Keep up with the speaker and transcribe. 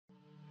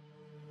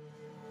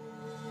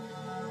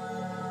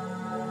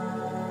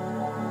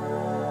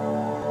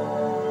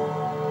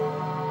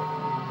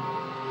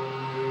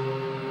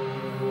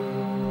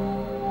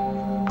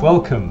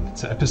Welcome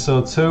to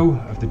episode 2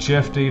 of the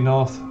GFD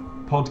North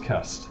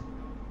podcast.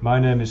 My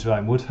name is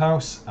Ryan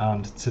Woodhouse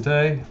and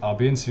today I'll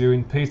be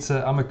interviewing Pete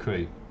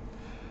Amachree.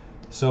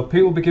 So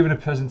Pete will be giving a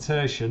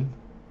presentation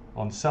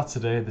on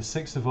Saturday the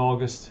 6th of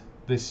August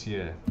this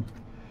year.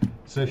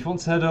 So if you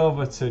want to head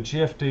over to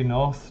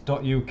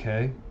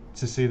gfdnorth.uk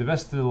to see the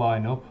rest of the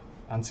lineup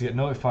and to get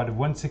notified of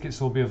when tickets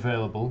will be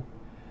available,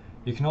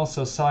 you can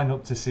also sign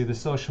up to see the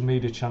social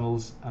media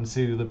channels and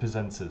see the other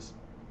presenters.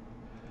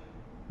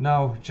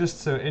 Now,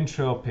 just to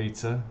intro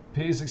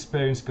Peter's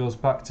experience goes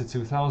back to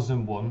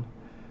 2001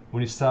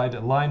 when he started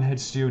at Lionhead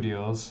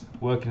Studios,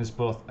 working as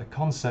both a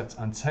concept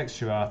and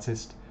texture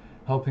artist,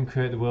 helping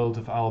create the world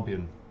of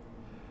Albion.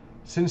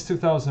 Since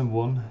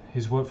 2001,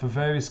 he's worked for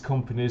various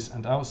companies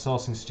and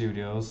outsourcing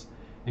studios,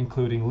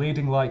 including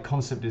Leading Light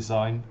Concept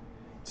Design,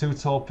 Too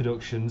Tall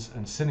Productions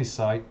and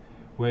Cinesite,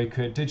 where he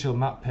created digital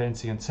matte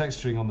painting and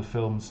texturing on the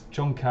films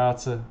John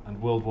Carter and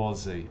World War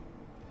Z.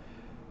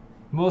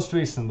 Most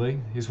recently,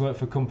 he's worked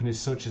for companies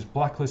such as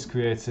Blacklist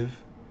Creative,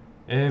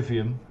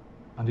 Aveum,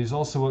 and he's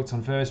also worked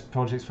on various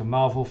projects for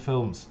Marvel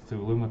Films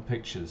through Luma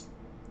Pictures.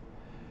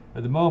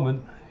 At the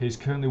moment, he's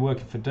currently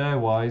working for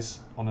Darewise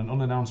on an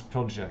unannounced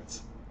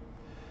project.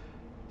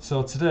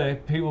 So today,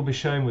 Pete will be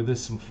sharing with us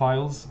some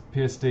files,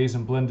 PSDs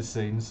and Blender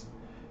scenes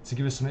to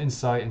give us some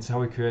insight into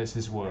how he creates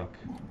his work.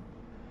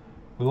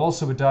 We'll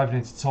also be diving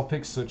into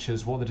topics such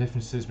as what the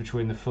differences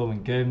between the film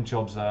and game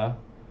jobs are,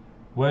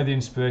 where the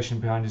inspiration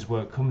behind his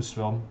work comes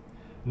from,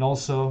 and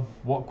also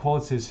what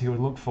qualities he would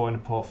look for in a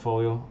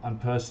portfolio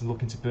and person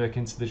looking to break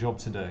into the job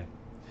today.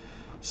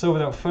 So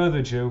without further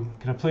ado,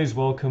 can I please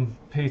welcome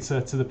Peter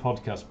to the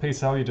podcast.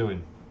 Peter, how are you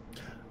doing?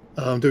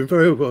 I'm doing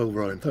very well,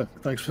 Ryan.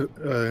 Thanks for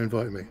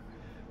inviting me.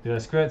 Yeah,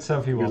 it's great to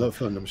have you on. It'll be a lot of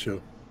fun, I'm sure.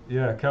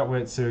 Yeah, I can't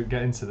wait to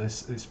get into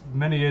this. It's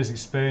many years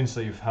experience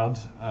that you've had.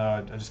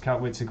 I just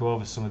can't wait to go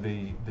over some of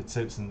the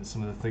tips and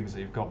some of the things that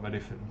you've got ready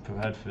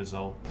prepared for us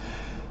all.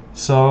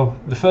 So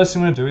the first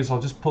thing I'm going to do is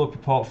I'll just pull up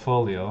your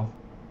portfolio.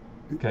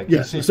 Okay, can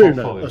you see your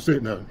portfolio? I see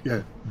it now,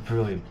 yeah.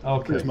 Brilliant,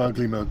 okay. Here's my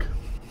ugly mug.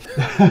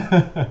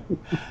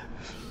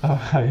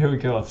 Alright, here we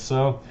go.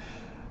 So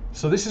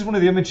this is one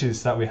of the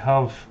images that we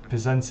have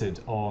presented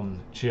on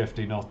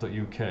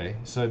gfdnorth.uk.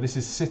 So this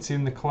is City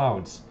in the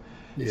Clouds.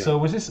 Yeah. So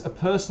was this a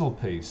personal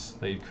piece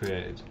that you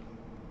created?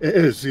 It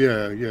is,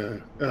 yeah.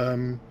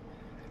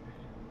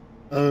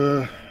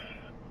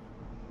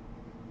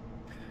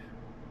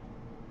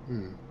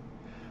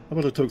 I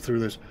want to talk through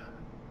this.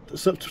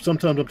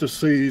 Sometimes I'm just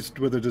seized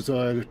with a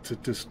desire to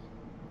just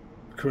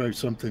create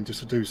something, just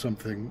to do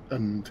something,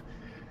 and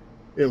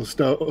it'll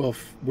start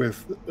off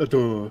with a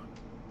door,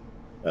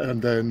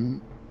 and then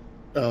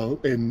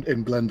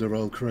in Blender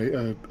I'll create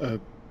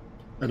an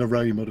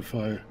array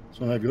modifier.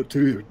 So I've got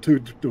two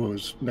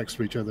doors next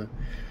to each other,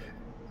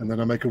 and then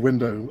I make a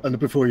window, and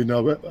before you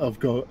know it, I've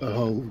got a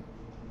whole,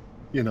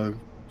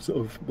 sort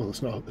of, well,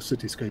 it's not a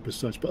cityscape as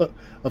such, but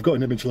I've got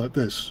an image like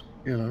this,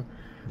 Yeah.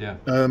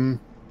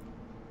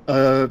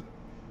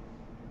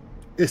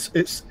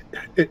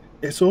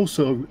 It's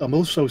also, I'm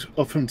also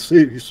often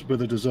seized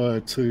with a desire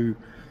to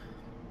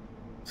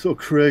sort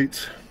of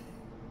create,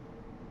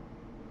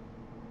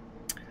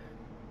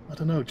 I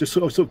don't know, just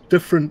sort of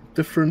different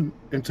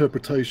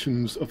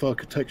interpretations of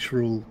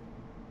architectural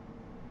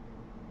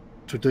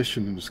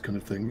traditions, kind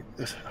of thing.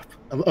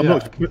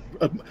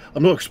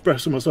 I'm not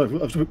expressing myself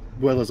as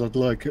well as I'd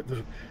like at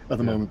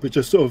the moment, but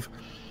just sort of,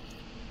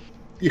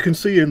 you can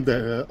see in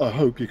there, I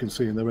hope you can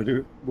see in there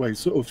anyway,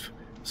 sort of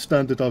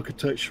standard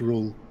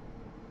architectural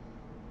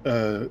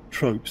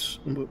tropes,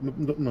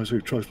 not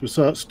necessarily tropes,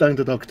 but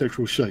standard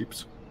architectural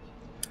shapes.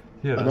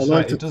 Yeah, that's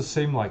right. It does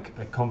seem like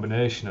a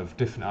combination of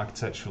different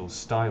architectural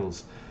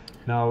styles.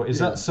 Now, is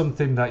that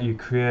something that you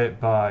create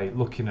by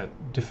looking at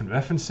different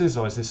references,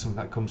 or is this something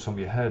that comes from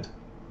your head?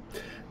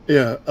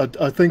 Yeah,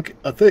 I think,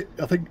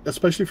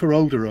 especially for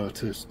older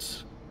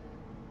artists,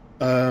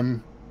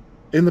 in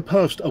the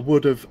past, I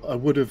would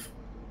have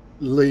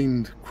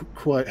leaned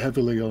quite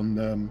heavily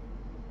on.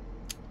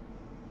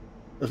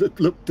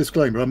 Look,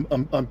 disclaimer: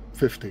 I'm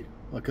 50,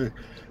 okay,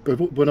 but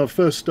when I was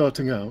first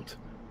starting out,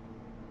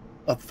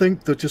 I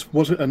think there just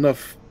wasn't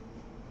enough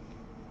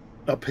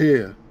up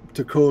here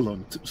to call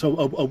on, so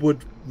I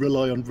would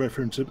rely on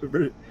reference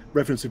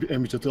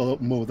images a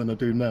lot more than I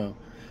do now.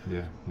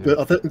 Yeah. But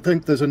I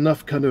think there's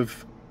enough kind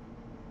of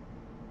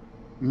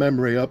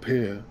memory up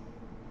here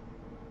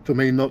for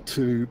me not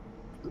to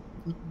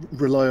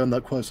rely on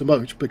that quite so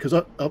much, because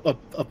I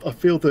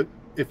feel that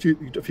if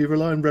you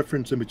rely on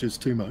reference images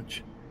too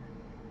much,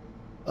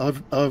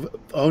 I've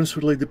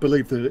honestly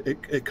believe that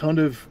it kind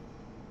of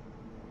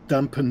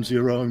dampens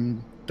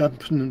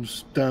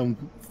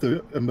down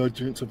the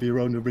emergence of your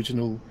own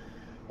original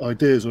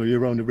ideas or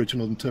your own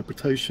original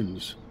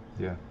interpretations.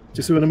 Yeah. Do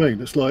you see what I mean?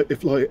 It's like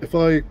if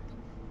I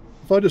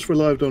just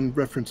relied on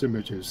reference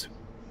images,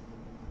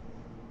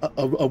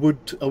 I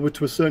would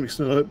to a certain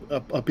extent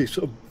I'd be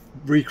sort of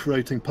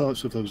recreating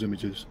parts of those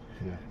images.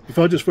 Yeah. If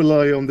I just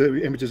rely on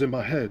the images in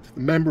my head,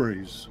 the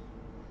memories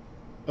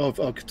of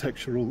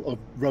architectural, of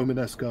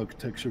Romanesque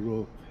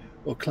architecture,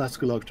 or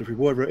classical architecture,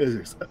 whatever it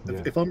is.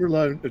 Yeah. If I'm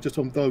relying just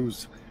on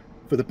those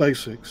for the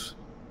basics,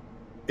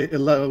 it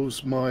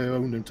allows my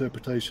own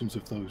interpretations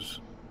of those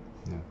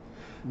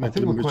I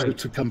think we're quite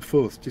to come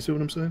forth. Do you see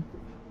what I'm saying?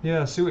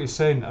 Yeah, I see what you're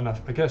saying, and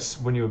I guess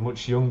when you were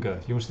much younger,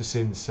 you must have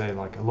seen, say,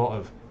 like a lot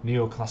of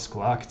neoclassical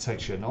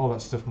architecture, and all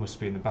that stuff must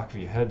be in the back of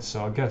your head.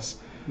 So I guess,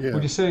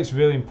 would you say it's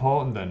really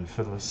important then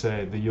for, let's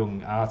say, the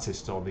young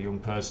artist or the young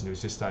person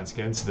who's just starting to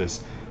get into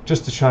this,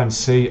 just to try and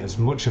see as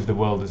much of the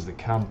world as they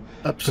can?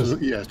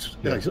 Absolutely, yes.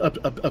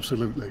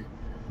 Absolutely.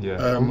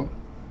 Yeah.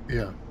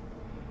 Yeah.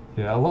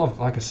 Yeah, a lot of,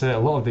 like I say, a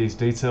lot of these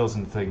details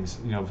and things,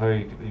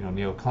 very,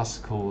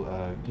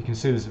 neoclassical. You can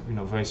see there's,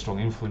 very strong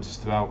influences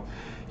throughout.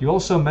 You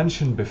also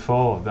mentioned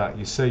before that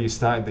you say you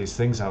started these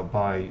things out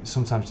by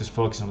sometimes just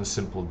focusing on a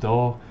simple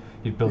door.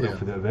 You'd build it up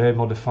with array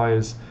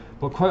modifiers,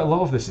 but quite a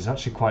lot of this is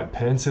actually quite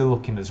painterly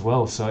looking as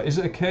well. So is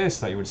it a case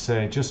that you would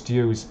say just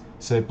use,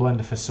 say,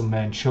 Blender for some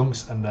main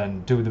chunks and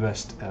then do the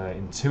rest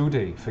in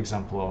 2D, for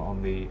example,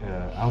 on the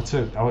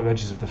outer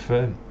edges of the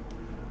frame?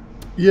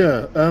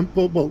 Yeah,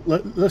 well,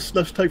 let's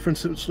take for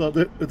instance like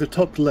the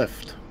top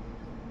left,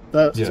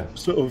 that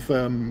sort of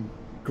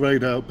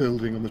grayed out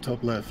building on the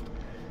top left.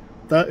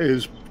 That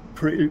is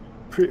pretty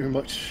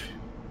much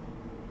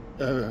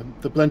the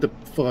Blender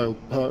file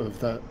part of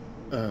that,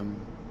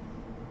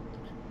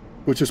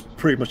 which is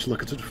pretty much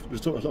like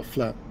it's sort of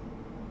flat.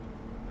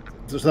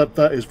 So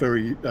that is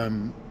very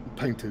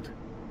painted.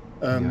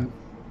 I mean,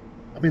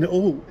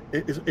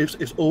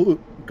 it's all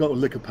got a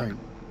lick of paint.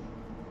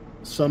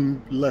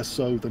 Some less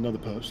so than other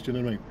parts. Do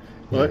you know what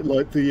I mean?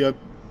 Like the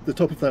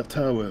top of that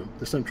tower,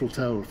 the central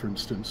tower, for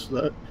instance.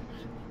 That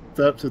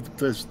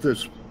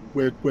there's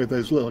where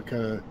there's like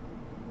a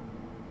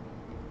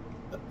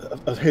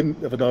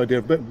hint of an idea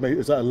of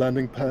is that a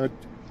landing pad?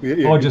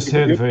 Just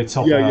here at the very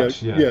top.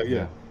 Arch. Yeah.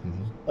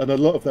 Mm-hmm. And a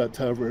lot of that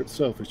tower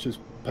itself is just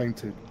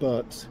painted,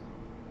 but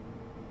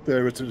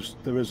there is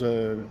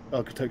a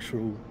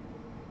architectural,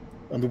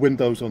 and the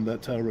windows on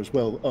that tower as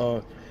well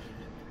are.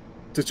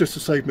 Just to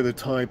save me the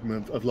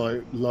time of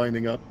like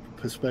lining up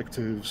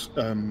perspectives,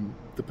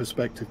 the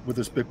perspective with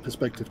this big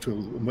perspective tool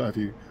and what have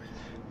you.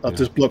 I've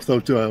just blocked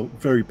those two out.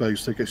 Very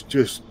basic. It's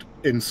just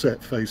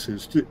inset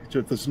faces.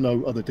 There's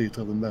no other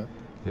detail than that.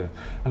 Yeah,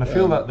 and I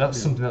feel that's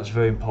something that's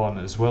very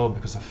important as well,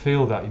 because I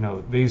feel that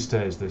these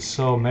days there's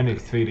so many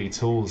 3D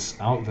tools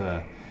out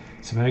there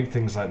to make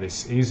things like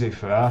this easy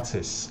for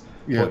artists.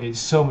 But it's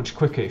so much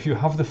quicker if you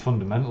have the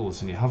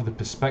fundamentals and you have the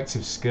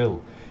perspective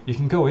skill. You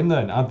can go in there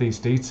and add these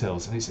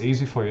details, and it's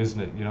easy for you, isn't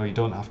it? You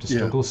don't have to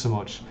struggle so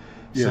much.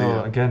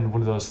 Again,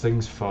 one of those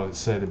things for,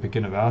 say, the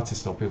beginner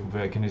artist or people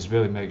breaking is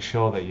really make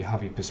sure that you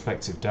have your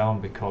perspective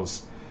down,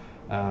 because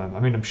I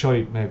mean, I'm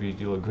sure maybe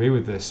you'll agree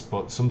with this,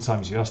 but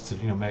sometimes you have to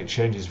make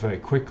changes very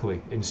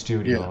quickly in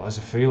studio as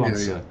a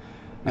freelancer,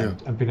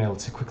 and being able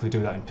to quickly do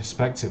that in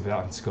perspective without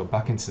having to go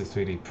back into the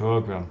 3D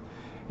program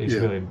is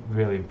really,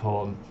 really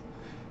important.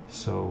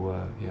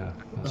 So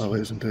that's it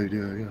is indeed.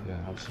 Yeah,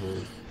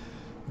 absolutely.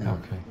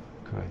 Okay,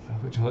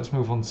 great. Let's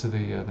move on to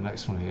the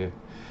next one here.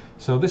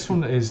 So this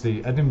one is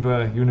the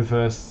Edinburgh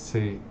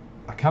University,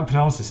 I can't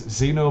pronounce this,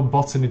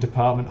 Xenobotany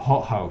Department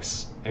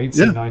hothouse,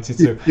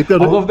 1892. I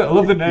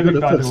love the naming,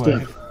 by the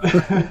way.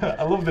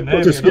 I love the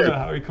naming. I don't know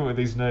how we come with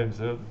these names.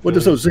 What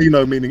does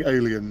Xeno meaning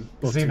alien?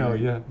 Botany,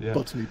 Xeno,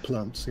 botany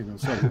plants,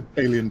 so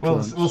alien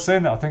plants. Well,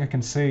 saying that, I think I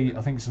can see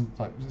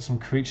some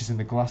creatures in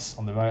the glass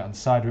on the right hand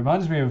side. It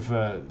reminds me of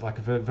like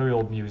a very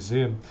old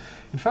museum.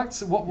 In fact,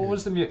 what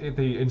was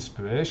the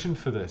inspiration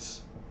for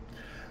this?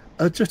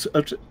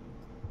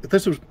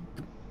 This was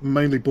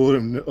mainly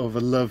born of a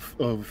love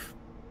of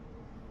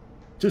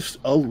just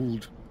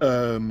old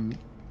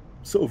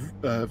sort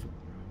of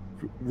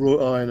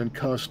wrought iron and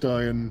cast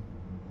iron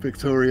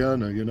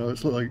Victoriana.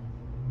 It's like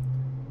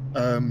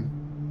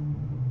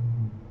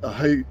I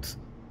hate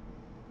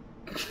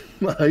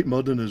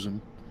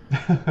modernism.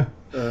 I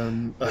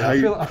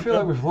feel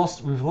like we've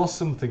lost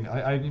something.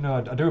 I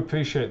do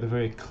appreciate the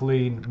very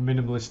clean,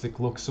 minimalistic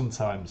look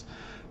sometimes,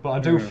 but I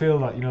do feel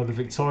that the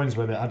Victorians,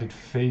 where they added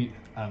feet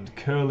and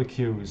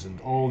curlicues and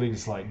all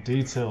these like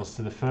details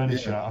to the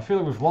furniture, I feel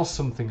like we've lost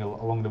something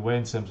along the way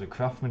in terms of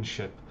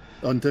craftsmanship.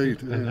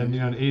 Indeed,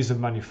 and ease of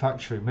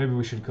manufacturing. Maybe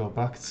we should go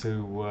back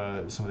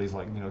to some of these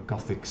like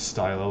Gothic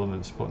style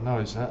elements. But no,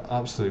 it's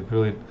absolutely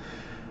brilliant.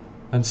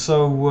 And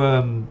so,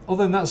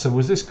 other than that, so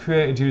was this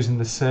created using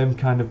the same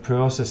kind of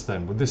process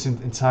then? Would this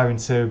entire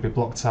interior be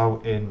blocked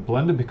out in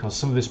Blender? Because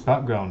some of this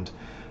background,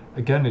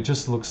 again, it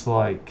just looks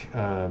like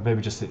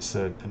maybe just it's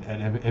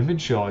an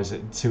image, or is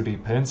it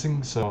 2D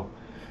painting? So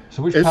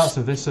which parts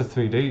of this are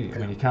 3D? I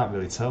mean, you can't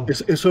really tell.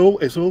 It's all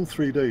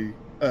 3D.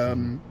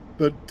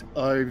 But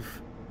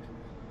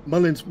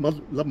Mullins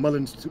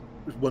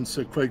once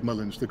said, Craig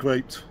Mullins, the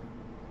great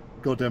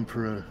God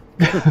Emperor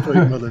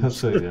Craig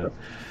Mullins. That's it,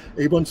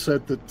 He once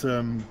said that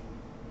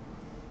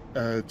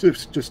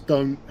just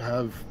don't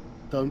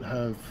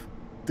have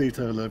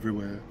detail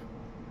everywhere,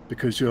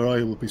 because your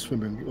eye will be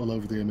swimming all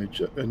over the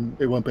image and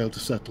it won't be able to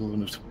settle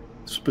on a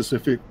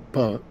specific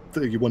part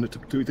that you want it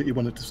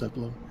to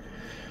settle on.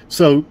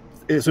 So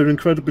it's an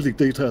incredibly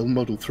detailed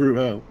model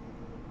throughout,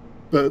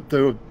 but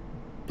there are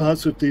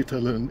parts of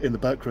detail in the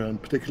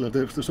background, particularly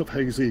there's the sort of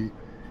hazy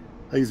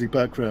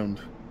background.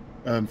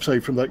 Say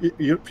from that,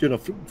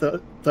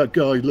 from that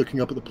guy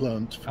looking up at the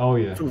plant. Oh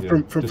yeah.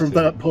 From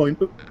that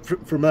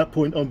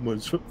point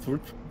onwards,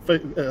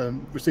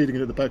 receding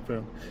into the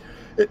background,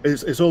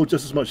 it's all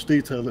just as much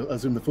detail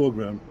as in the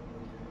foreground,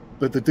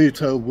 but the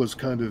detail was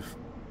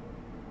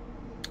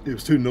it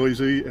was too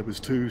noisy. It was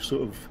too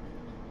sort of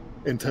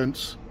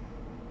intense,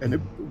 and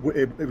it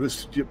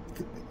was.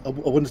 I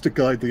wanted to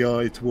guide the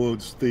eye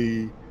towards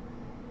the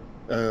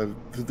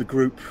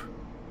group.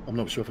 I'm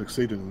not sure if I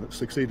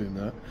succeeded in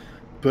that,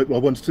 but I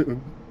wanted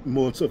to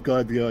more sort of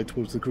guide the eye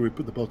towards the group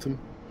at the bottom.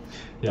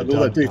 Yeah, and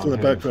all that detail in the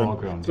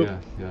background. So,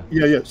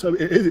 yeah. So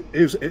it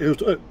was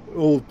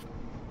all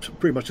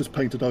pretty much just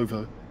painted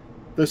over.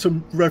 There's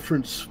some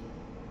reference.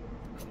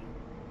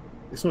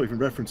 It's not even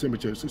reference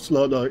images. It's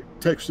like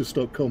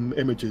textures.com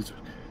images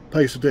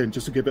pasted in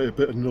just to give it a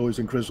bit of noise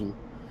and grizzle.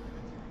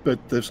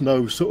 But there's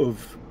no sort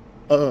of,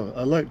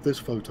 I like this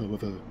photo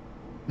of a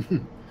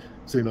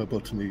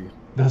Xenobotany.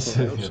 That's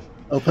it. Yeah.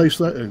 I'll paste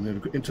that in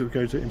and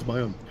integrate it into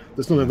my own.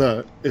 There's none of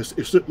that.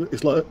 It's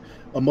like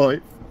I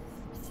might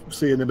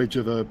see an image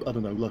of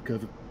like a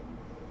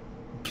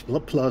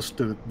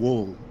plaster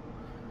wall,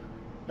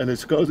 and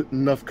it's got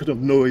enough kind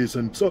of noise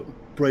and sort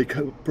of break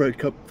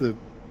up the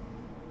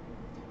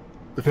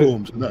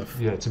forms enough.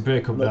 Yeah, to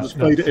break up that.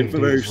 Fade it in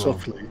very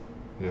softly.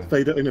 Yeah.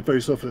 Fade it in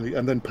very softly,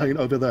 and then paint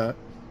over that,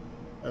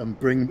 and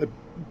bring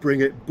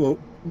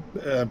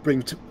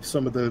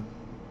some of the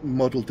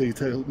model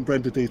detail,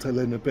 render detail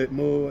in a bit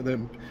more, and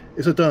then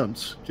it's a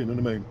dance. Do you know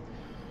what I mean?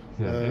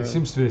 Yeah, it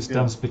seems to be this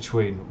dance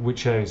between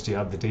which areas do you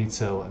add the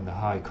detail and the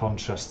high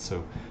contrast to,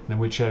 and then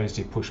which areas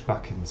do you push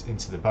back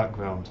into the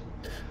background.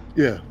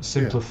 Yeah.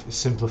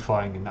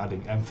 Simplifying and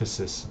adding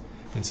emphasis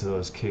into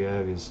those key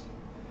areas.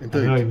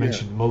 Indeed, I know you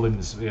mentioned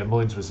Mullins. Yeah,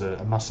 Mullins was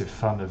a massive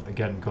fan of,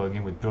 again, going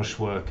in with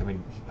brushwork. I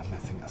mean, I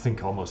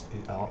think almost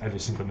every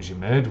single image you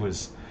made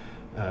was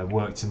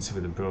worked into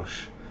with a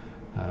brush.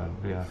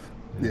 Yeah.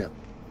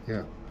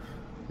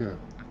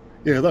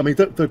 I mean,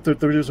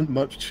 there isn't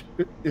much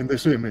in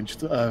this image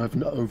that I have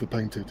not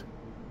overpainted.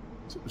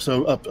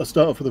 So I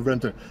start off with a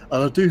render,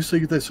 and I do see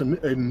this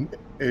in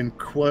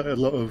quite a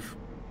lot of.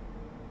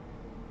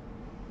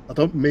 I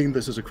don't mean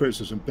this as a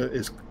criticism, but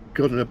it's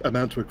got an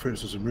amount of a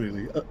criticism,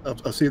 really.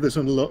 I see this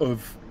in a lot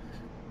of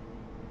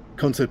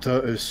concept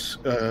artists,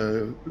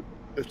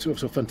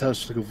 sort of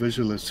fantastical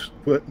visualists,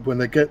 when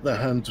they get their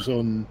hands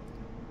on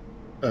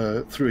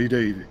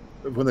 3D,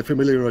 when they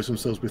familiarize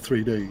themselves with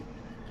 3D,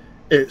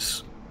 they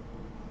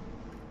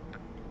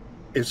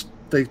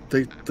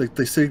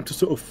seem to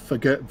sort of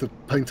forget the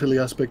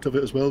painterly aspect of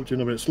it as well. Do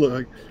you know? It's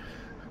like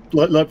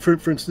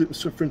for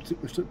instance,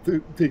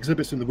 the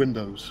exhibits in the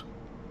windows.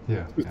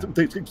 Yeah.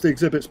 The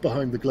exhibits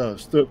behind the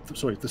glass. The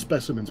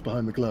specimens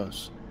behind the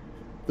glass.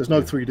 There's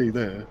no 3D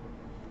there.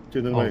 Do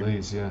you know what I mean?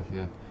 These, yeah.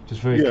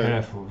 Just very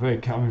careful,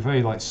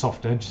 very like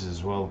soft edges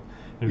as well.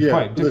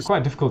 It's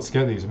quite difficult to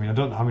get these. I mean,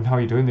 how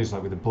are you doing these?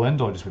 Like with a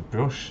blend or just with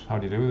brush? How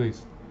do you do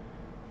these?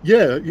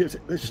 Yeah, it's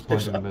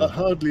I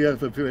hardly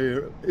ever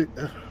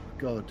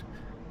God,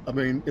 I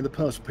mean, in the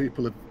past,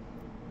 people have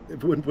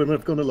when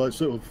I've gone to like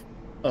sort of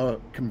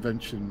art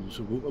conventions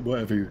or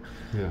whatever,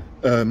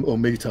 or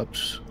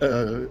meetups,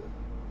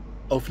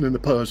 often in the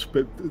past,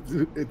 but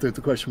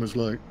the question was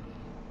like,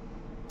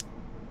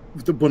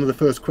 one of the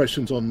first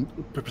questions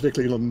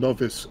particularly on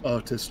novice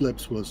artists'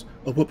 lips was,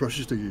 "Oh, what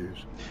brushes do you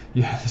use?"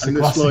 Yeah, it's a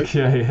classic.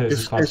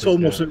 It's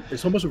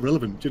almost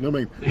irrelevant. Do you know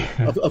what I mean?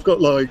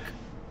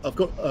 I've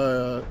got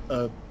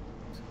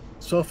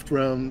soft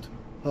round,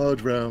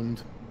 hard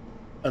round,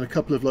 and a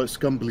couple of like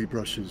scumbly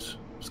brushes.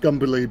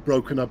 Scumbly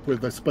broken up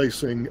with the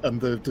spacing and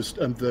the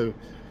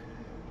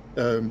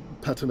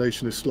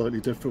patination is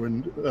slightly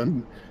different.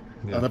 And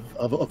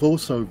I've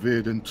also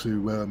veered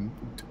into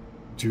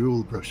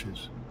dual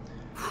brushes.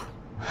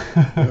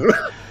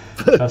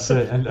 That's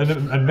it,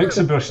 and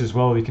mixer brush as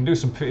well. You can do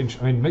some pretty.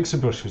 I mean, mixer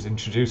brush was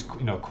introduced,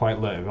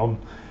 quite later on.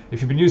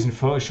 If you've been using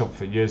Photoshop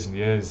for years and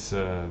years,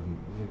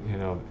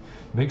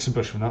 mixer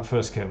brush when that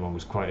first came along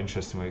was quite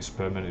interesting. We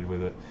experimented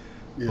with it,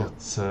 but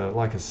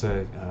like I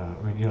say,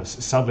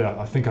 sadly,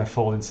 I think I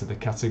fall into the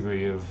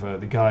category of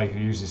the guy who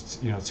uses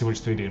too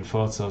much 3D in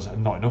photos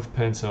and not enough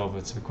paint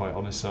over, to be quite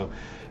honest. So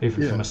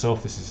even for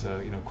myself, this is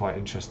quite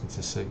interesting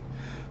to see.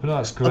 But no,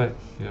 that's great.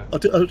 I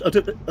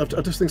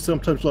just think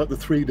sometimes like the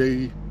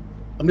 3D.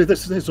 I mean,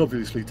 this is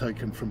obviously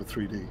taken from a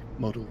 3D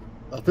model.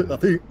 But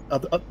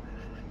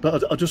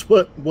I just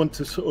want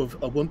to sort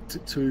of. I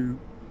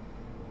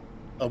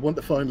want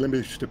the final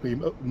image to be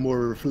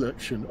more of a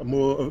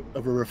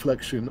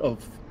reflection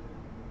of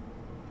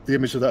the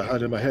image that I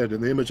had in my head,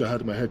 and the image I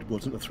had in my head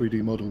wasn't a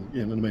 3D model.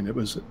 You know what I mean? It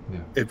was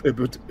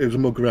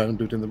more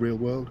grounded in the real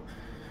world.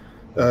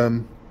 I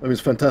mean,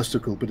 it's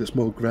fantastical, but it's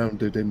more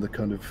grounded in the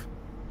kind of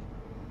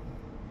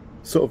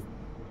sort of,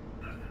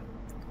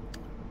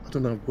 I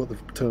don't know what the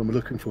term we're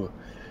looking for.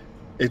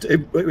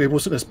 It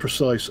wasn't as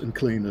precise and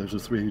clean as a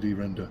 3D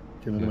render. Do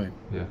you know what I mean?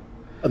 Yeah.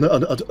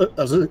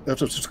 As I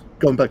was just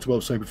going back to what I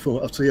was saying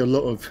before, I see a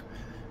lot of,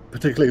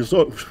 particularly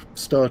sort of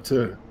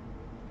starter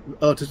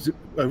artists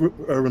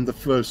are on the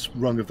first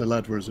rung of the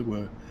ladder, as it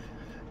were,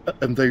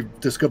 and they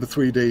discover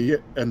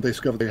 3D and they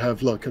discover they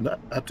have like an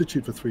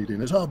aptitude for 3D,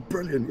 and it's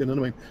brilliant, you know what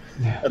I mean?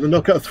 Yeah. And they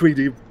knock out a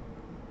 3D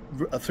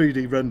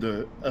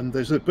render, and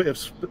there's a bit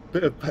of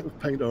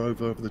paint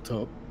over the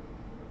top,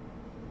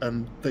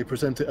 and they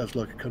present it as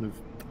like a kind of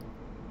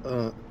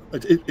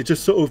it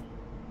just sort of,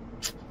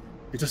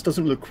 it just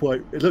doesn't look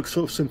quite, it looks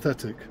sort of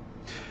synthetic.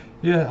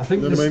 Yeah, I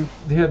think you know what I mean?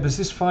 Yeah, there's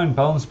this fine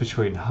balance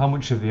between how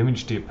much of the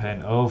image do you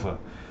paint over,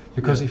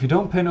 because if you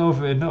don't paint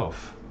over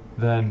enough,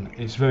 then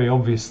it's very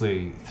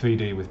obviously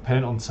 3D with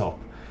paint on top.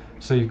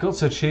 So you've got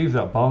to achieve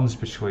that balance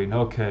between,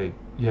 okay,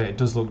 yeah, it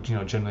does look,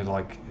 generally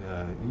like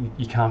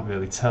you can't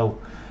really tell.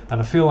 And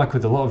I feel like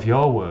with a lot of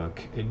your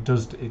work,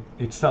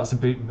 it starts to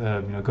be,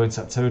 go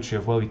into that territory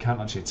of, well, you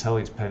can't actually tell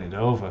it's painted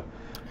over,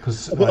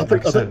 because like I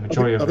said, the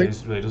majority of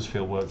it really does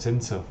feel worked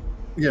into.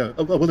 Yeah,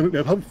 well,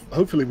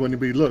 hopefully when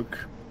we look,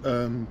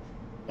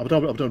 I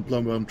don't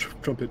blow my own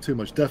trumpet too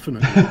much,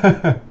 definitely.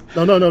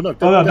 No.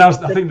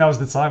 I think now's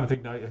the time. I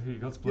think you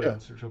got to blow your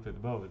trumpet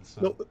at the moment.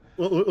 So. No,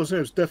 what I was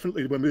saying is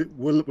definitely when we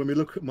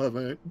look at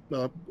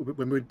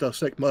when we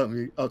dissect my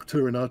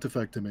Arcturan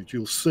Artefact image,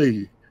 you'll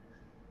see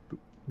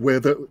where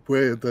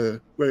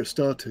it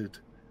started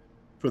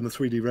from the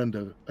 3D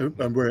render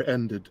and where it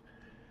ended,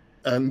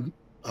 and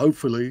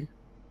hopefully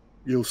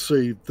you'll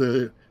see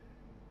the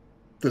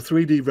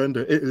 3D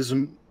render. It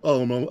isn't.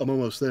 Oh, I'm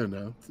almost there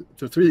now.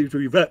 The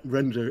 3D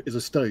render is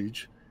a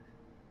stage.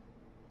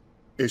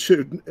 It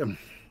should.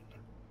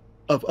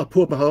 I've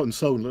poured my heart and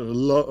soul and a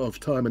lot of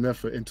time and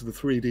effort into the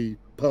 3D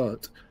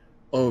part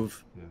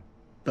of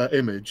that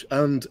image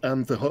and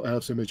the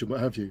hothouse image and what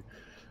have you.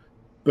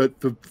 But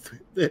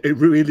it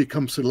really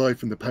comes to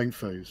life in the paint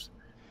phase,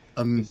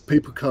 and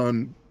people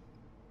can't.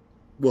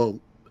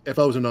 Well, if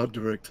I was an art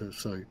director,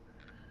 say,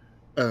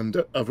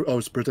 and I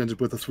was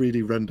presented with a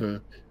 3D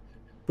render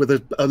with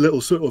a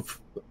little sort of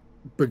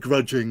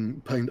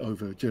begrudging paint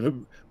over it,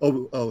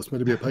 oh, it's meant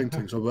to be a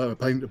painting, so I'll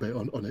paint a bit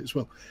on it as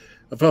well.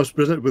 If I was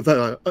presented with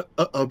that,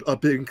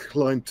 I'd be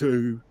inclined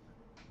to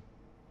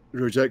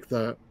reject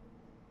that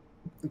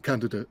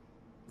candidate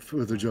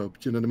for the job.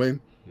 Do you know what I mean?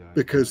 Yeah,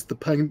 because the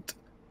paint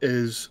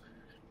is,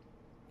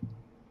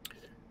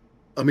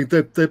 I mean,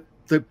 they're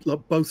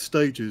like, both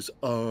stages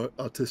are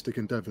artistic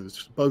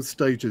endeavors. Both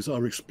stages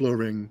are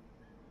exploring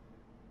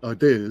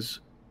ideas,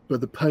 but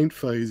the paint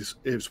phase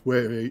is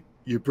where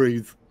you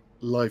breathe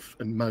life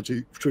and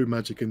magic, true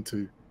magic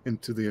into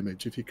the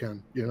image, if you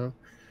can. The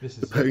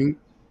paint.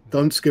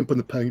 Don't skimp on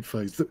the paint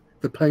phase.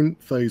 The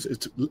paint phase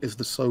is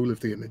the soul of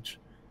the image.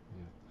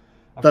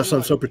 Yeah. That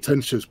sounds so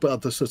pretentious,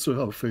 but that's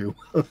how I feel.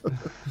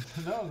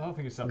 No, I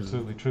think it's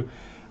absolutely true.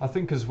 I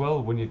think as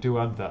well, when you do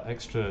add that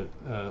extra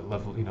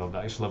level,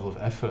 that extra level of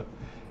effort,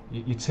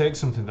 you take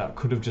something that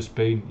could have just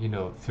been,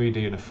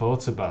 3D in a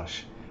photo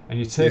bash, and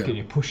you take it and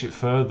you push it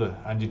further,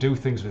 and you do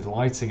things with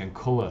lighting and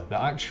colour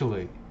that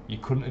actually you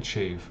couldn't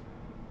achieve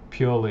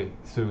purely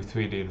through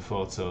 3D and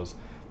photos.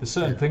 There's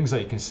certain things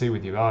that you can see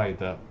with your eye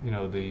that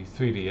the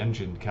 3D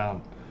engine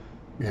can't.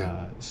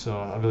 So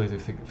I really do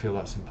feel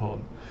that's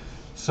important.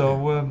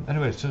 So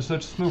anyway, so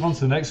just move on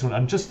to the next one,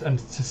 and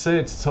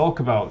to talk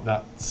about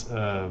that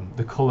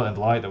the colour and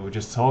light that we're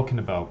just talking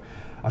about.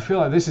 I feel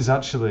like this is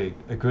actually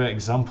a great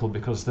example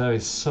because there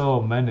is so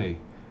many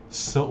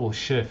subtle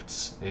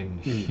shifts in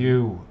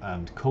hue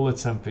and colour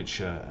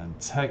temperature and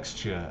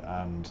texture,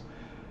 and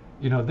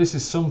this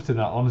is something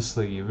that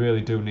honestly you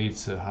really do need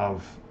to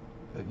have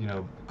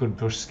good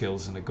brush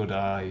skills and a good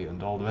eye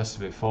and all the rest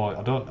of it for.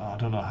 I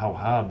don't know how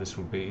hard this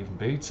would even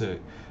be to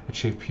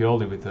achieve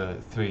purely with the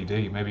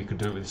 3D. Maybe you could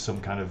do it with some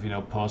kind of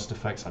post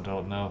effects, I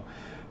don't know,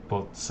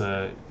 but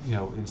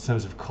in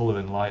terms of colour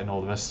and light and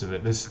all the rest of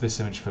it, this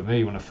image for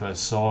me, when I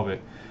first saw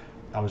it,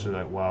 I was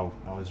really like, wow,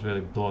 I was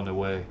really blown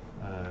away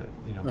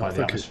by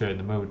the atmosphere and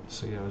the mood.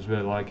 So I was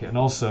really like it. And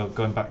also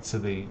going back to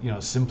the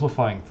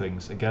simplifying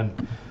things again,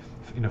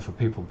 for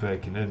people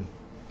breaking in,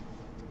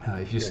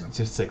 if you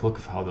just take a look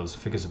at how those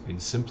figures have been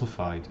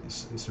simplified,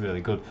 it's really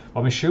good.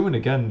 I'm assuming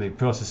again the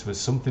process was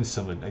something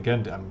similar.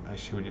 Again, I'm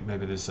assuming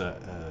maybe there's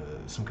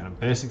some kind of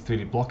basic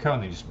 3D block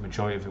out, and the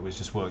majority of it was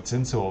just worked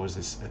into, or was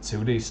this a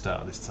 2D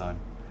start this time?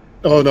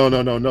 Oh no.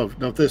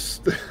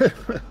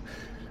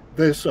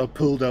 This I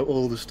pulled out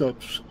all the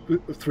stops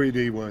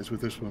 3D wise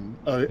with this one.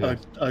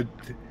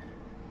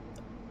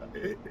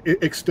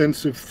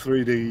 Extensive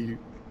 3D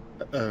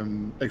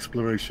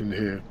exploration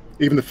here.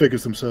 Even the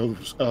figures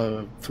themselves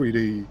are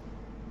 3D,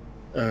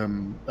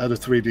 had a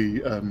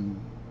 3D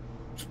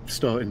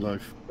start in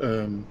life.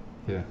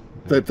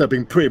 They've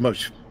been pretty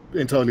much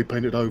entirely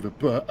painted over,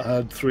 but I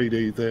had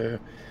 3D there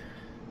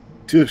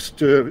just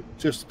to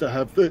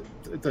have the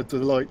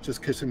light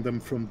just kissing them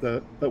from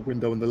that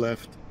window on the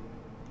left.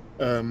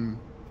 And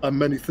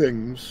many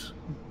things,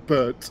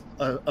 but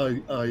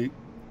I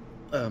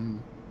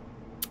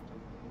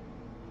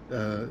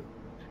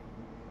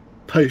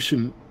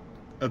patient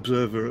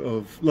observer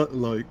of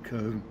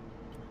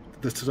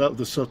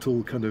the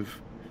subtle kind of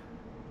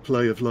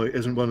play of light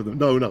isn't one of them.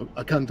 No,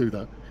 I can do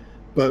that,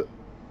 but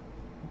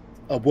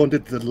I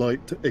wanted the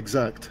light to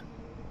exact.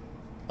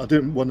 I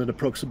didn't want an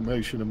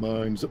approximation of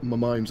my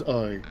mind's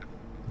eye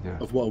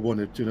of what I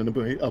wanted. You know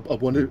what I mean? I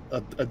wanted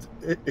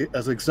it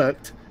as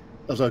exact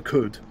as I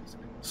could,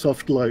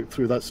 soft light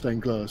through that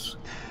stained glass.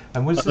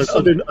 And was this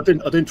I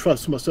didn't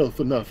trust myself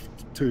enough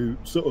to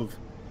sort of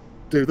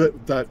do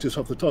that just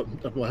off the top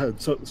of my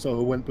head. So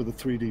I went with a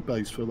 3D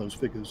base for those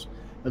figures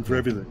and for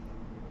everything.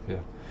 Yeah.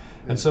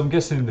 And so I'm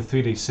guessing in the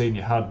 3D scene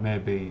you had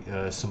maybe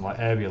some like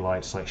area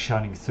lights like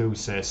shining through,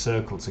 say, a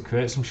circle to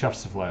create some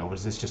shafts of light, or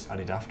was this just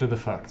added after the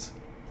fact?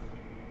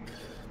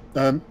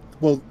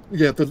 Well,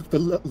 yeah,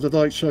 the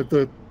light showed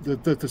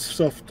the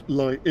soft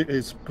light. It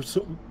is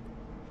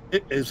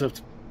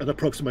an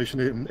approximation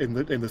in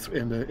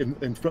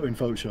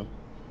Photoshop.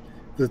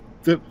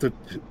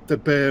 The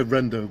bare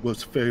render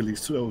was fairly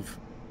sort of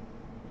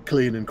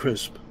clean and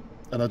crisp,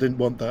 and I didn't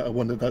want that. I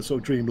wanted that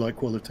sort of dreamlike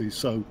quality.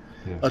 So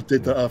I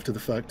did that after the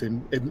fact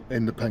in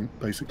the paint,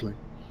 basically.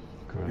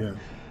 Great. Yeah.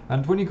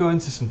 And when you go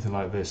into something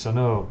like this, I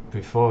know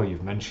before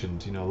you've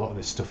mentioned, a lot of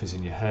this stuff is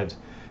in your head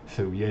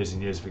through years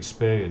and years of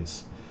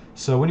experience.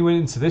 So when you went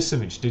into this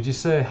image, did you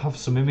have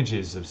some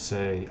images of,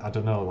 say, I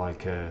don't know,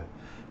 like a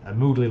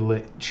moodily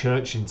lit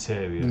church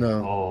interior,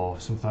 or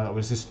something like that?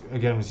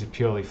 Was it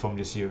purely from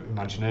just your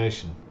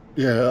imagination?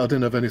 Yeah, I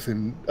didn't have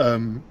anything.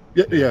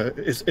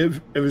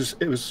 It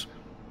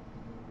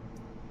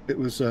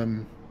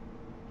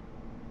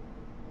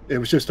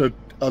was just I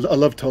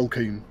love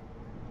Tolkien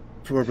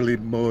probably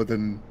more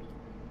than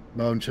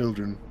my own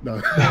children.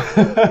 No.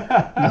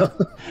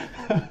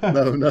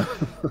 No.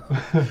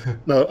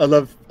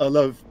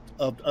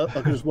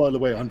 I could just while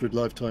away 100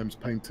 lifetimes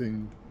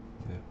painting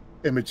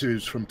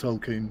images from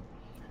Tolkien,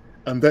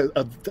 and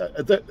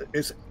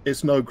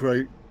it's no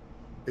great.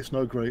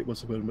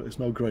 What's the word? It's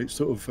no great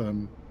sort of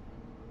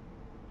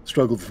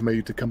struggle for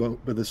me to come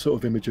up with the sort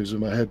of images in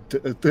my head.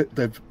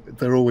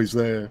 They're always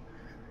there,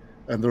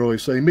 and they're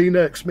always saying, "Me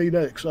next, me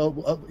next." I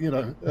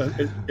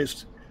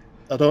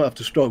don't have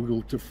to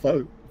struggle to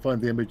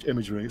find the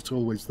imagery. It's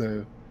always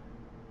there.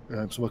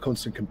 It's my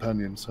constant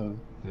companion. So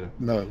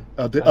no,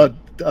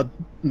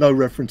 no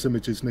reference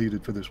images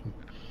needed for this one.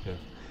 Yeah.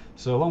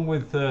 So along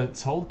with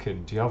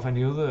Tolkien, do you have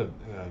any other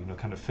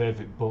kind of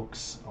favourite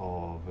books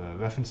or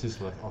references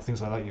or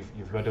things like that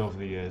you've read over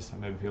the years that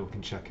maybe people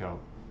can check out?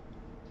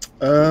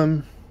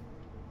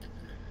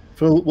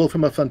 For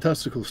my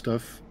fantastical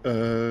stuff,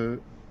 as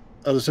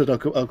I said, I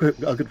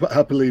could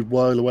happily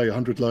while away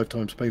 100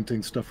 lifetimes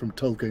painting stuff from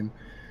Tolkien,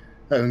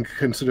 and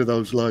consider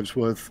those lives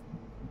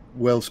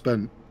well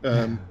spent.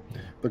 I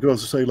could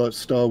also say like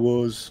Star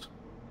Wars.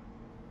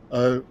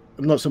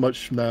 Not so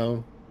much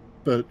now,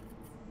 but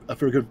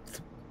for a good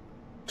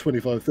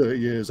 25, 30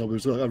 years, I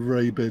was a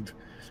rabid,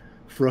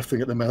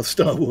 frothing at the mouth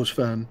Star Wars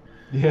fan.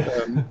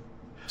 Yeah.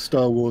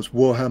 Star Wars,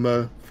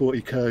 Warhammer,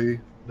 40k.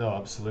 No,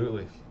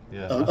 absolutely.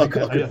 Yeah. I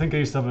think I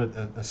used to have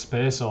a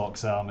Space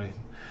Orcs army.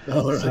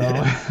 Oh, right.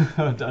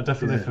 So I'm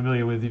definitely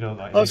familiar with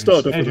like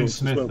Agent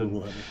Smith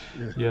and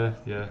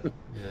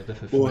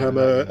definitely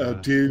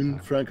Warhammer, Dune,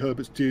 Frank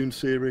Herbert's Dune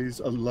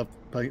series. I love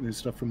painting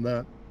stuff from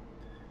that.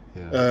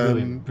 Yeah,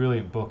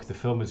 brilliant book. The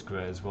film is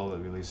great as well that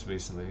released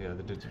recently. Yeah,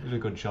 they did a really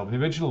good job. And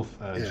the original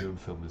Dune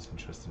film is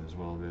interesting as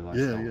well. I really liked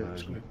that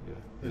version.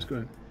 It's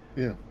great.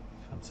 Yeah,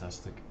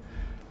 fantastic.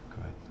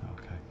 Great.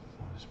 Okay,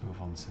 let's move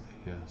on to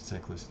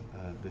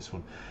this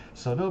one.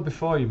 So I know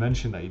before you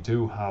mentioned that you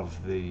do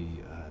have the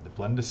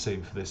blender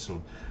scene for this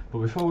one, but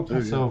before we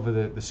pass over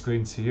the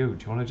screen to you,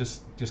 do you want to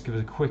just give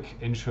us a quick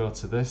intro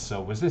to this? So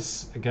was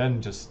this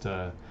again just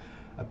a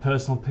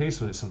personal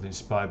piece? Was it something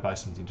inspired by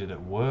something you did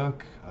at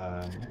work?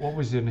 What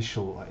was the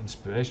initial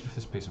inspiration for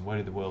this piece, and where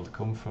did the world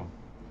come from?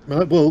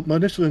 My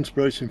initial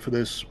inspiration for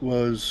this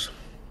was,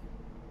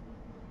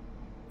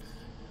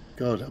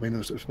 God, I mean, it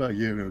was about a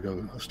year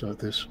ago I started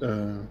this.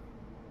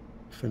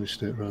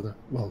 Finished it rather.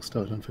 Well,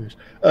 started and finished.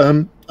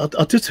 I've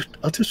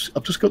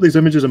just got these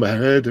images in my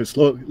head. It's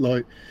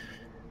like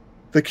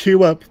they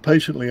queue up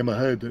patiently in my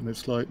head, and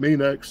it's like, me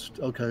next.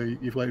 Okay,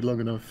 you've waited long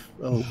enough.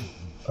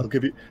 I'll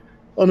give you.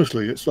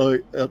 Honestly, it's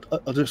like I've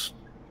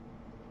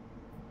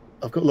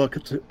got like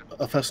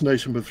a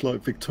fascination with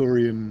like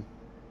Victorian.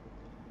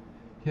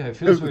 Yeah, it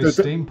feels very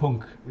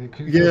steampunk. It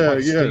feels like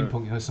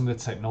steampunk, some of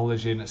the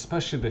technology, and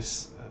especially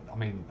this. I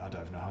mean, I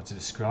don't know how to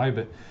describe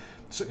it.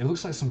 So it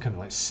looks like some kind of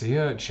like sea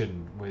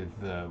urchin with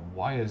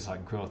wires,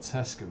 like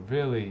grotesque,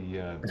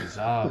 really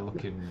bizarre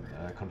looking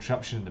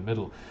contraption in the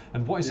middle.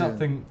 And what is that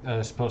thing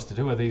supposed to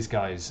do? Are these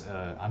guys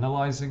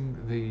analysing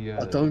the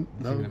I don't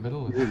know. Thing in the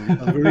middle? Really.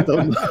 I really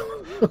don't know.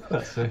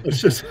 That's it. It's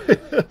just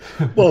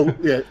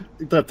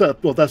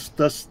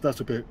that's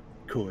a bit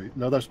coy.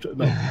 No, I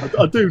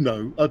do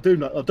know. I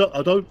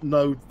don't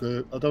know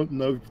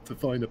the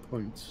finer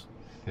points.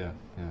 Yeah.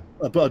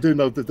 But I do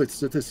know that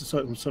this is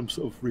some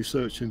sort of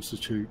research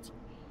institute,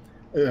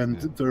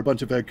 and there are a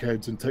bunch of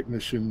eggheads and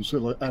technicians who are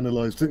like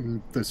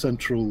analysing the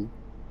central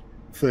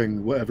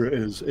thing, whatever it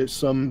is. It's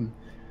some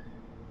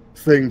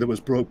thing that was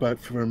brought back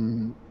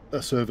from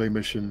a survey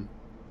mission.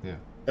 Yeah.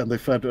 and they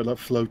found it like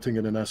floating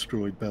in an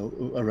asteroid belt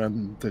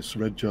around this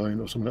red giant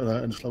or something like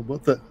that. And it's like,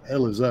 what the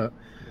hell is that?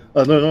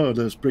 I don't know.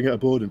 Let's bring it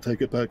aboard and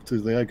take it back to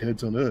the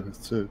eggheads on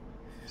Earth to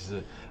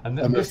and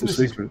I'm unearth guessing the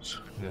this secrets.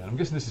 I'm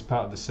guessing this is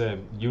part of the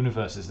same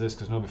universe as this,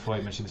 because no, before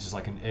you mentioned this is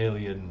like an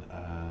alien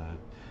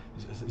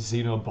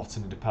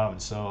Xenobotany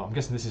Department. So I'm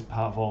guessing this is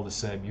part of all the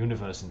same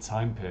universe and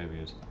time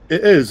period.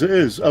 It is. It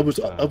is. I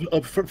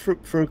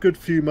for a good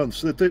few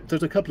months.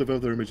 There's a couple of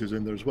other images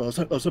in there as well.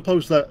 I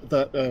suppose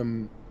that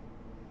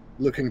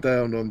looking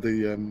down on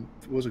the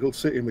what's it called,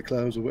 City in the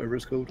Clouds or whatever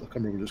it's called. I can't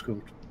remember what it's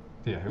called.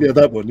 Yeah,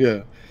 that one.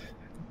 Yeah,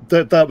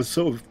 that was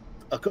sort of.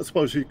 I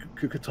suppose you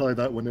could tie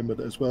that one in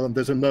with it as well. And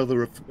there's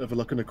another of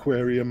like an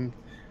aquarium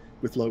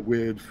with like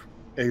weird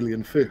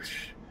alien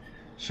fish.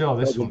 Sure,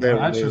 this one.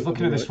 I actually was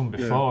looking at this one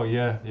before.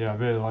 Yeah, I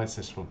really liked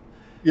this one.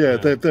 Yeah,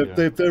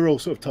 they're all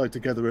sort of tied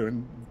together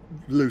and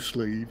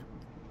loosely,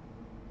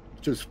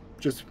 just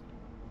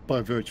by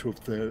virtue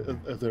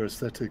of their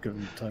aesthetic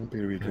and time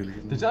period, really.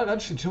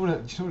 Actually, do you know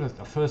when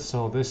I first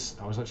saw this?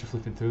 I was actually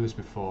flipping through this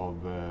before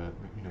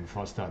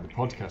before I started the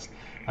podcast.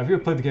 Have you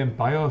ever played the game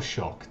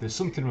BioShock? There's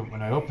something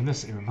when I opened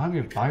this, it reminded me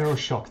of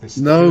BioShock. This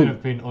feeling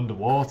of being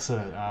underwater,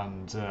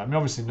 and I mean,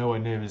 obviously nowhere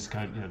near as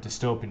kind of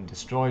dystopian,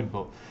 destroyed,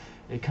 but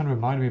it kind of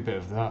reminded me a bit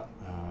of that.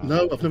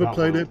 No, I've never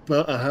played it,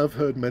 but I have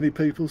heard many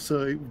people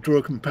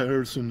draw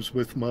comparisons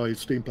with my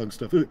steampunk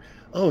stuff.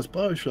 Oh, it's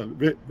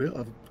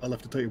BioShock. I'll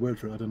have to take your word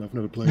for it. I don't know. I've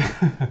never played it.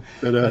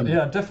 But,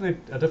 yeah, I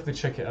definitely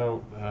check it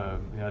out.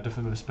 Yeah, I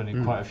definitely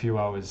spending quite a few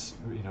hours,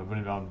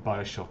 running around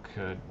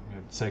BioShock,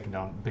 taking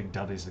down Big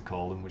Daddies, they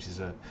call them, which is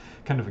a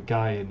kind of a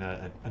guy in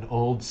an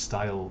old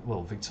style,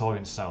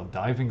 Victorian style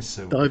diving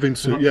suit. Like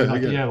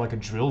a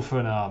drill for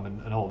an arm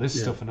and all this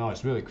stuff. And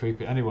it's really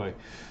creepy. Anyway.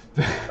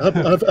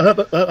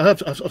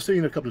 I've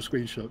seen a couple of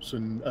screenshots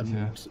and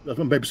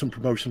maybe some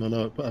promotional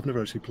art, but I've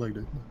never actually played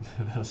it.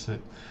 That's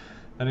it.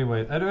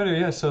 Anyway,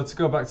 yeah. So to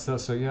go back to that,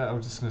 so yeah, I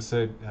was just going to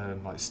say,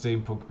 like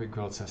steampunk, a bit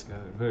grotesque,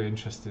 very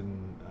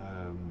interesting,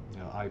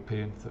 IP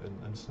and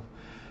stuff.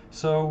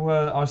 So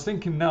I was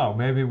thinking now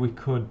maybe we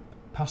could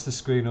pass the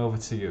screen over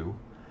to you.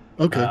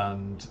 Okay.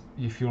 And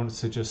if you wanted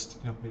to just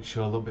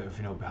show a little bit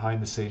of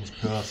behind the scenes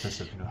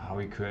process of how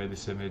he created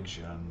this image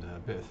and a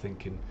bit of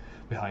thinking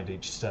behind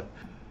each step.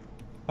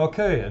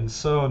 Okay, and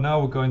so now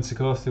we're going to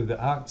go through the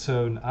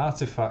Arcturan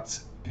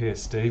Artefact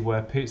PSD,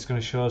 where Pete's going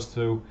to show us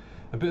through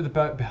a bit of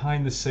the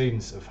behind the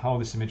scenes of how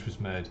this image was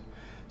made.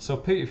 So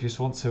Pete, if you just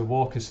want to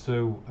walk us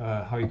through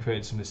how you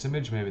created some of this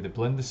image, maybe the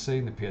Blender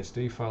scene, the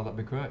PSD file, that'd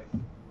be great.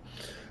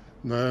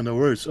 No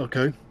worries.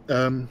 Okay.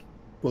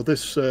 Well,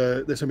 this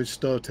image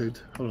started.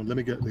 Hold on, let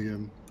me get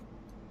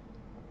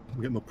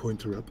my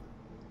pointer up.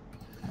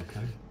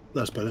 Okay.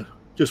 That's better.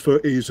 Just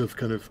for ease of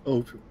kind of.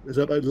 Oh, is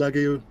that about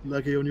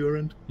laggy on your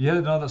end?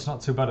 Yeah, no, that's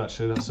not too bad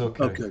actually. That's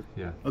okay. Okay.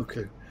 Yeah.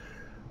 Okay.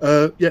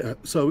 Yeah.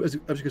 So as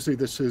you can see,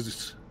 this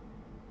is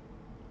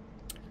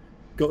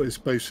got its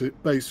base. It's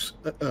based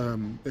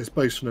on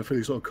a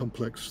fairly sort of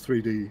complex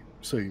 3D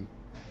scene,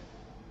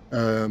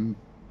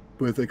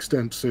 with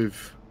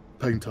extensive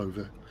paint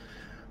over.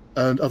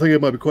 And I think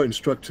it might be quite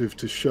instructive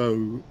to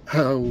show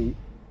how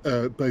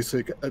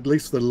basic, at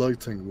least the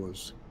lighting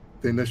was,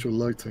 the initial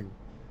lighting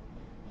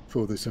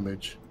for this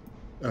image.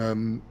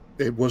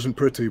 It wasn't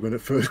pretty when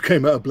it first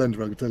came out of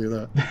Blender, I can tell you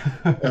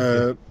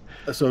that.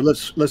 So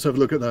let's have a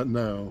look at that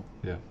now.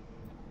 Yeah.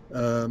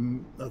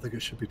 I think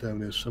it should be down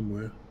here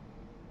somewhere.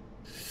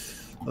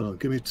 Hold on,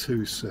 give me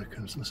 2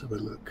 seconds. Let's have a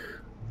look.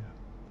 Yeah.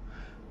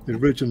 The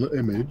original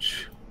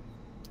image.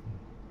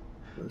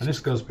 And this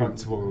goes back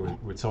to what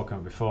we were talking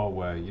about before,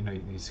 where you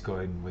need to go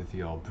in with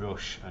your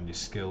brush and your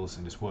skills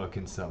and just work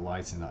into that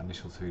light in that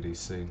initial 2D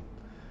scene.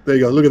 There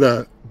you go. Look at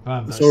that.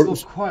 Man,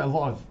 there's quite a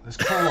lot of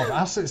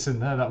assets in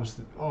there. That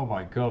was oh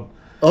my god.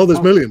 Oh,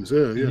 there's millions.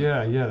 Yeah.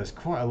 Yeah. There's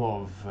quite a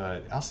lot of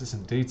assets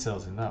and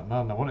details in that.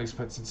 Man, I wasn't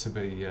expecting it to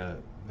be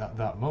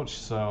that much.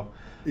 So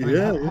I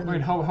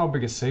mean, how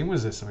big a scene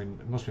was this? I mean,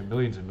 it must be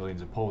millions and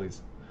millions of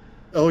polys.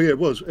 Oh yeah, it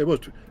was.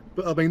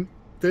 But I mean,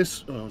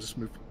 this. Oh, I'll just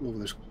move all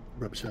this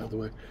rubbish out of the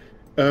way.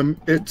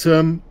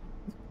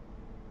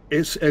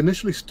 It's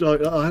initially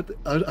started. I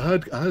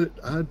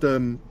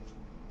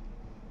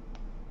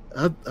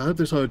had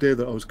this idea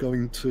that I was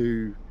going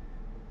to.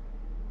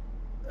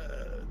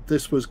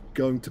 This was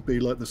going to be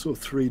like the sort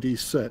of 3D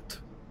set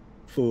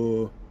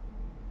for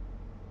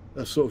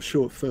a sort of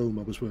short film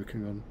I was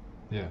working on.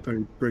 Yeah.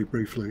 Very, very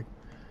briefly,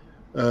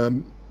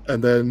 and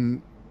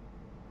then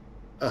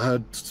I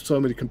had so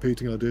many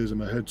competing ideas in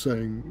my head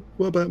saying,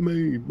 "What about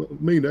me?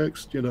 Me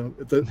next?"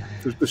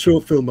 The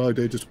short film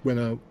idea just went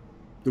out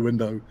the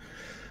window.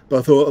 But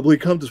I thought, we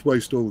can't just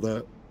waste all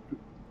that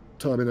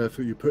time and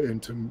effort you put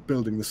into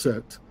building the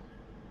set.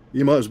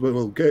 You might as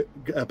well get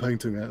a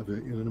painting out of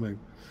it. You know what I mean?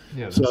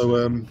 Yeah.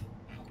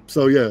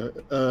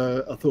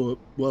 I thought,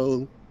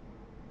 well,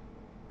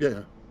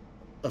 yeah.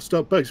 I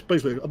start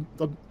basically.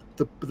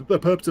 The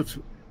purpose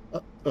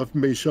of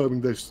me showing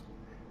this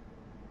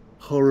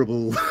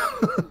horrible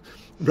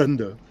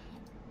render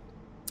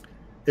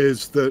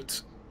is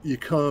that you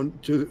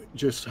can't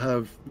just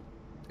have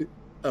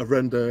a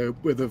render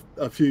with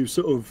a few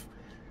sort of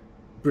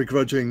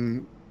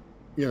begrudging,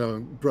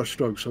 brush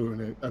strokes on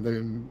it, and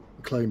then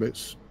claim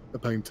it's a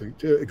painting,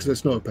 because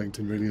it's not a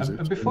painting really, is it?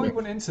 And before you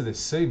went into this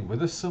scene, were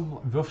there some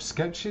rough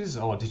sketches,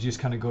 or did you just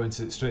kind of go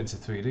straight into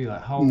 3D?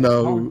 Like how?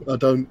 No, I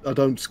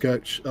don't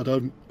sketch.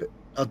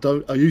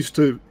 I used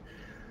to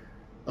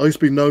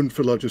be known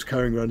for like just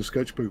carrying around a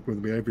sketchbook with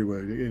me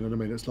everywhere. You know what I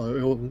mean? It's like,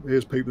 oh,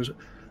 here's people's.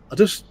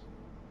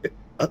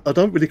 I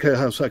don't really care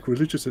how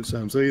sacrilegious it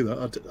sounds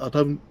either. I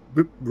don't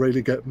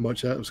really get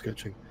much out of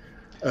sketching.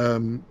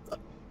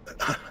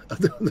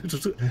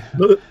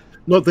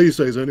 Not these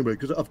days anyway,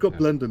 because I've got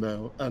Blender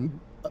now, and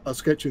I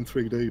sketch in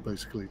 3D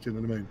basically. Do you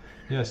know what I mean?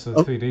 Yeah, so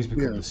the 3D's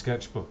become the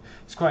sketchbook.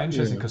 It's quite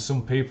interesting because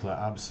some people are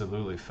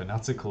absolutely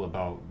fanatical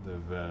about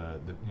the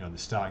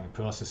starting a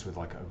process with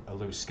like a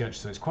loose sketch.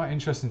 So it's quite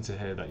interesting to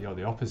hear that you're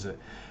the opposite.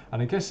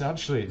 And I guess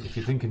actually, if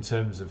you think in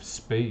terms of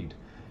speed,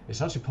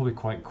 it's actually probably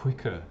quite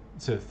quicker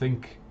to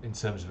think in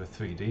terms of a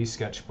 3D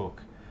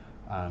sketchbook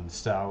and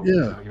start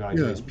your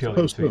ideas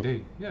purely in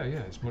 3D. Yeah,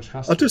 it's much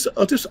faster. I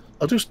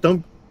just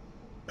don't.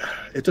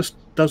 It just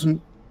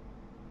doesn't.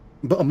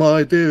 But my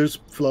ideas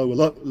flow a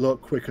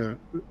lot quicker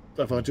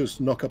if I just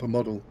knock up a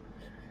model.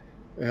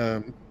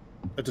 I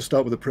just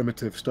start with a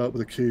primitive, start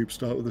with a cube,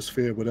 start with a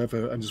sphere,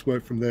 whatever, and just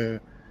work from there.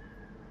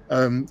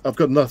 I've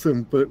got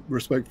nothing but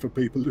respect for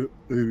people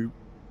who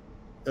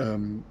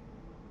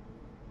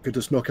could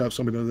just knock out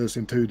something like this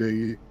in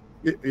 2D,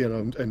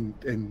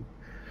 and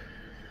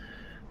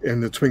in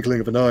the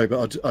twinkling of an eye.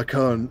 But I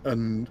can't,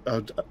 and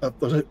I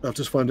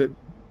just find it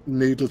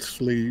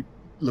needlessly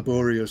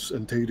laborious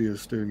and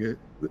tedious doing it.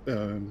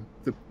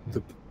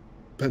 The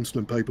pencil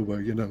and paper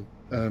way,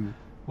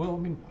 Well, I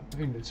mean,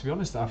 to be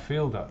honest, I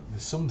feel that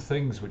there's some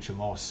things which are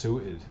more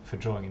suited for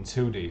drawing in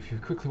 2D. If you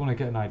quickly want to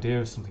get an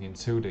idea of something in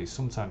 2D,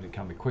 sometimes it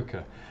can be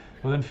quicker.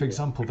 But then, for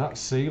example, that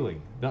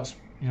ceiling, that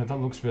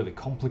looks really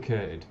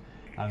complicated,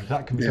 and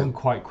that can be done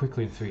quite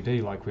quickly in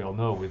 3D, like we all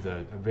know, with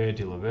a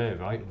radial array,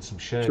 right, and some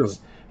shades,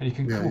 and you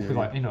can come up with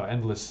like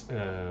endless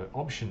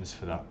options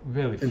for that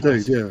really fast.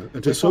 Indeed, yeah.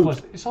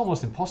 It's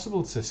almost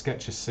impossible to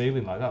sketch a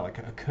ceiling like that, like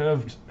a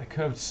curved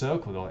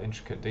circle with all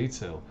intricate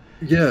detail.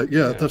 Yeah.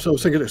 That's what I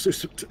was thinking.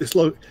 It's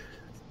like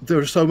there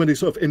are so many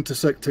sort of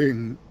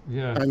intersecting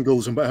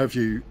angles and what have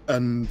you,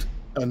 and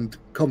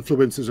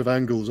confluences of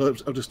angles.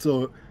 I just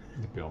thought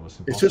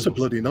it's just a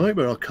bloody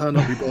nightmare. I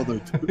cannot be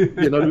bothered.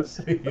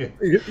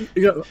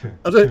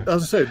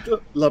 As I said,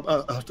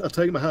 I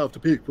take my hat off to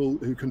people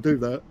who can do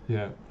that.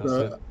 Yeah,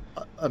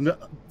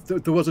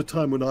 there was a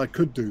time when I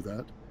could do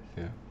that.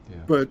 Yeah.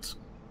 But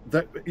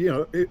that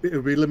it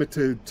would be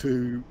limited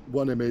to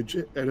one image,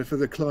 and if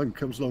the client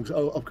comes along,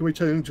 can we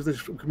change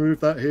this? Can we move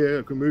that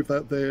here? Can we move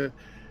that there?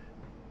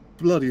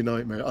 Bloody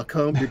nightmare. I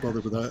can't be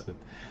bothered with that.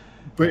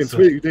 But in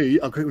 3D,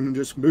 I can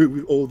just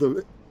move all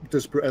the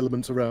disparate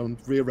elements around,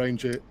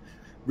 rearrange it,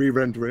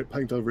 re-render it,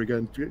 paint over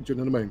again. Do you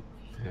know what I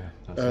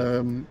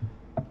mean?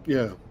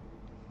 Yeah.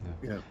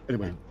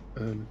 Anyway,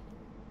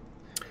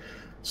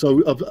 so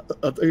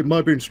it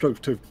might be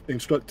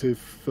instructive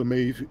for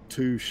me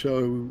to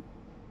show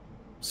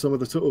some of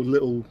the sort of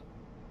little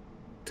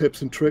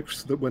tips and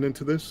tricks that went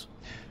into this.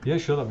 Yeah,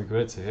 sure, that'd be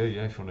great to hear.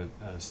 Yeah, if you want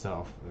to start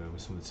off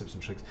with some of the tips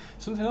and tricks.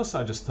 Something else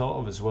that I just thought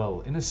of as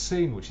well, in a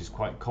scene which is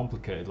quite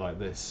complicated like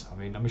this, I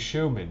mean, I'm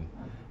assuming,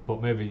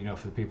 but maybe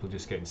for the people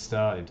just getting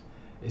started,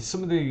 is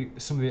some of the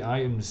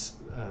items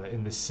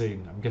in this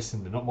scene, I'm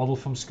guessing they're not modelled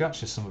from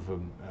scratch. Is some of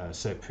them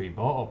say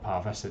pre-bought or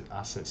part of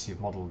assets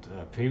you've modelled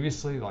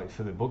previously, like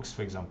for the books,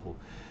 for example.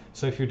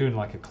 So if you're doing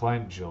like a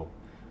client job,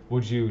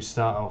 would you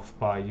start off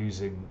by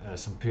using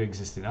some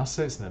pre-existing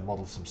assets and then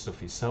model some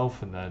stuff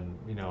yourself, and then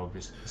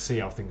just see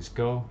how things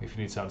go? If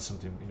you need to add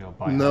something,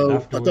 by hand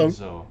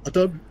afterwards, I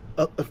don't.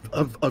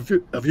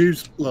 I've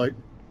used, like,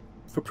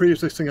 for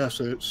pre-existing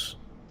assets,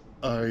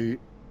 I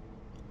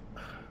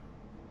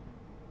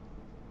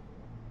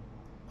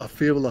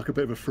feel like a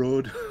bit of a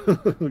fraud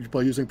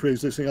by using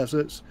pre-existing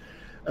assets.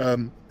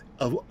 I'll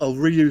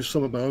reuse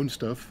some of my own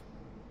stuff,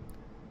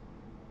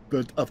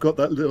 but I've got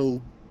that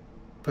little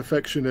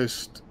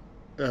perfectionist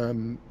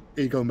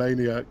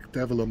egomaniac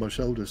devil on my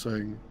shoulder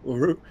saying,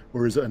 or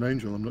is it an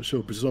angel? I'm not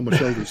sure, but it's on my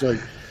shoulder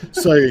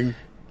saying,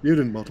 you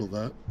didn't model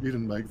that, you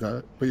didn't make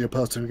that, but you're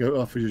passing it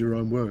off as your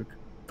own work.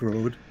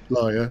 Fraud,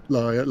 liar.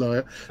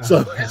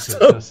 So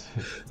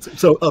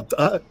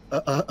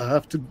I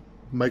have to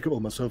make it all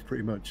myself,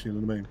 pretty much. You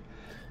know what I mean?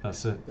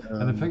 That's it.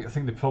 And I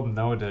think the problem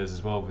nowadays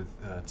as well with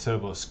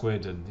Turbo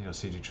Squid and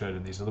CG Trade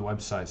and these other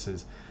websites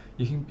is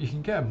you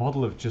can get a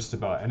model of just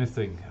about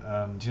anything.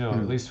 And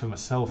at least for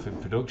myself in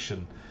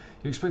production,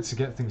 you expect to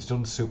get things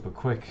done super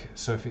quick.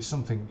 So if it's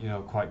something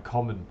quite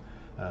common,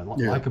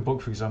 like a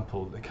book, for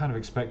example, they kind of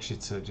expect you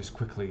to just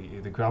quickly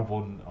either grab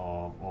one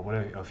or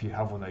whatever. Or if you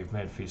have one that you've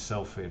made for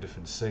yourself for a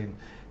different scene,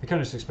 they kind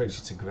of just expect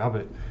you to grab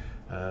it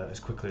as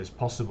quickly as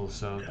possible.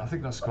 So I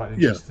think that's quite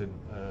interesting.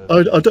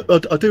 I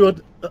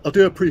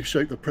do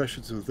appreciate the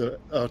pressures of the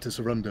artists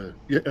are under.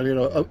 Yeah,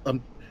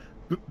 and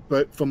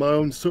but for my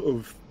own sort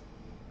of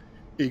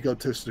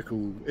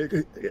egotistical,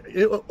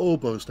 it all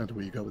boils down to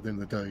where you go within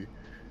the day.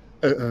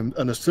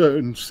 and a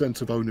certain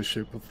sense of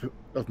ownership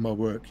of my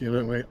work. You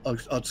know what I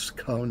mean? I just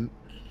can't.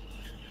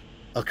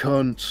 I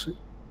can't.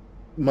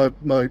 My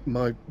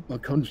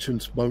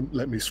conscience won't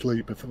let me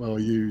sleep if I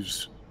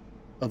use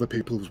other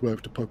people's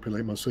work to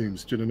populate my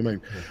scenes. Do you know what I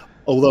mean? Yeah.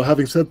 Although,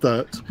 having said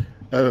that,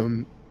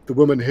 the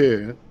woman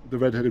here, the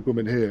red-headed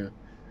woman here,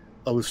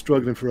 I was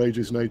struggling for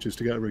ages and ages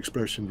to get her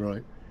expression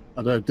right,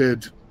 and I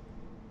did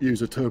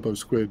use a turbo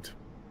squid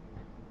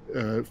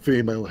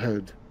female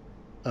head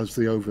as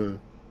the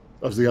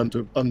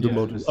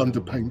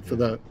underpaint for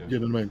that. Yeah. You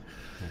know what I mean?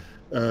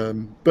 Yeah.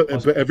 But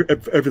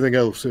everything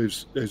else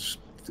is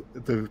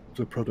the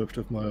product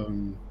of my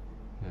own.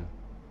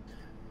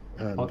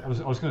 Yeah. I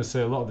was going to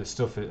say a lot of this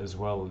stuff as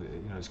well.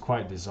 You know, it's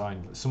quite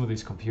designed. Some of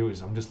these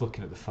computers, I'm just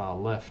looking at the far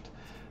left.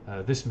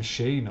 This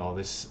machine or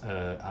this,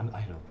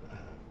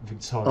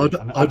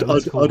 Victorian. I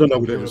don't know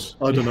what it is.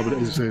 I don't know what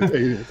it is.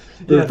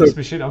 Yeah, this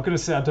machine. I'm going to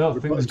say I don't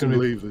think there's going to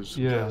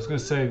be. Yeah, I was going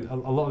to say a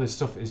lot of this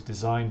stuff is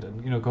designed,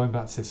 and going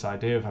back to this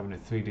idea of having a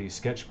 3D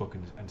sketchbook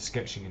and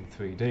sketching in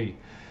 3D.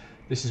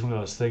 This is one of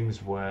those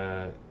things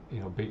where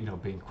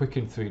being quick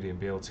in 3D and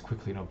be able to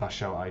quickly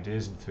bash out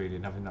ideas in 3D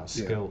and having that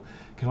skill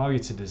can allow you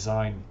to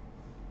design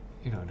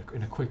in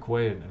a quick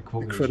way and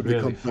come up with incredibly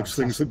really complex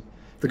things that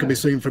can be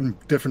seen from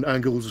different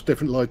angles,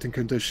 different lighting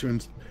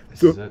conditions.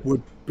 That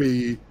would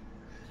be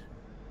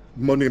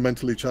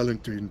monumentally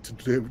challenging to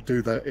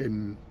do that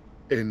in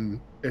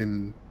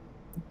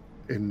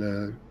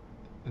the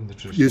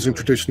using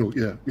traditional.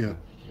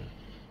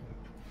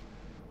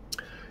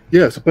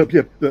 Yes, but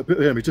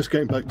just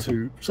getting back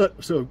to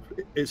so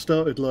it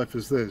started life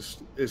as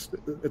this.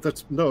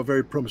 That's not a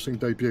very promising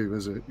debut,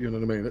 is it? You know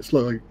what I mean? It's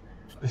like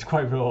it's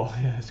quite raw.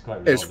 Yeah, it's quite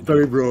raw. It's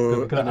very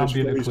raw. Got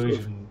ambient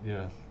occlusion.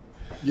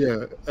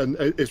 Yeah, and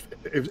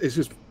it's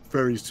just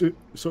very sort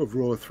of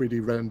raw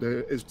 3D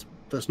render.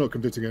 That's not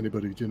convincing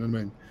anybody. Do you know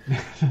what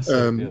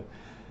I mean?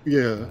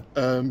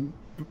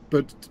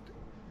 But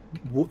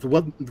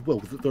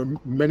there are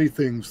many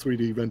things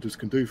 3D renders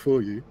can do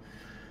for you.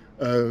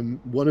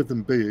 One of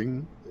them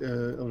being,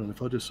 hold on,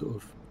 if I just sort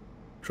of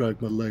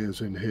drag my layers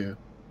in here.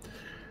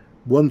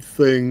 One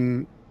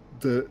thing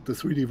the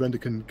 3D render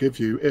can give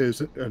you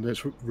is, and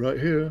it's right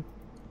here,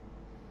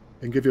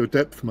 and give you a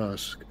depth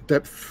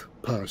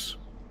pass.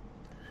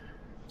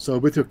 So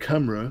with your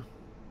camera,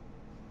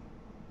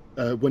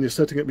 when you're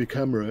setting up your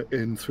camera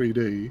in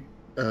 3D,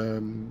 I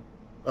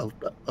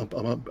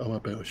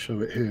might be able to show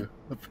it here.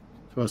 If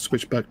I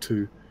switch back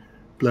to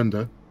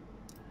Blender,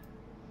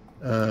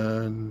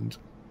 and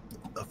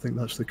I think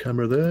that's the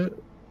camera there.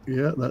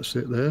 Yeah, that's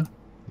it there.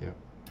 Yeah.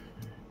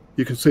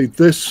 You can see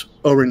this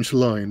orange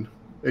line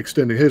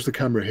extending. Here's the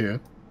camera here.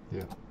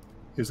 Yeah.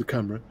 Here's the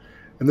camera.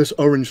 And this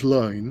orange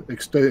line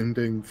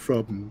extending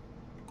from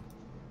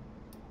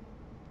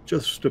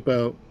just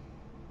about,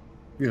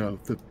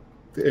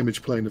 the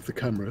image plane of the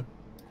camera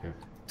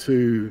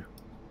to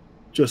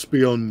just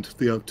beyond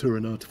the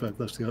Arcturan Artefact.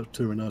 That's the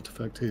Arcturan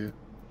Artefact here.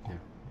 Yeah.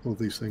 All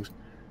these things.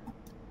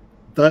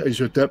 That is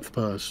your depth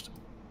pass.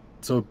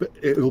 So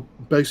it'll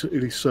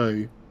basically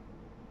say,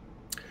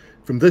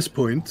 from this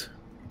point,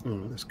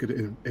 let's get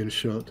it in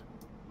shot,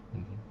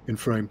 in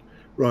frame.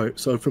 Right,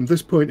 so from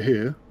this point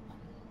here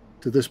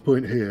to this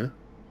point here,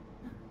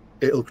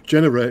 it'll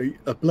generate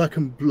a black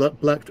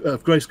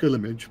grayscale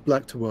image,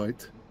 black to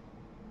white,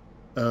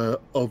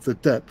 of the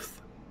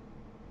depth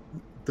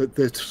that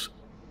this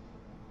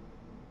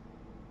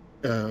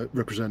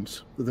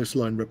represents, that this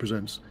line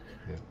represents.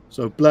 Yeah.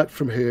 So black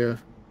from here,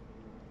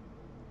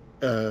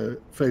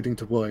 fading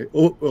to white,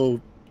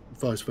 or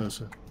vice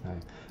versa.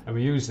 Right. And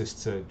we use this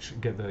to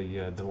get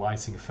the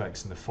lighting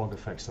effects and the fog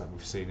effects that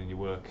we've seen in your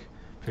work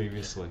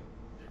previously.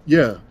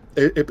 Yeah,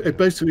 it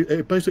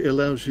basically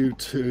allows you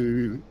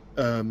to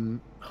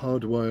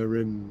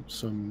hardwire in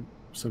some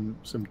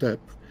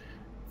depth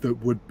that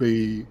would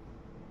be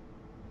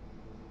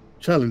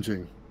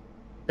challenging.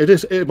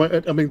 This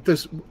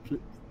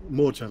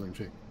more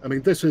challenging. I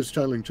mean, this is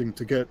challenging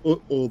to get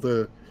all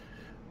the.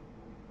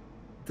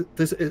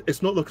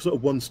 It's not like a sort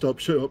of one-stop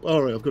shop.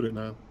 All right, I've got it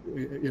now.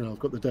 I've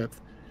got the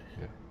depth.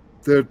 Yeah.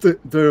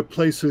 There are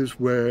places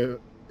where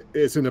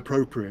it's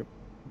inappropriate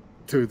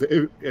to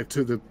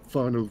the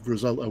final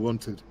result I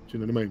wanted. Do you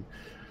know what I mean?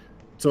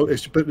 So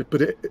it's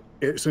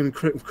an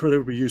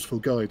incredibly useful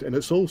guide, and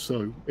it's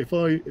also if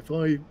I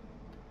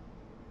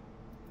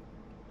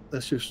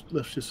let's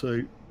just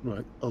say,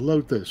 right, I'll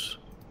load this.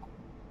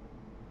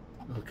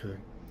 Okay,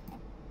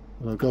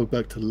 and I'll go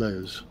back to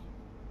layers.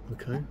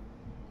 Okay.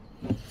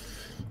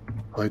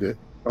 Hide it.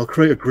 I'll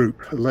create a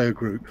layer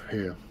group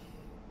here,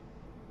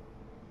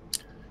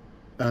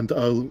 and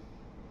I'll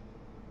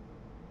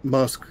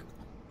mask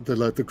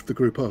the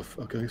group off.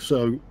 Okay,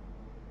 so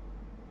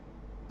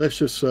let's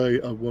just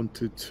say I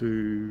wanted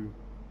to.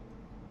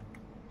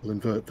 I'll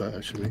invert that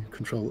actually.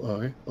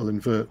 Control I. I'll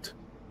invert.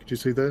 Did you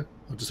see there?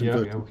 I'll just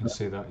invert. Yeah, we can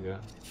see that. Yeah.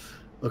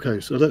 Okay,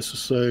 so let's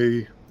just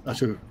say.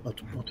 Actually, I'll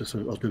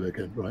do it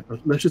again. Right.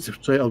 Let's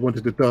just say I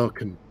wanted to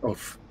darken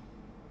off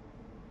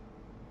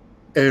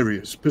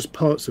areas, just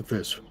parts of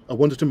this. I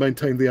wanted to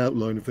maintain the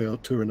outline of the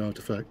Arcturan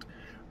Artefact,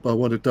 but I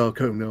want to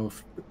darken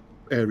off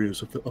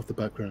areas of the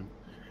background.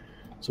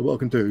 So what I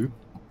can do,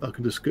 I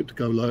can just get to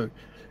go like,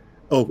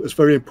 oh, it's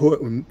very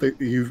important that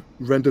you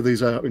render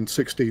these out in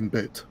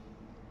 16-bit.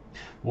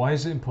 Why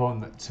is it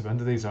important to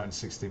render these out in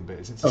 16-bit?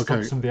 Is it to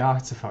stop some of the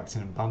artifacting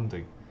and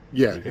banding?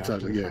 Yeah,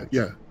 exactly.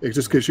 Yeah. It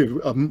just gives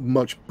you a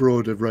much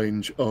broader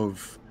range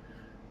of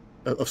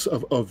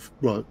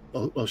right.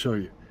 I'll show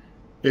you.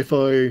 If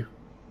I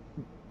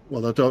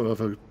don't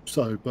have a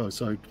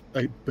side-by-side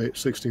 8-bit,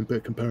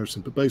 16-bit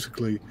comparison, but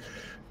basically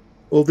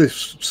all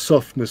this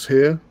softness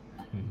here,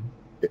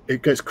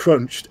 it gets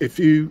crunched. If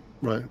you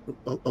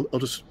I'll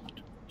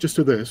just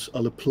do this.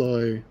 I'll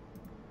apply.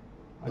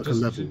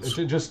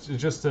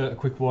 Just a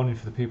quick warning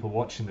for the people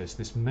watching this.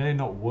 This may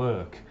not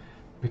work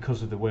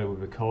because of the way we're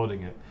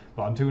recording it,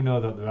 but I do know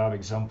that there are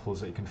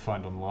examples that you can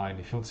find online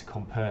if you want to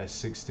compare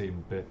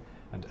 16-bit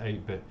and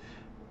 8-bit.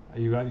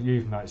 You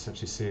might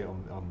actually see it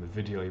on the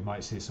video. You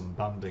might see some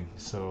banding.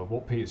 So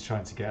what Pete's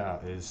trying to get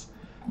at is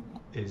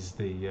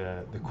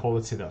the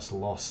quality that's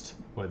lost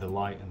where the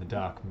light and the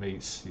dark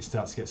meets. You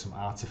start to get some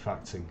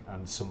artifacting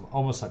and some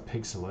almost like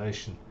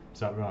pixelation. Is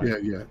that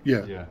right?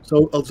 Yeah.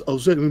 So I'll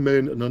zoom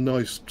in on a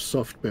nice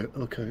soft bit.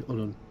 Okay,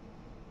 hold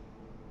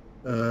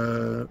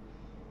on.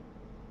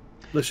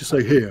 Let's just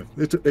say here.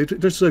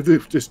 Let's say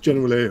this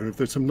general area. If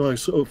there's some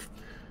nice sort of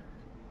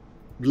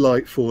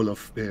light fall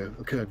off here.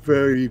 Okay,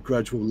 very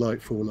gradual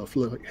light fall off.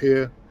 Like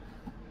here.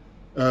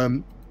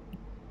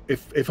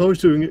 If I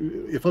was using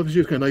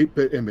an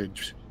 8-bit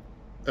image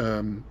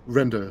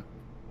render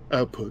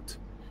output,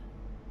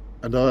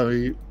 and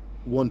I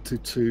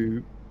wanted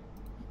to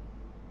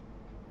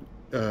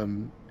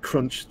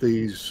crunch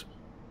these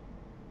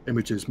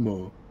images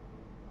more,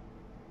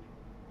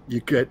 you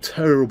get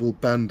terrible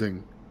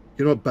banding.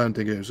 You know what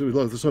banding is? It was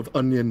like the sort of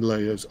onion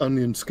layers,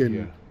 onion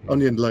skin,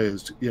 onion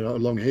layers. You know,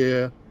 along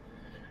here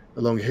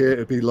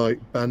it'd be like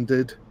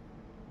banded.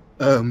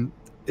 I mean,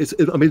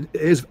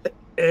 it is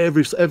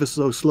ever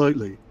so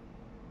slightly,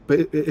 but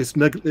it's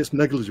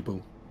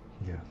negligible.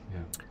 Yeah.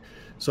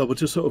 So we'll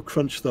just sort of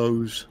crunch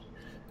those,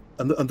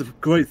 and the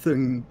great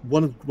thing,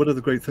 one of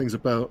the great things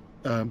about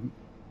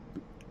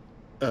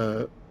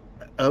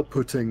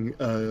outputting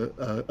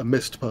a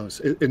mist pass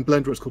in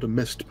Blender, it's called a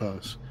mist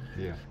pass.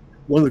 Yeah.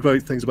 One of the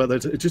great things about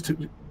that is it just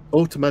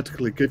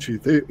automatically gives you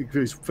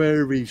these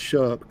very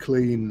sharp,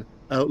 clean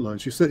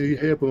outlines. You see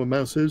here where my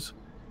mouse is?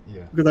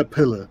 Yeah. Look at that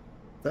pillar,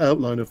 the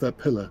outline of that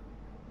pillar.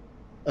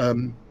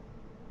 And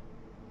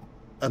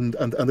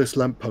this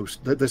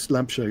lamppost, this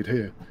lampshade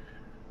here.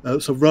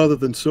 So rather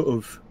than sort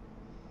of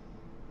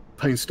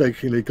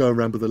painstakingly go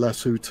around with the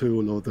lasso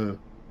tool or the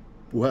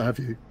what have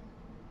you,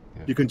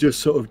 you can just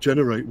sort of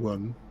generate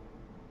one.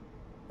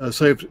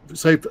 Say if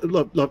I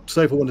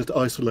wanted to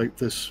isolate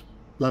this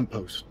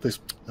lamppost, I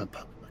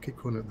keep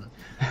calling it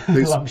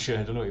that.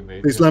 Lampshade, I know what you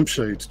mean. These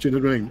lampshades, do you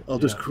know what I mean? I'll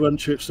just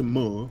crunch it some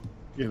more.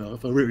 You know,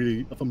 if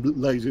I'm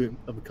lazy,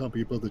 I can't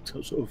be bothered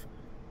to sort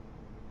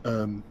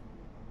of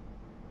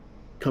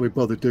can't be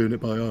bothered doing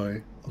it by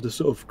eye. I'll just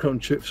sort of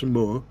crunch it some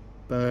more.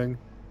 Bang,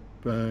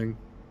 bang,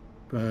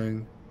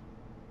 bang.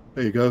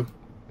 There you go.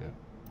 Yeah.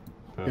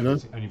 Perfect. You know?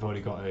 And you've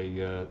already got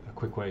a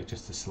quick way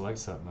just to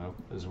select that now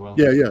as well.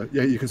 Yeah.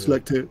 You can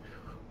select it,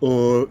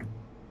 or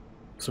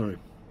sorry,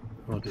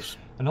 I'll just.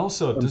 And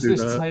also, does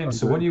this tie in?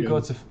 So when you go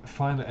to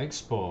finally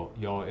export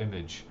your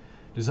image,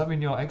 does that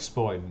mean you're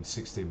exporting in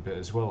 16-bit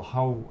as well?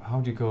 How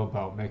do you go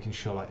about making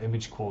sure that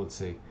image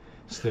quality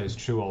stays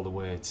true all the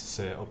way to,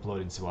 say,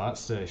 uploading to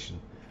ArtStation?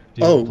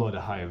 Do you upload a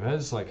higher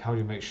res? Like, how do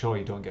you make sure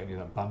you don't get any of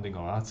that banding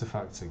or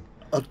artifacting?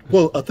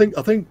 Well, I think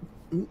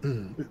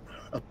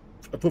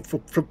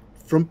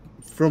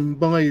from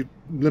my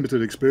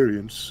limited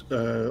experience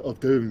of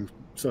doing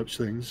such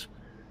things,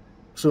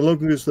 so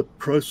long as the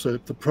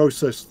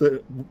process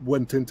that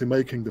went into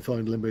making the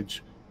final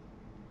image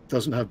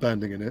doesn't have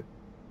banding in it,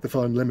 the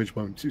final image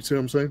won't. You see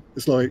what I'm saying?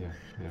 It's like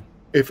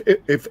if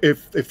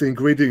the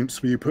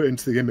ingredients you put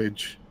into the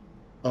image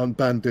aren't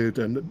banded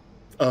and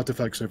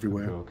artifacts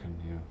everywhere,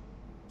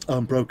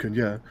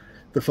 unbroken,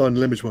 the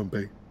final image won't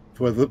be,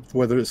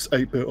 whether it's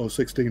 8-bit or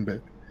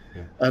 16-bit.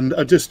 Yeah. And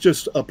I just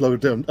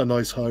upload down a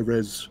nice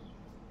high-res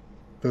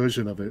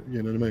version of it.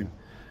 You know what I mean?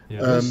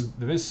 Yeah,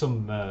 there is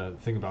some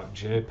thing about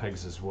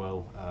JPEGs as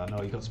well. I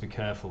know you've got to be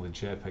careful with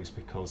JPEGs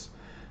because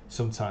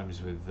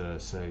sometimes with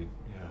say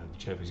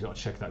JPEGs, you've got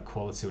to check that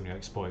quality when you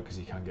export it because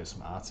you can get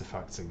some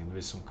artifacting and there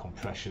is some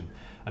compression.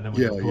 And then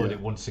when you upload it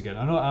once again,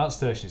 I know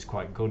ArtStation is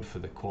quite good for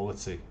the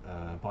quality,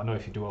 but I know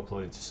if you do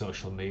upload it to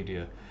social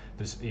media,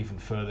 there's even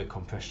further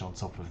compression on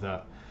top of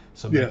that.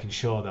 So making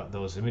sure that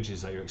those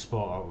images that you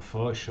export out of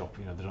Photoshop,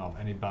 they don't have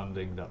any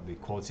banding, that the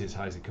quality is as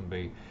high as it can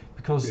be.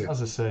 Because,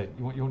 as I say,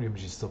 you want your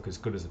images to look as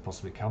good as they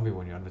possibly can be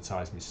when you're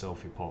advertising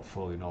yourself, your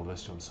portfolio, and all the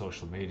rest on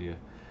social media.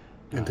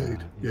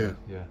 Indeed, yeah.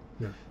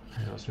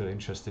 That's really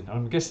interesting.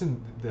 I'm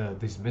guessing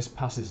these mist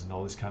passes and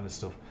all this kind of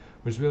stuff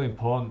was really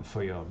important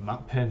for your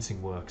map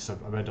painting work. So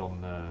I read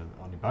on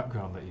your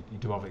background that you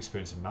do have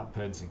experience in map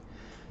painting.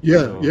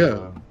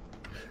 The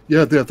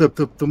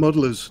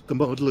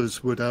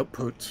modelers would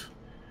output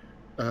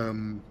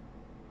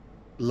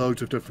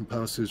loads of different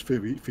passes for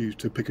you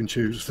to pick and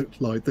choose.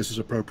 Like, this is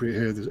appropriate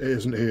here, this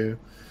isn't here.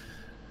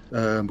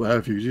 What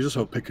have you? You just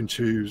sort of pick and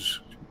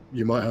choose.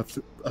 You might have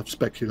to have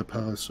specular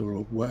pass or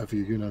whatever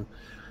you know.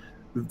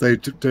 They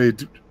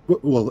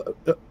well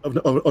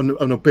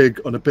on a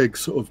big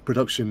sort of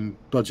production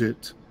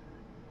budget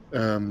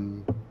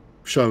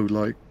show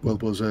like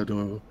World War Z,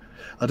 or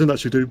I didn't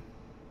actually do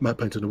matte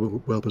painting on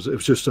World War Z. It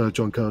was just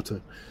John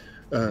Carter.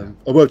 I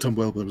worked on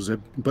World War Z,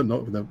 but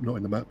not in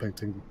the matte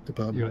painting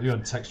department. You're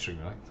on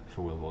texturing, right,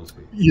 for World War Z?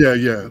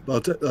 Yeah.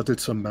 I did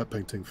some matte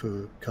painting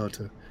for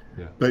Carter.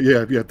 Yeah. But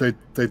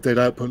they'd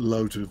output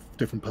loads of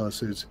different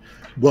passes.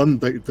 One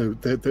they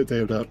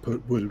would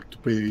output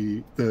would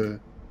be the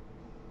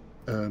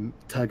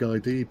tag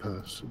ID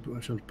pass,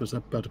 which I was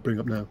about to bring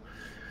up now.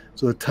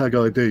 So the tag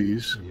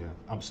IDs. Yeah,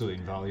 absolutely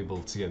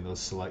invaluable to get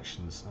those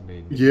selections. I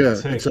mean, yeah,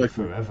 it takes exactly.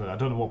 forever. I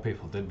don't know what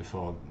people did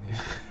before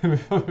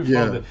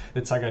Yeah.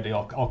 the tag ID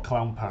or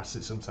clown pass,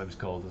 it's sometimes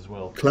called as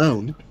well.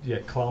 Clown? Yeah,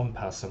 clown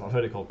pass. I've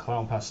heard it called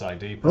clown pass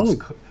ID pass,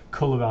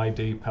 colour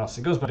ID pass.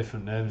 It goes by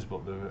different names,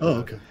 but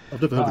okay.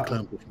 I've never heard of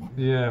clown before.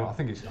 Yeah, I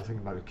think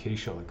it might be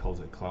Keyshot that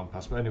calls it clown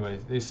pass. But anyway,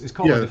 it's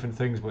called different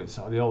things, but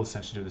they all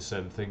essentially do the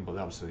same thing, but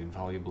they're absolutely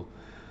invaluable.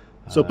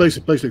 So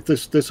basically,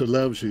 this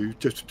allows you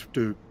just to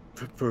do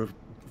for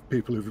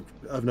people who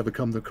I've never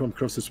come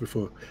across this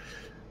before.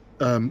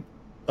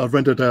 I've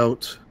rendered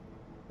out.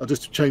 I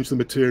just changed the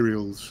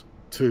materials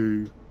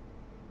to.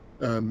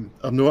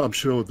 I'm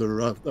sure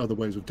there are other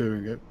ways of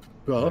doing it,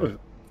 but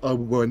I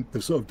went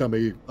the sort of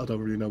dummy. I don't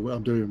really know what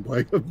I'm doing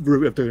way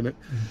route of doing it.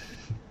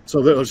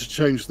 So that I just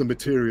changed the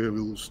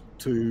materials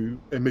to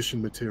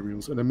emission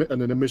materials, and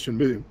an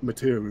emission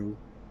material.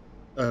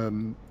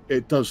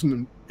 It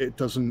doesn't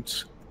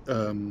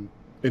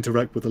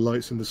interact with the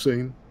lights in the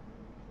scene.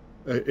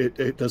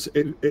 It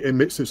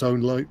emits its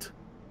own light,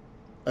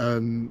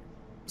 and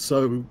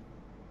so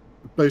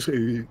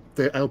basically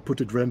the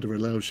outputted render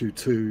allows you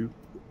to.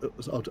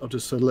 I'll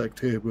just select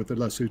here with the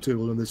lasso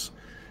tool on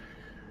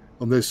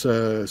this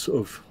sort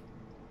of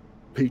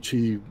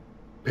peachy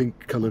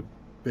pink coloured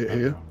bit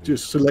here.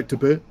 Just select a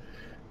bit,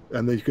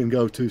 and then you can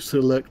go to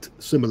select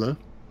similar.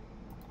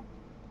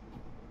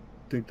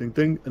 Ding ding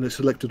ding, and it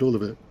selected all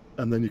of it.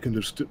 And then you can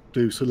just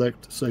do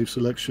select, save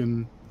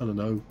selection, I don't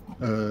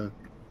know,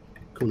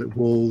 call it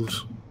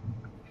walls,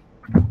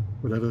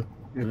 whatever,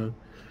 you know.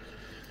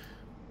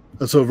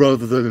 And so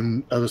rather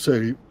than, as I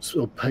say,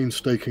 sort of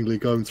painstakingly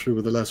going through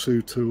with the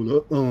lasso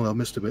tool, oh, I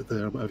missed a bit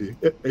there, what have you,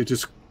 it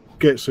just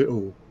gets it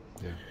all.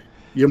 Yeah.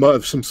 You might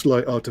have some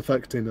slight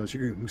artifacting, as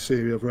you can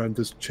see around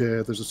this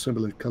chair, there's a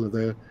similar colour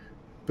there,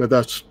 but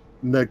that's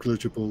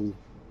negligible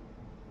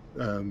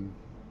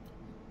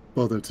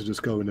bother to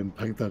just go in and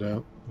paint that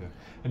out. Yeah.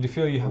 And do you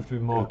feel you have to be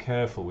more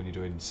careful when you're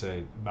doing,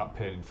 say, matte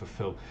painting for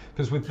film?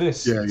 Because with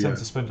this, you tend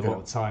to spend a lot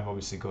of time,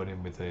 obviously, going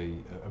in with a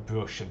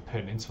brush and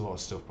painting into a lot of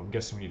stuff. But I'm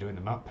guessing when you're doing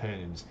the matte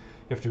paintings,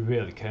 you have to be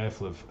really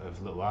careful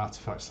of little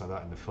artifacts like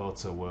that in the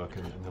photo work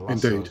and the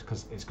lassos,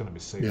 because it's going to be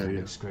seen on the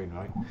big screen,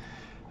 right?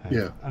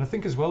 And I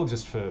think as well,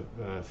 just for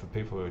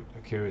people who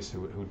are curious,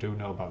 who do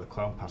know about the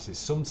clown passes,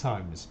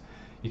 sometimes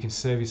you can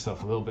save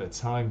yourself a little bit of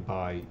time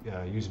by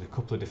using a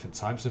couple of different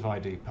types of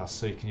ID pass.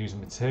 So you can use a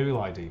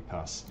material ID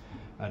pass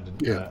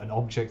and an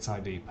object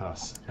ID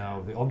pass.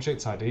 Now, the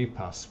object ID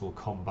pass will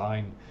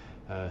combine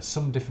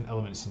some different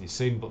elements in your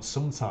scene, but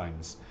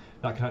sometimes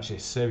that can actually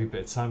save you a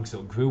bit of time because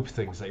it'll group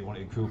things that you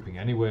wanted grouping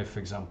anyway, for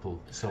example.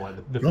 So like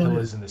the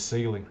pillars and the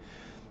ceiling.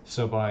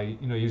 So by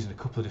using a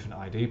couple of different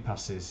ID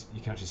passes,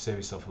 you can actually save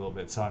yourself a little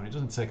bit of time. It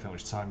doesn't take that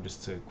much time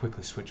just to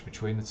quickly switch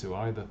between the two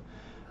either.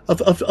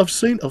 I've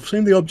seen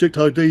the object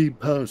ID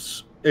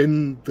pass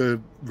in the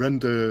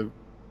render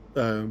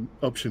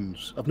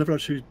options. I've never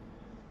actually.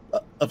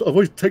 I've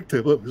always ticked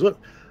it, but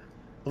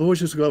I've always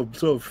just got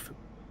sort of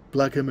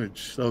black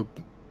image. So,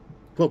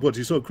 what do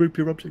you sort of group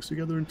your objects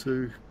together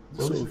into?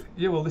 Well,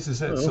 this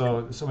is it.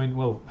 So I mean,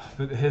 well,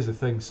 here's the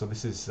thing. So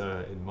this is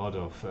in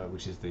Modo,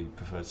 which is the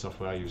preferred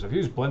software I use. I've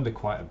used Blender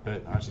quite a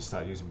bit. I actually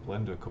started using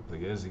Blender a couple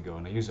of years ago,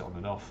 and I use it on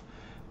and off.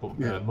 But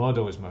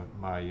Modo is my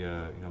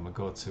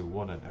go-to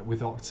one, and with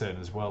Octane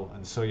as well.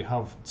 And so you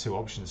have two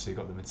options. So you've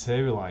got the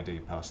material ID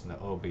pass and the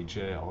OBJ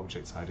or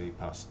object ID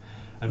pass.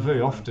 And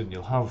very often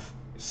you'll have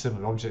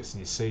similar objects in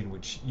your scene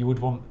which you would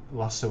want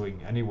lassoing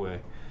anyway.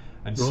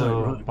 And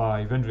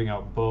by rendering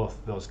out both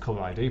those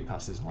color ID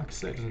passes, and like I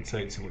say, it doesn't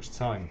take too much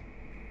time.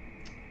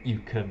 You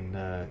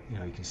can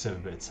you can save a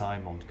bit of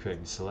time on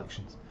creating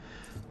selections.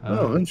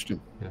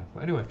 Interesting. Yeah.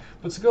 But anyway,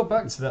 to go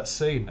back to that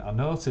scene, I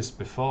noticed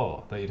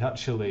before that you'd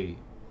actually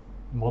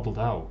modelled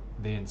out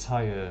the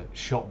entire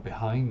shot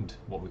behind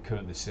what we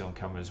currently see on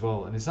camera as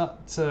well. And is that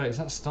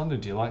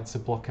standard? Do you like to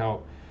block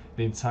out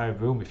the entire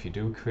room if you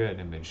do create an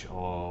image,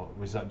 or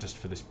was that just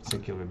for this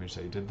particular image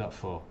that you did that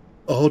for?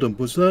 Oh, hold on,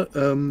 was that?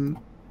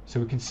 So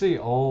we can see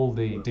all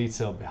the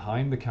detail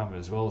behind the camera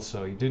as well.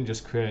 So you didn't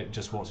just create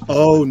just what's.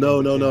 Oh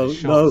no.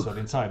 So the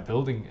entire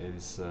building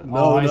is.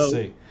 I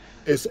see.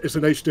 It's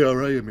an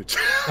HDRA image.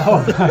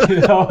 Oh,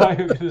 I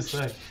was going to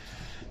say.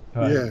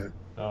 Right. Yeah.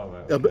 Oh,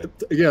 right,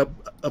 okay.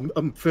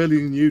 I'm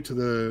fairly new to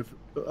the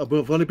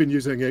I've only been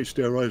using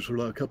HDRIs for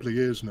like a couple of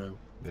years now.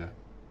 Yeah.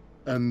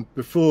 And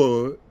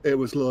before it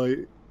was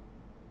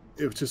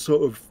just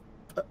sort of,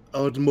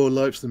 I had more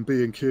lights than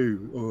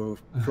B&Q, or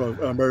for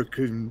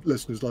American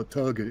listeners like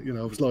Target. You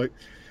know, I was like,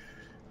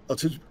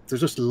 there's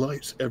just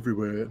lights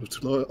everywhere. And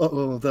it's like,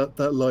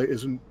 that light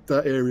isn't,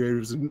 that area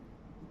isn't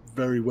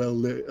very well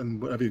lit,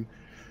 and what have you.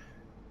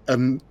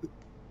 And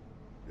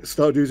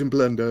started using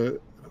Blender.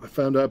 I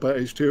found out about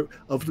H2.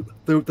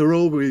 They're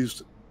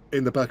always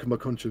in the back of my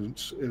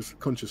consciousness.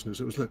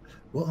 It was like,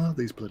 what are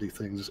these bloody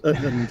things?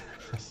 And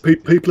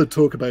people would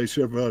talk about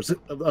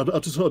HDRI. I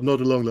just sort of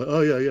nod along like,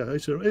 oh yeah,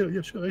 HDRI,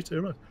 yeah, sure,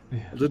 HDRI. Yeah.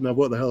 I didn't know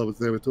what the hell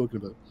they were talking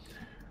about.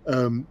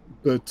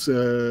 But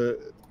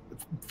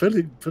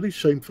fairly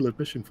shameful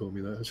admission for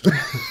me, that actually.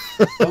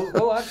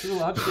 well, actually,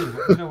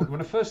 you know, when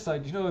I first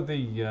started, you know,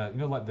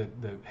 like the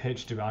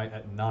HDRI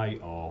at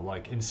night, or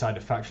like inside a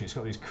factory, it's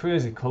got these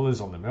crazy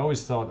colours on them. I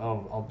always thought,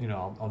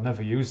 I'll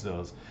never use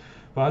those.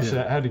 But actually,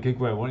 I had a gig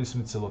where I wanted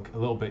something to look a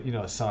little bit, you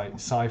know,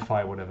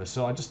 sci-fi or whatever.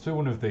 So I just threw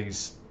one of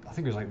these. I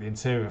think it was like the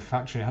interior of a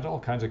factory. It had all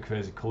kinds of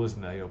crazy colours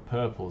in there, you know,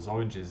 purples,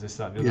 oranges, this,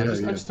 that, and the other.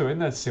 I just threw it in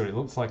there to see what it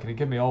looks like, and it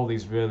gave me all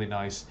these really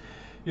nice,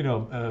 you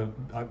know,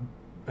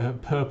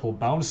 purple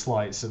bounce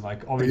lights and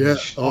like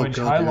orange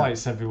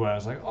highlights everywhere. I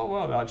was like, oh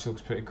wow, that actually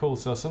looks pretty cool.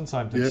 So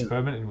sometimes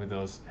experimenting with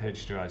those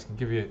HDRIs can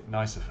give you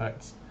nice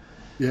effects.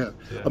 Yeah.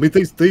 I mean,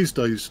 these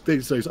days,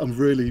 I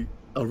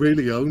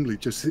really only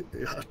just.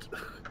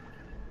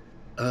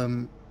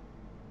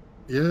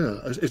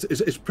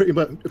 It's pretty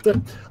much.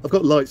 I've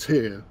got lights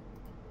here,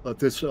 like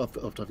this. I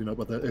don't know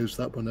what that is.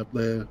 That one up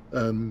there.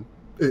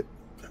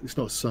 It's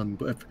not sun,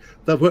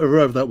 but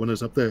wherever that one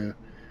is up there.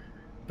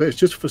 But it's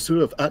just for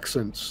sort of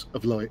accents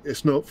of light.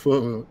 It's not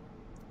for.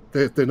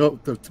 They're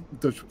not the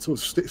sort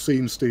of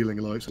scene stealing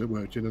lights, as it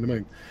were. Do you know what I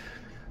mean?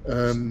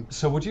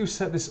 So would you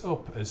set this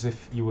up as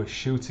if you were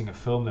shooting a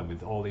film then,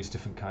 with all these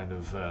different kind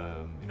of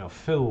you know,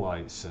 fill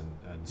lights and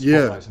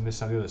spotlights and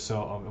this and the other?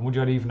 So and would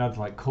you even add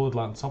like coloured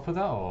light on top of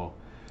that, or?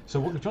 So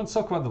do you want to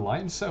talk about the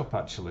lighting setup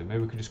actually?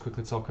 Maybe we could just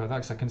quickly talk about that,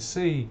 because I can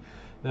see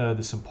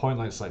there's some point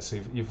lights. Like,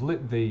 so you've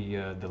lit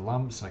the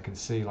lamps, and I can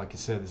see, like you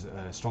said, there's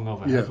a strong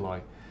overhead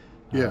light.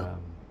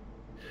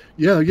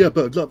 Yeah,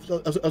 but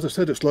as I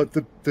said, it's like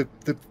the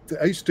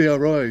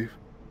HDRI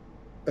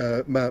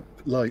map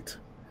light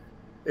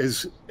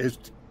is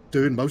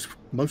doing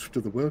most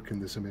of the work in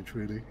this image,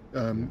 really,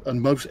 and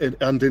in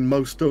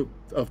most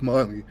of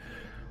my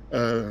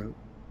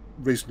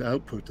recent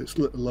output. It's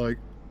like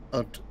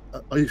I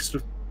used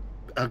to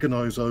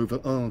agonize over,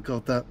 oh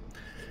god,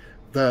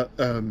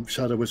 that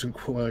shadow isn't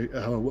quite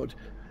how I would,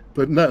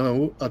 but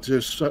now I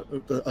just sort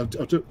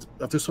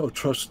of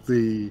trust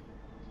the.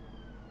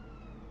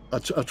 I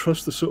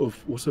trust the sort of,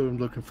 what's I'm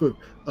looking for.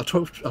 I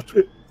trust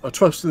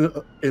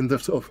in the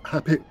sort of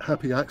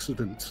happy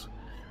accidents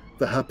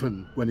that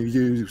happen when you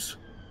use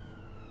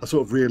a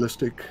sort of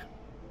realistic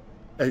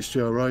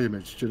HDRI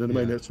image. Do you know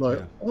what I mean? It's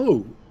like,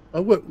 oh, I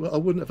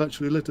wouldn't have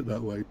actually lit it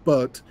that way,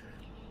 but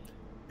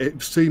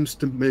it seems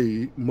to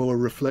me more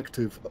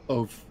reflective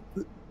of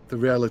the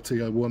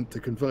reality I want to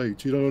convey.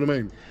 Do you know what I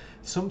mean?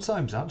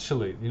 Sometimes,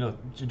 actually, you know,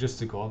 just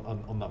to go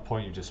on that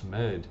point you just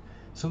made,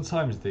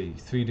 sometimes the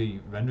 3D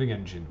rendering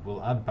engine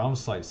will add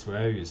bounce lights to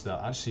areas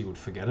that actually you would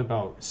forget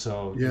about.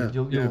 So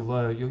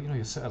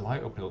you'll set a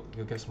light up, you'll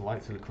get some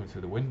light coming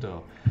through the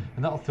window,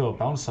 and that'll throw a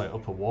bounce light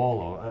up a wall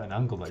or at an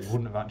angle that you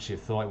wouldn't have actually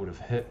thought it would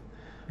have hit.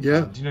 Yeah.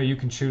 And, you know, you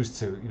can choose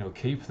to, you know,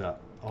 keep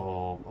that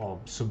or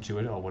subdue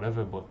it or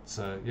whatever. But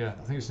I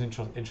think it's an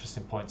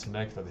interesting point to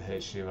make, that the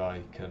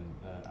HDRI can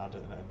add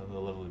another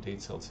level of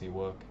detail to your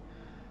work.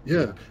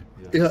 Yeah.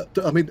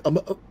 I mean, I'm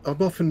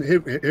often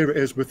here it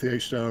is with the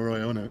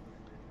HDRI on it.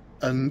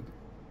 And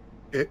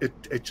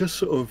it just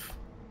sort of,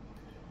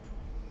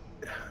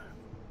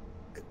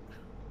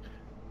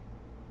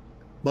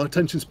 my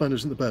attention span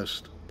isn't the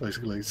best,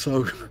 basically.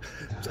 So,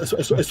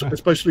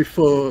 especially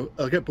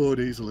I get bored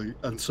easily,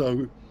 and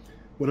so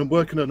when I'm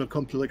working on a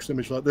complex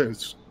image like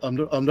this, I'm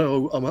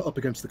up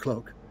against the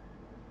clock.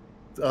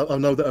 I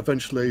know that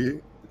eventually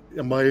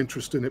my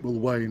interest in it will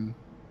wane,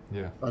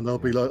 and I'll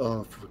be like,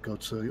 oh, for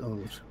God's sake,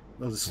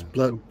 this is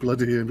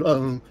bloody,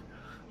 I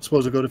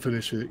suppose I've got to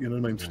finish it. You know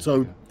what I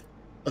mean?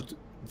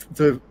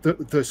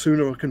 The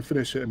sooner I can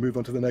finish it and move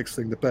on to the next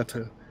thing, the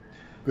better,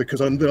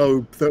 because I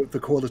know that the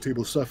quality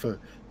will suffer.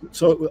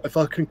 So if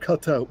I can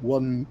cut out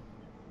one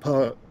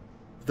part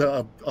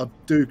that I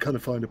do kind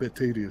of find a bit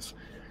tedious,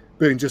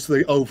 being just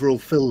the overall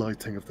fill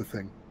lighting of the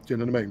thing. Do you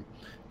know what I mean?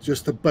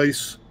 Just the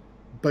base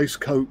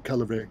coat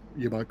colouring,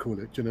 you might call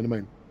it. Do you know what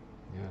I mean?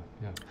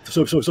 Yeah.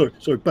 So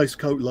base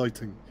coat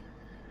lighting.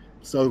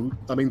 So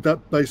I mean,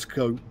 that base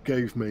coat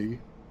gave me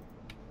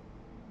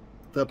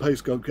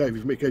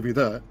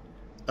that,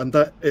 and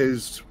that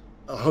is,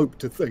 I like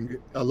to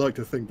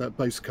think that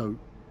base coat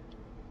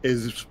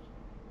is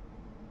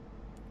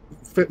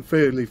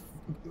fairly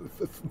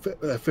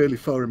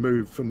far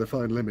removed from the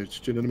final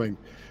image. Do you know what I mean?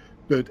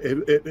 But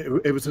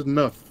it was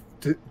enough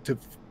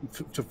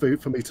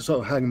for me to sort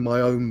of hang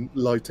my own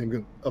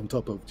lighting on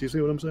top of. Do you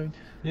see what I'm saying?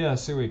 Yeah, I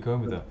see where you're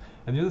going with that.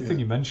 And the other thing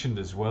you mentioned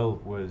as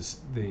well was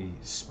the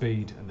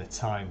speed and the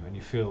time, and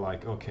you feel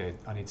like, okay,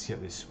 I need to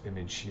get this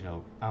image,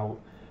 out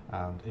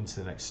and into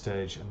the next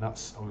stage, and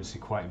that's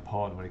obviously quite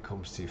important when it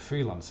comes to your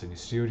freelancing, your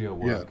studio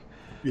work.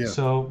 Yeah.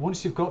 So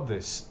once you've got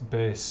this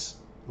base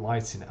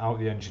lighting out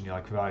the engine, you're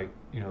like, right,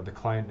 the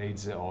client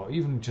needs it, or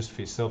even just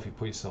for yourself, you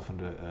put yourself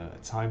under a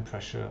time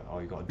pressure,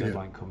 or you've got a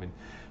deadline coming.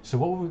 So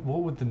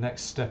what would the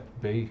next step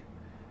be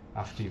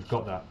after you've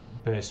got that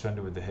base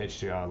render with the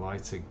HDR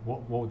lighting?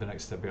 What would the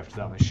next step be after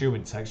that? I'm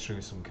assuming texturing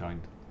of some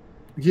kind.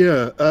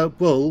 Yeah.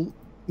 Well,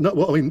 no.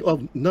 Well, I mean,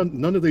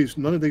 none of these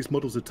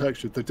models are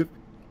textured.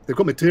 They've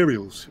got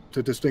materials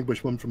to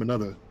distinguish one from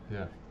another.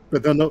 Yeah.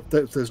 But they're not.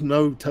 There's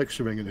no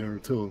texturing in here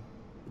at all.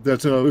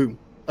 There's no.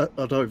 I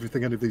don't even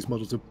think any of these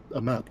models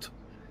are mapped.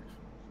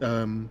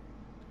 That's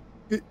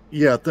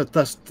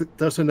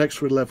an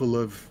extra level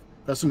of.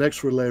 That's an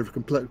extra layer of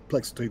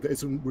complexity that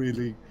isn't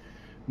really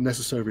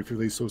necessary for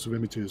these sorts of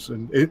images,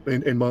 and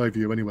in my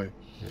view, anyway.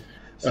 Yeah.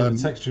 So the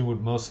texturing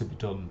would mostly be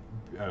done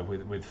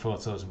with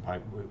photos and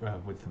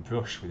with the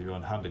brush, with your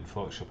own hand in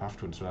Photoshop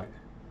afterwards, right?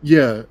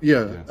 Yeah.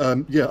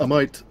 I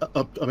might.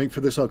 I mean, for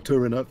this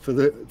Arcturan, for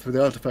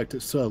the artifact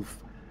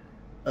itself,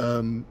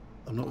 I'm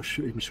not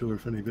even sure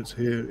if any of it's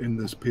here in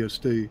this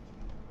PSD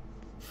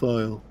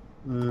file.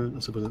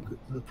 Let's have a look.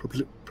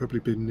 It'll probably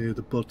be near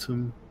the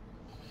bottom.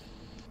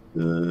 I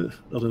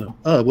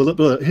don't know.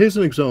 Well, here's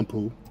an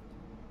example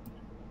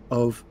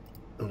of.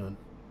 Hold on.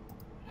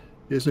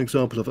 Here's an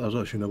example of. I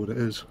don't actually know what it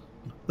is.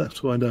 Let's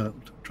find out.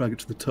 Drag it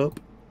to the top.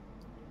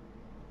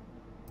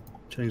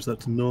 Change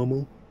that to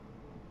normal.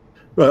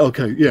 Right.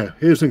 Okay. Yeah.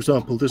 Here's an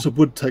example. There's a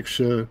wood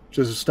texture.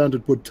 There's a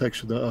standard wood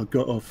texture that I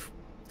got off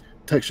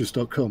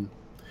textures.com.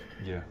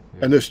 Yeah.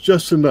 And it's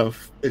just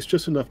enough. It's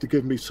just enough to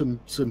give me some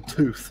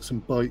tooth, some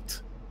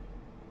bite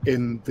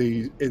in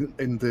the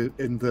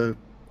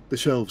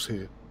shelves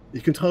here. You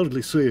can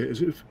hardly see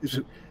it.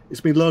 It's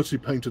been largely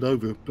painted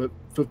over, but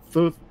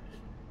for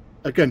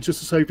again, just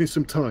to save me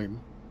some time,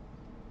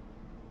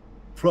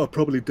 I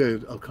probably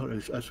did. I can't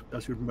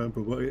actually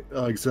remember what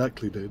I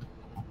exactly did.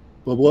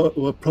 But what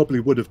I probably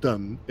would have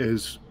done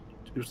is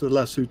use the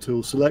lasso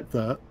tool, select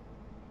that,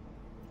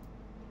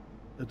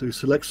 I do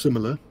select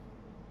similar,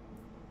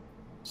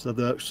 so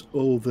that's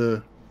all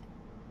the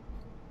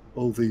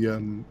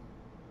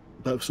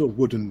that sort of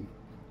wooden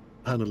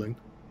paneling.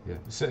 Yeah,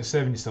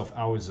 saving yourself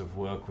hours of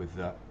work with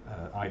that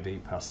ID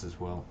pass as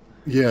well.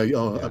 Yeah,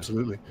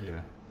 absolutely. Yeah.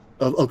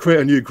 I'll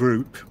create a new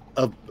group.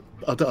 I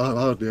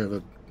hardly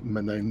ever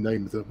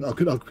name them.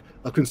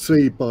 I can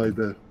see by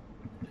the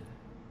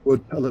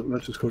wood.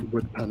 Let's just call it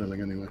wood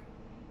paneling anyway.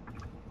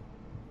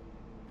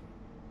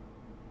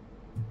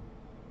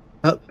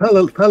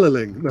 Paneling.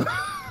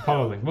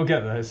 Paneling. We'll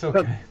get there. It's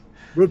okay.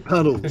 Wood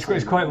panels.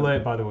 It's quite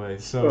late, by the way.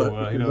 So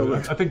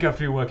right. I think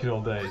after you're working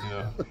all day,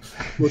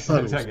 Wood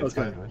panels.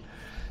 Okay.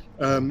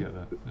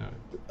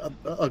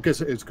 I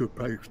guess it is good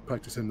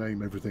practice and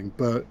name everything,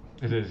 but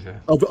it is, yeah.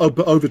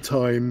 Over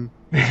time,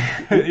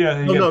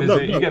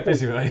 you get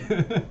busy, right?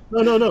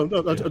 No.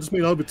 I just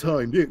mean over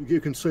time,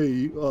 you can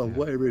see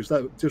what areas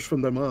that just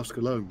from the mask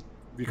alone.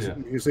 You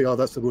can see,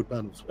 that's the wood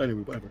panels.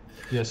 Anyway, whatever.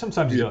 Yeah,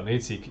 sometimes you don't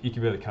need to.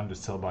 You really can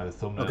just tell by the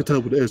thumbnail. I can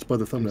tell what it is by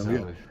the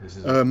thumbnail.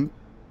 Exactly. Yeah.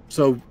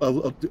 So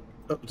I'll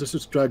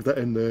just drag that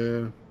in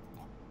there.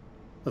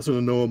 That's on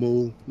a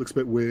normal. Looks a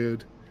bit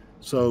weird.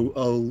 So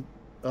I'll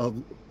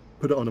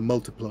put it on a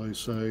multiply,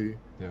 say,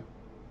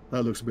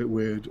 that looks a bit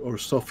weird, or a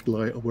soft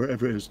light, or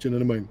wherever it is. Do you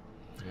know what I mean?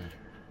 Yeah.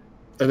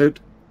 And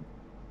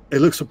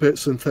it looks a bit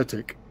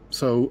synthetic,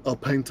 so I'll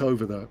paint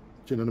over that.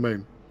 Do you know what I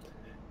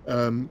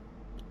mean?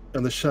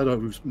 And the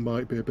shadows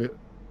might be a bit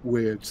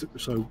weird.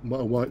 So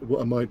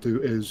what I might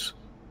do is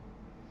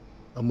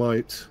I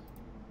might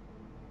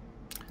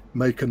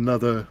make a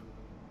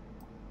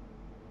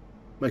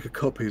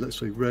copy. Let's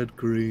say red,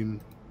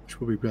 green, which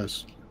will be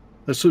best.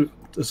 Let's say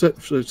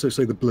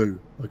the blue,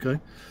 okay?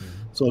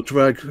 Mm-hmm. So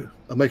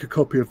I'll make a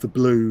copy of the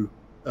blue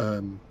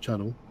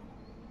channel.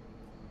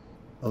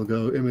 I'll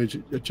go image,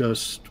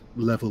 adjust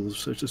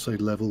levels, let's just say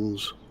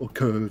levels or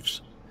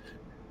curves.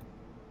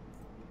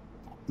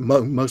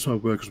 Most of my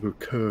work is with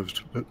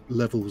curves, but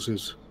levels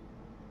is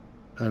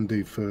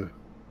handy for,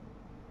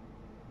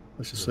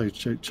 let's just say,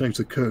 change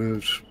the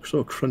curves,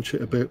 sort of crunch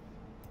it a bit.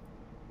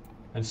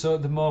 And so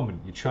at the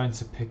moment, you're trying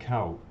to pick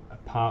out a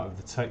part of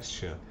the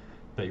texture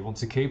that you want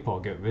to keep or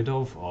get rid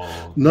of, or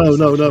no,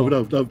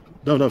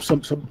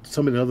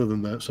 something other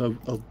than that. So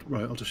I'll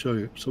just show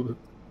you. So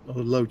I'll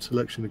load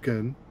selection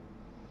again.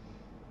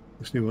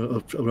 This new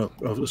one,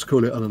 let's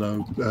call it, I don't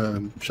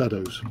know,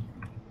 shadows.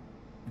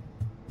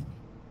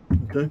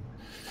 Okay.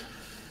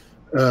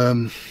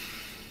 I'm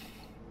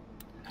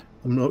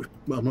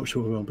not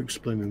sure I'm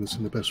explaining this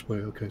in the best way.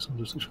 Okay, so I'm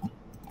just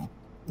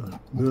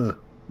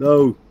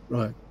no,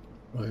 right,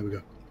 here we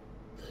go.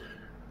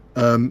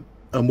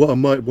 And what I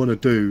might want to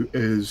do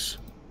is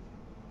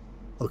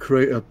I'll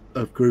create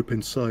a group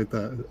inside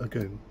that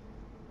again.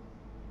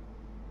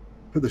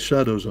 Put the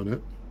shadows on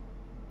it.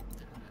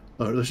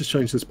 All right, let's just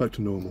change this back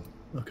to normal.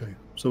 Okay,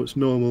 so it's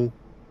normal.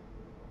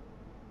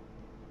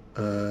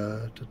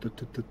 Yeah,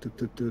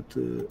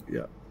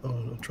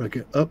 I'll drag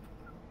it up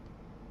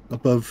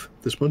above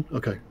this one.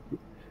 Okay,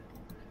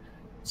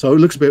 so it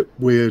looks a bit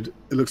weird.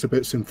 It looks a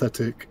bit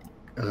synthetic,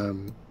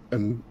 and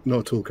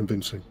not at all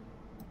convincing.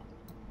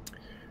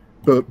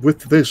 But with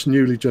this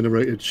newly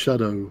generated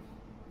shadow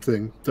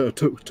thing that I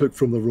took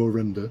from the raw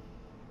render,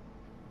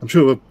 I'm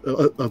sure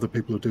other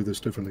people will do this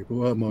differently, but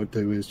what I might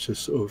do is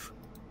just sort of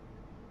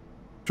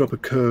drop a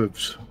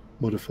curves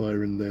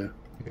modifier in there.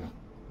 Yeah.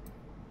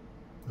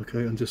 Okay,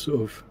 and just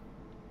sort of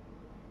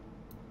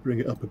bring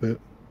it up a bit.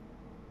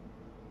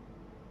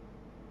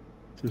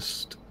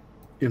 Just,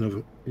 you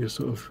know, you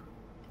sort of...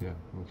 Yeah,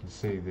 we can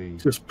see the...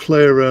 Just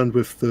play around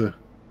with the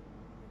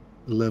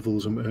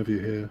levels and what have you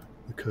here,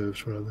 the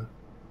curves rather.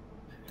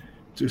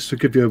 Just to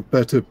give you a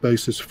better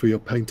basis for your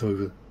paint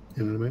over,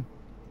 you know what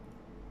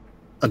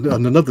I mean?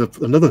 And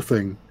another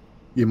thing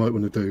you might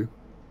want to do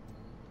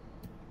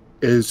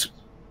is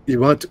you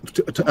might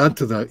to add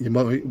to that, you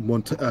might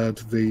want to add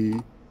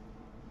the...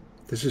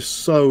 This is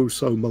so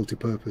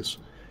multi-purpose.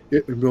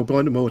 You might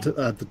want to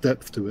add the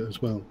depth to it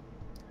as well.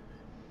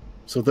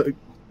 So that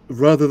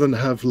rather than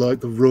have like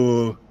the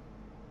raw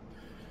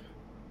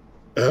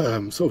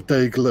sort of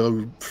day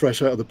glow,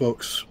 fresh out of the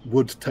box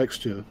wood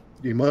texture,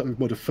 you might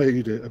want to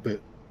fade it a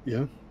bit,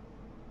 yeah?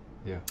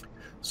 Yeah.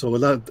 So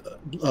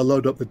I'll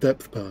load up the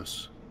depth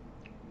pass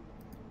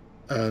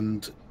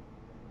and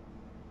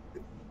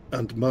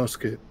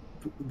mask it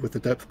with the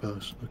depth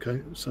pass,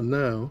 okay? So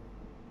now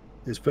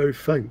it's very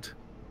faint,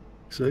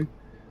 see?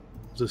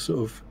 Just sort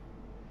of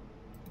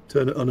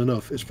turn it on and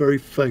off. It's very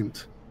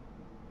faint.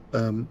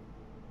 I'll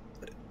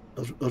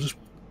just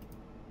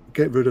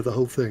get rid of the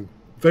whole thing.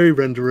 Very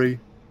rendery.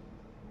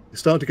 It's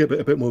starting to get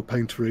a bit more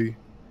paintery.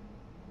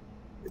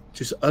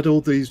 Just add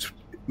all these,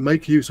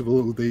 make use of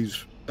all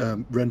these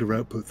render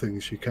output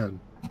things you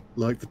can,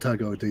 like the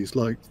tag IDs,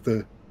 like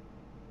the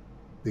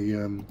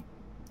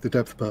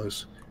depth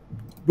pass.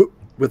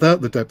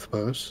 Without the depth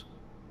pass,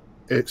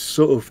 it's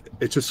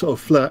just sort of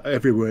flat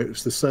everywhere.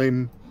 It's the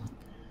same.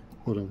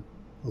 Hold on,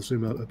 I'll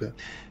zoom out a bit.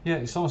 Yeah,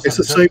 it's almost. It's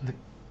the same.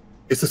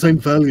 It's the same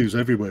values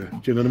everywhere. Do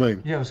you know what I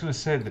mean? Yeah, I was going to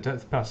say the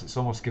depth pass. It's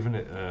almost given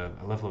it a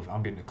level of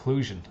ambient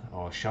occlusion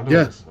or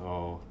shadows. Yeah.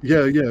 Or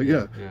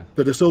Yeah.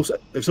 But it's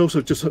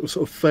also just sort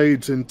of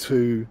fades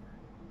into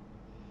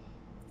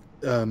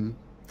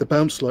the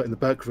bounce light in the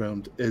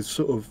background is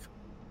sort of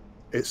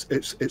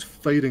it's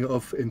fading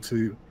off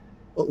into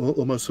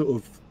almost sort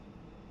of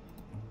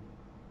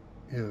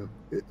I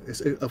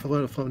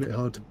find it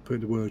hard to put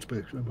into words,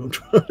 but I'm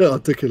trying to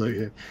articulate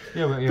here.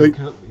 We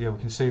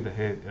can see that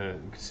here.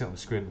 We can see on the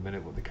screen in a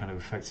minute what the kind of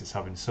effects it's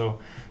having. So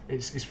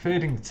it's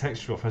fading the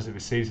texture off as it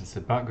recedes into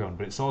the background,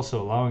 but it's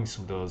also allowing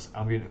some of those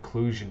ambient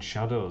occlusion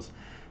shadows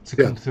to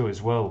come through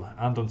as well.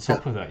 And on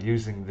top of that,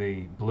 using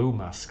the blue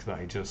mask that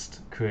I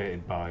just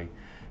created by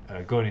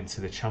going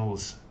into the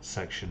channels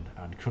section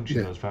and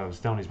crunching those values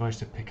down, he's managed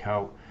to pick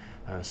out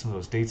some of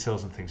those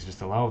details and things,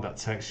 just allow that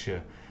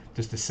texture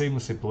just to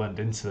seamlessly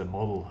blend into the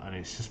model. And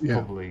it's just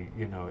probably,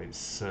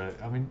 it's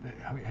I mean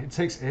it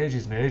takes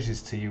ages and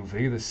ages to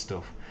UV this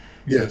stuff,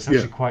 so it's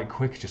actually quite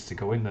quick just to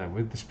go in there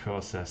with this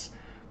process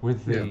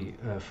with the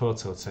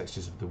photo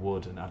textures of the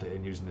wood and add it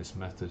in using this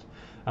method.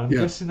 And I'm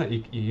guessing that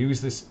you use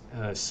this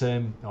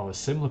same or a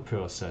similar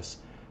process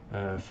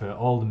for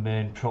all the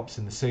main props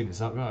in the scene, is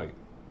that right?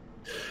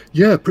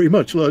 Yeah, pretty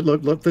much.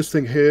 Like this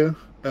thing here,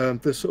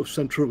 this sort of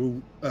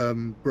central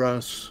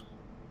brass,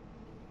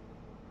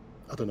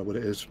 I don't know what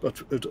it is,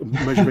 but it's a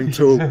measuring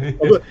tool.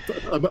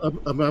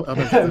 I'm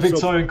a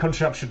Victorian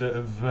contraption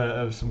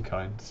of some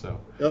kind. So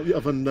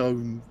of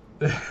unknown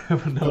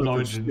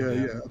origin.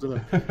 Yeah, I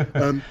don't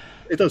know.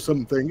 It does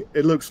something.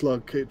 It looks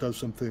like it does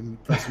something.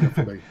 That's enough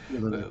for me.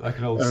 Like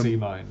an old sea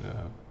mine.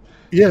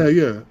 Yeah.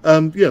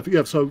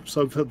 So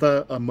for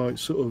that, I might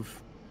sort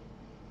of,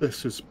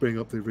 let's just bring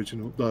up the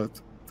original,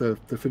 the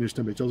finished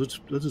image. Let's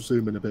just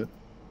zoom in a bit,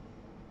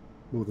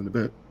 more than a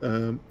bit.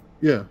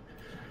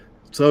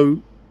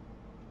 So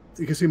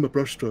you can see my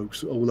brush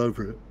strokes all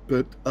over it,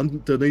 but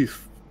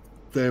underneath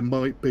there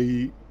might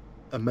be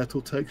a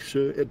metal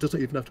texture. It doesn't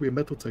even have to be a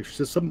metal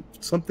texture. It's just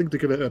something to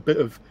give it a bit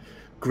of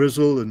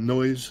grizzle and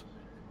noise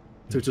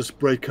to just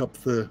break up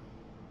the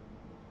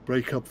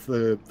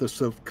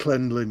sort of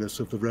cleanliness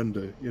of the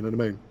render. You know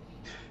what I mean?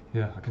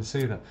 Yeah, I can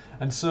see that.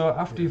 And so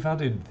after you've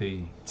added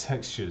the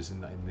textures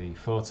in the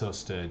photo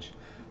stage,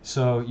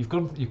 so you've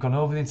gone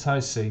over the entire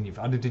scene, you've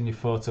added in your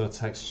photo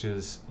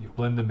textures, you've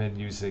blended them in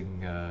using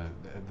the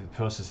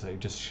process that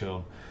you've just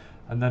shown,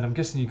 and then I'm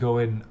guessing you go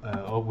in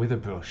with a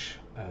brush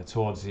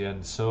towards the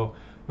end. So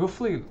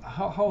roughly,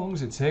 how long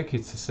does it take you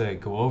to say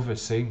go over a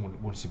scene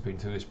once you've been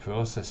through this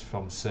process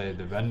from say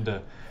the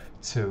render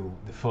to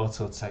the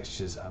photo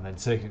textures and then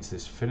taking it to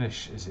this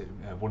finish? Is it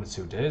 1 or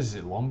 2 days? Is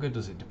it longer?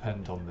 Does it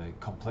depend on the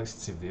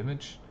complexity of the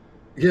image?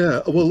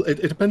 Yeah, well,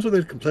 it depends on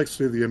the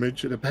complexity of the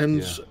image. It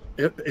depends.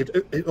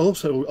 It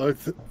also, I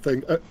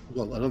think,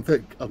 well, I don't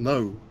think, I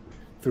know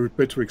through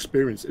bitter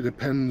experience, it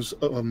depends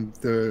on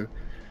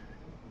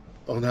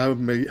on how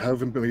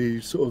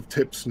many sort of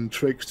tips and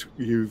tricks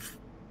you've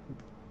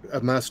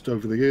amassed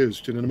over the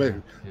years. Do you know what I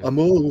mean? Yeah. I'm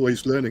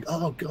always learning.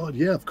 Oh God,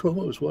 yeah, of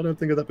course. Why don't I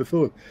think of that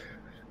before?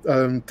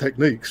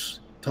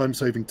 Techniques,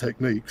 time-saving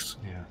techniques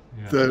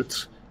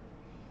that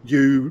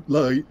you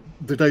like.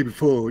 The day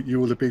before, you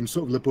will have been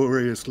sort of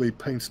laboriously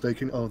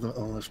painstaking. Oh,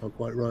 that's not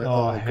quite right.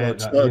 Oh, I hate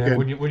God, that. again.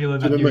 When you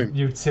learn Do that you know what I mean?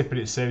 new tip and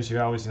it saves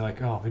you hours, you're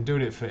like, oh, I've been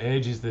doing it for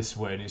ages this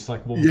way, and it's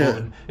like one Yeah.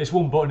 button. It's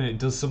one button and it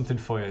does something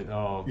for you.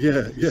 Oh,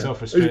 Yeah, yeah. so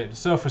frustrating.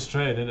 So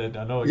frustrating, isn't it?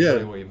 I know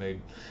exactly what you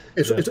mean.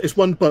 It's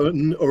one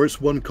button, or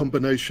it's one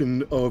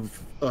combination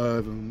of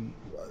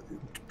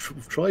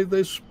try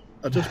this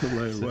adjustment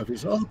layer or whatever.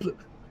 It's, oh, but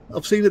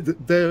I've seen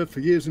it there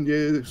for years and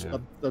years. Yeah.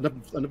 I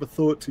never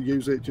thought to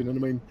use it. Do you know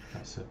what I mean?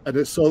 That's it. And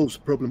it solves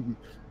the problem.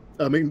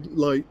 I mean,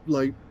 like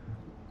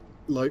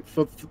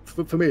for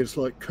me, it's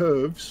like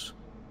curves,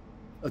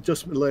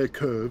 adjustment layer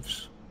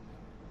curves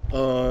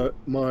are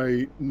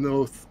my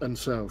north and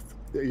south.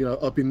 You know,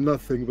 I'd be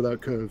nothing without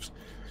curves.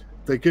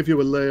 They give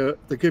you a layer.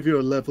 They give you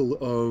a level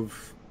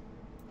of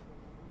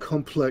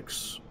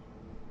complex.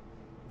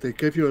 They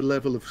give you a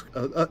level of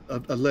a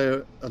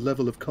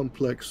level of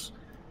complex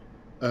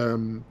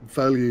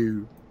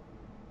value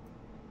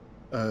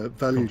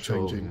Control,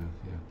 changing,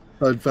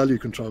 yeah. value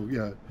control.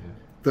 Yeah.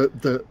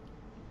 That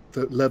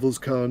levels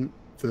can't,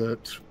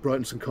 that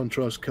brightness and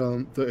contrast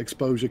can't, that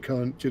exposure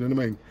can't. Do you know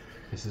what I mean?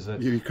 This is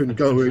You can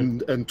go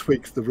in and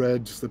tweak the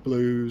reds, the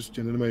blues.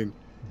 Do you know what I mean?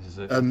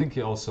 I think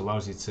it also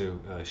allows you to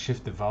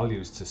shift the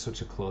values to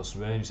such a close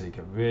range that you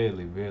get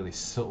really, really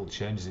subtle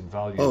changes in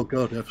value. Oh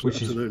God,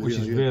 absolutely. Which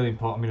is really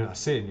important. I mean, I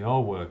see it in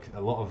your work.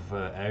 A lot of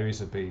areas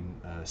have been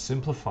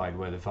simplified,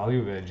 where the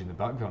value range in the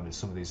background in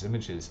some of these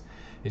images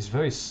is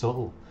very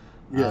subtle.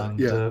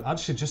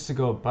 Actually, just to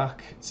go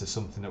back to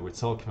something that we're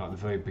talking about at the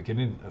very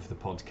beginning of the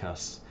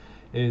podcast,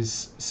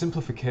 is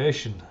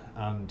simplification.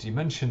 And you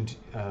mentioned,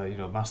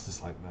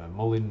 masters like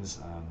Mullins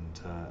and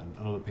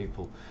other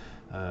people,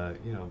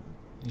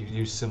 you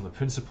use similar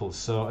principles.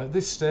 So at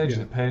this stage in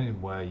the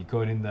painting, where you're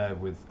going in there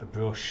with a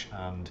brush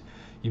and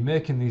you're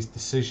making these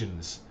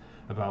decisions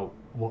about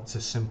what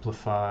to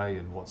simplify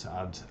and what to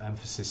add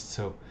emphasis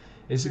to,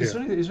 is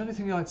there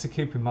anything you like to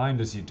keep in mind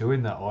as you're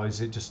doing that, or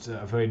is it just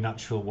a very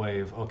natural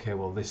way of, okay,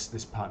 well,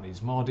 this part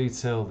needs more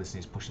detail, this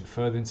needs pushing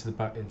further into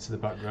the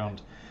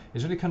background?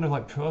 Is there any kind of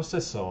like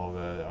process or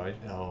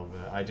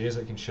ideas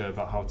that you can share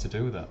about how to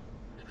do that?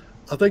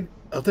 I think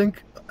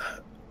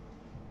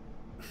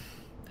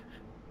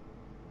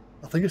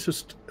it's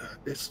just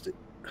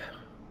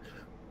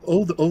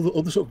all the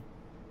sort of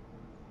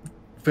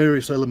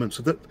various elements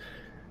of that.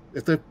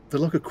 They're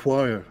like a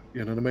choir,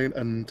 you know what I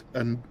mean?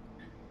 And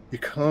you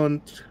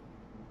can't,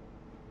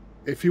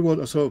 if you want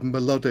a sort of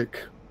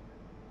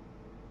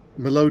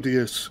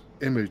melodious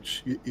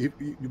image,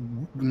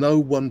 no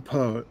one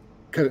part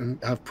can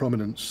have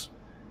prominence.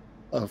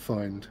 I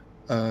find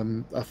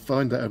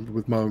that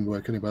with my own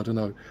work anyway. I don't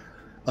know.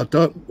 I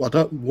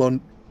don't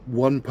want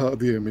one part of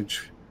the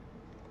image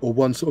or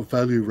one sort of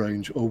value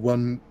range or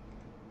one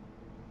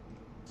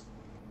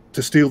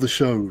to steal the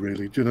show,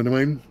 really. Do you know what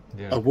I mean?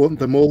 Yeah. I want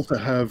them all to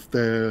have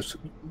their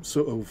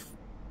sort of.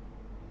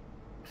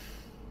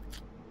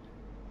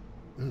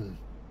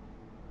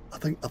 I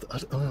think.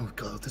 Oh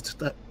God, it's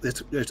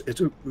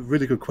a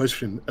really good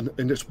question,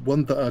 and it's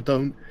one that I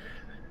don't.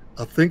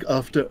 I think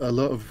after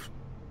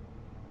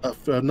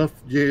enough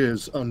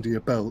years under your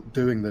belt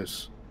doing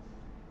this,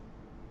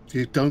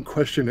 you don't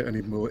question it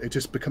anymore. It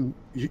just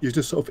you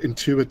just sort of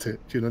intuit it.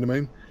 Do you know what I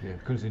mean? Yeah, it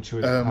becomes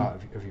intuitive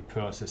part of your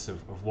process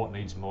of what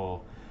needs more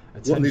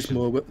attention. What needs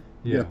more?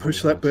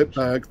 Push that bit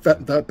back.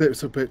 That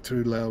bit's a bit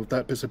too loud.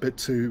 That bit's a bit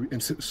too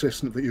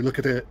insistent that you look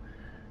at it,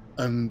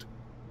 and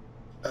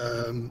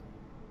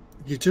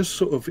you just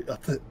sort of.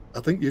 I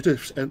think you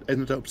just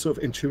ended up sort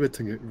of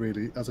intuiting it.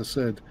 Really, as I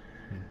said,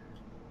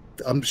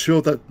 I'm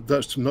sure that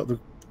that's not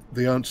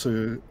the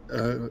answer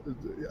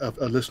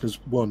our listeners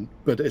want,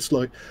 but it's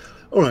like,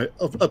 all right,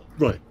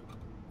 right.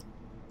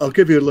 I'll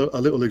give you a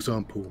little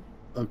example.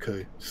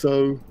 Okay,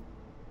 so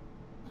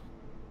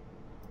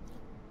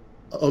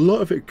a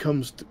lot of it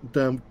comes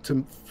down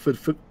to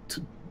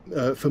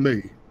for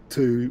me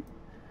to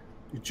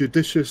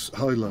judicious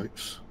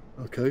highlights.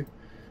 Okay,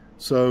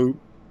 so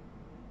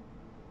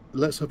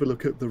let's have a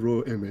look at the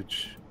raw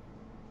image.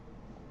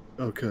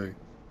 Okay,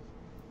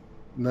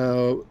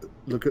 now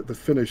look at the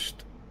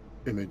finished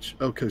image.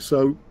 Okay,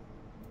 so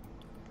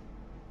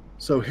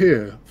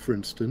here, for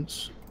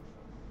instance,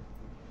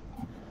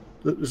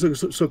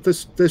 so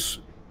this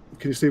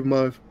can you see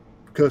my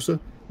cursor?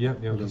 Yeah,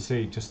 you can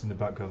see just in the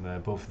background there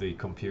above the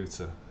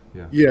computer.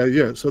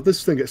 Yeah. So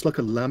this thing, it's like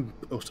a lamp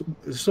or something.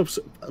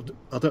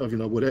 I don't even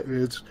know what it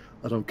is.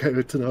 I don't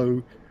care to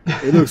know.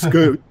 It looks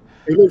good.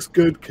 It looks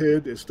good,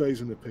 kid. It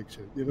stays in the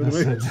picture. You know what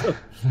I mean?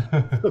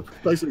 So,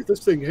 basically,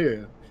 this thing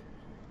here,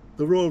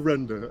 the raw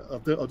render, I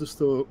just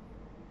thought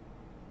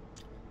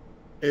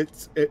I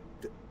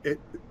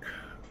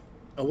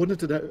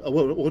wanted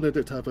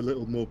it to have a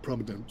little more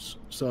prominence,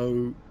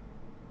 so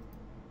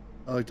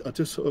I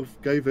just sort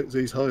of gave it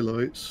these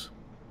highlights,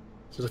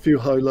 So there's a few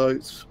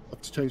highlights.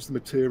 I've changed the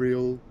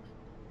material.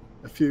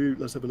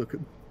 Let's have a look at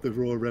the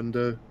raw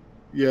render.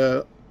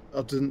 Yeah,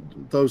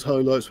 those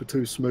highlights were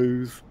too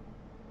smooth.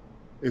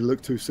 It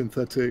looked too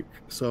synthetic,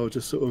 so I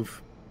just sort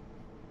of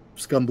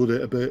scumbled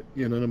it a bit,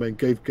 you know what I mean?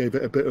 Gave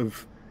it a bit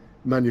of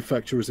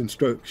manufacturer's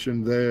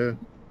instruction there.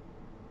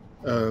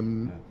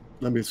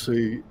 Let me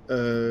see.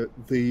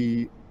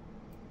 The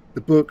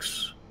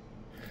books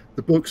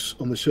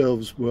on the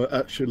shelves were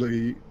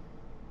actually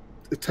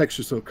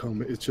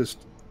textures.com. It's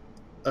just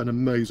an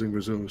amazing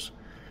resource.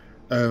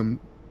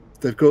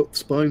 They've got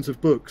spines of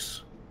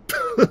books.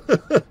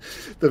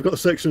 They've got a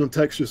section on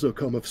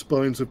textures.com of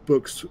spines of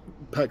books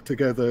packed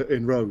together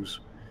in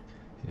rows.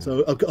 Yeah.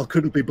 So I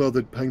couldn't be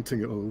bothered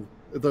painting it all.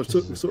 Those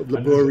sort of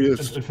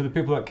laborious. And for the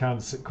people that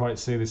can't quite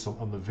see this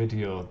on the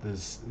video,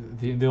 there's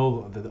the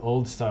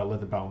old style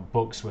leather-bound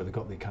books where they've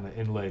got the kind of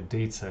inlaid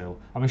detail.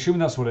 I'm assuming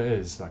that's what it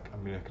is. Like, I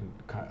mean, I can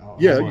kind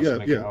of yeah.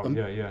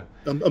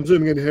 I'm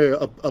zooming in here.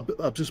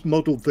 I've just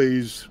modelled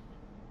these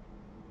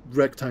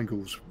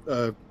rectangles.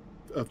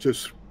 I've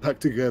just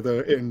packed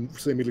together in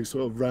seemingly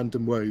sort of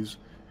random ways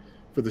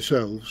for the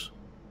shelves.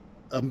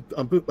 I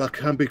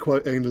can be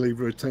quite anally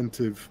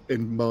retentive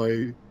in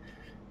my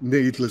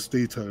needless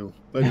detail.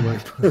 Anyway,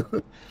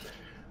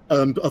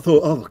 and I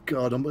thought, oh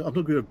God, I'm not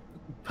going to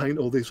paint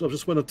all these. I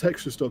just went on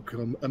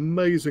textures.com.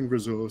 Amazing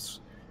resource.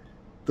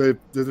 They've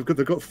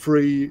got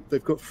free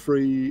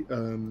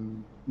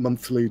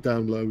monthly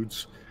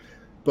downloads,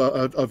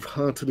 but I'd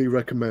heartily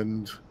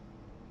recommend.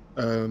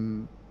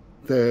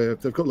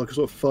 They've got like a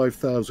sort of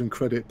 5,000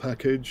 credit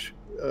package,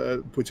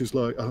 which is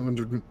like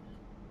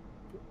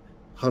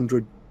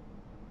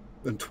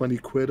 120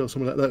 quid or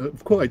something like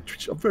that. Quite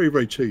very,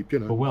 very cheap, you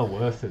know. But well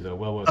worth it though.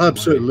 Well worth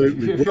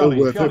absolutely. If you're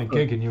on a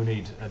gig and you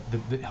need,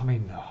 I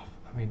mean,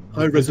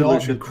 high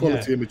resolution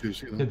quality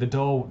images. You know. The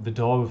door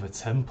of a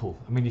temple.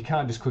 I mean, you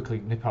can't just quickly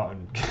nip out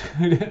and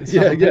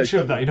snap a picture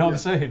of that. You know what I'm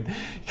saying? You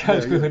can't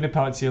just quickly nip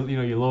out to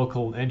your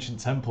local ancient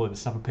temple and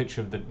snap a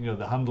picture of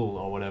the handle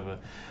or whatever.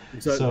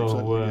 Exactly.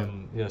 So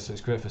exactly, so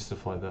it's great for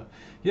stuff like that.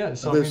 Yeah.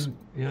 So it's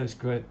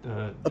great.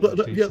 I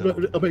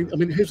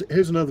mean,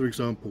 here's another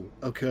example.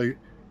 Okay.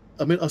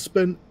 I mean, I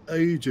spent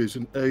ages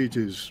and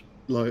ages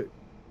like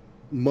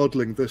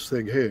modeling this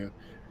thing here.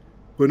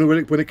 When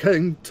it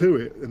came to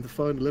it in the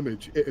final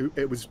image,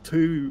 it was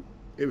too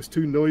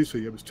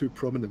noisy. It was too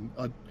prominent.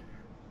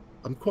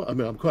 I'm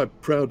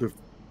quite proud of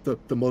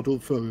the model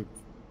for,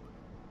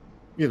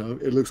 you know,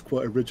 it looks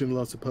quite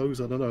original, I suppose.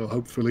 I don't know,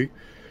 hopefully,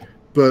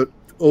 but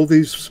all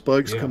these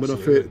spikes coming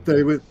off it,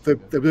 they were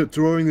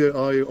drawing their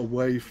eye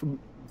away from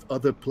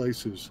other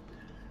places.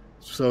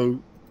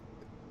 So.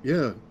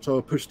 Yeah, so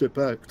I pushed it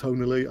back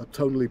tonally. I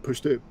tonally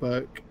pushed it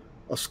back.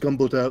 I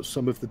scumbled out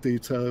some of the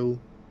detail.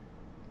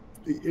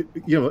 You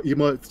know, you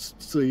might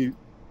see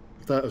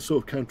that as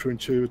sort of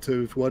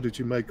counterintuitive. Why did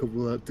you make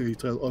all that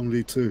detail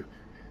only to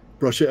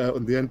brush it out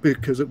in the end?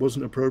 Because it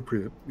wasn't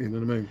appropriate. You know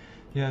what I mean?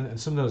 Yeah, and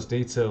some of those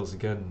details,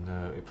 again,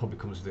 it probably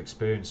comes with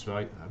experience,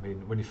 right? I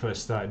mean, when you're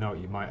first starting out,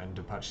 you might end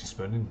up actually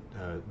spending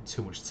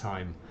too much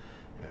time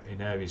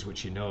in areas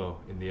which you know,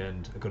 in the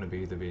end, are going to be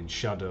either in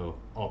shadow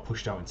or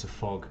pushed out into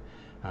fog.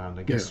 And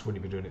I guess when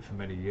you've been doing it for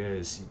many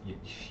years, you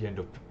end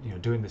up,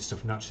 doing this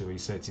stuff naturally where you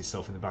say to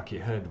yourself in the back of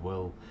your head,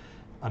 well,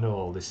 I know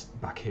all this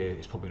back here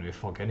is probably going to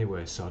be fog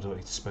anyway, so I don't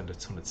need to spend a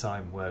ton of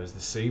time. Whereas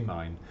the sea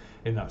mine,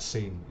 in that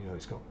scene,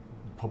 it's got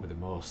probably the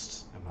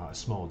most amount of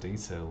small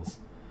details.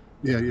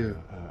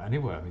 Anywhere. I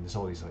mean, there's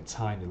all these like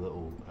tiny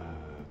little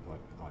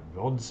like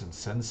rods and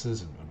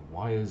sensors and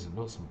wires and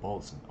nuts and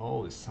bolts and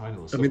all this tiny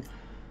little stuff. I mean,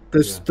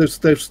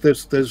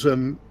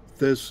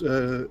 there's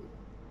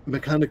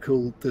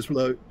mechanical. There's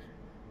like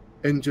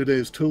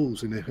engineers'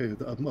 tools in here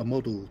that I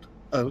modelled.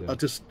 I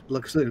just,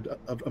 like I said,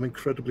 I'm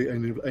incredibly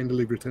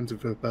anally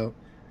retentive about.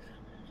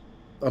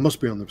 I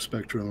must be on the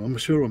spectrum. I'm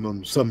sure I'm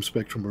on some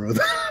spectrum or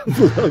other.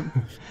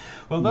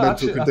 Well, I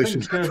think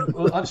it's good.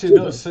 Well, actually,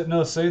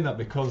 no, saying that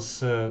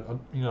because I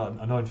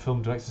know in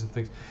film directors and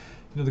things,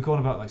 they're going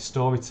about like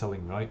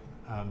storytelling, right?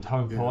 And how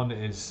important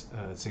it is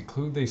to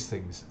include these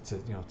things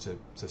to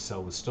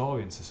sell the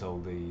story and to sell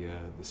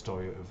the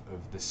story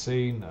of the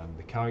scene and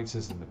the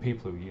characters and the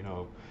people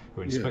who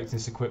are inspecting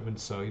this equipment.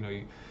 So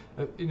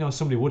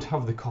somebody would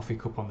have the coffee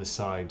cup on the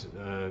side.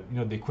 The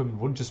equipment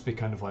would just be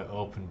kind of like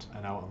opened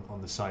and out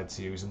on the side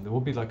to use, and there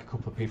would be like a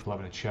couple of people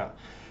having a chat,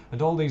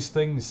 and all these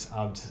things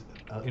add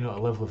a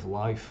level of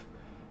life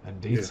and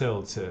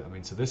detail to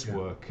this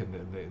work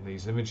and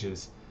these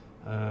images.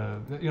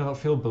 That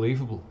feel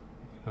believable.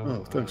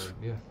 Oh, thanks.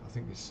 I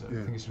think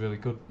it's really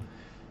good.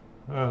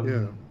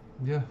 So.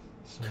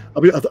 I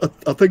mean,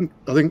 I think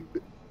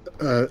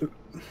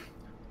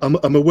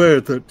I'm aware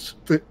that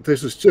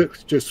this is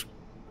just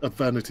a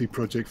vanity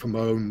project for my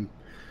own.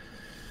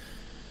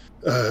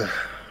 I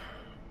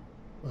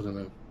don't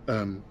know,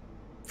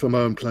 for my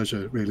own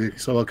pleasure, really.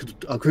 So I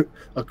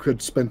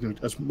could spend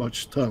as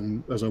much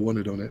time as I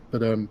wanted on it,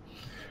 but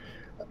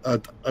I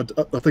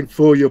think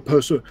for your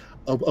personal,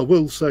 I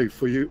will say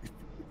for you,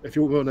 if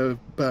you want to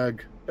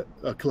bag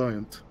a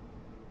client,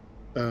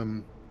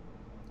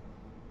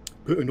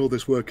 putting all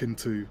this work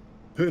into,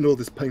 putting all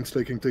this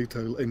painstaking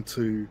detail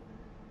into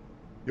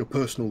your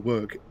personal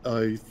work,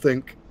 I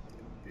think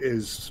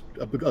is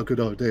a good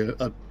idea.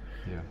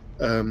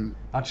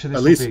 Actually,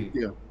 At this least, will be.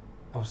 yeah.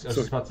 I was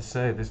just about to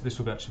say this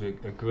will be actually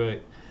a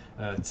great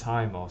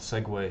time or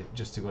segue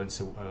just to go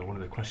into one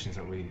of the questions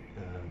that we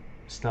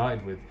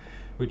started with,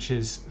 which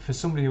is for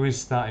somebody who is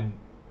starting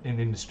in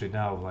the industry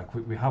now. Like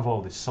we have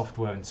all this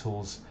software and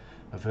tools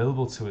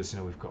available to us. You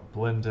know, we've got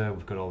Blender,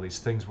 we've got all these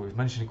things, but we've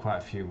mentioned quite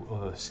a few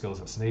other skills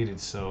that's needed.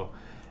 So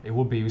it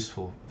would be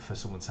useful for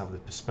someone to have the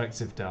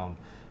perspective down,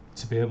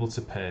 to be able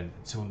to paint,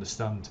 to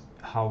understand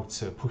how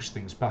to push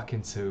things back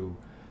into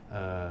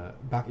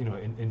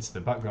into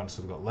the background,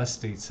 so we've got less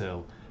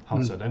detail,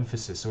 how to add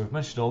emphasis. So we've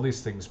mentioned all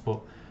these things,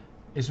 but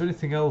is there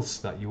anything else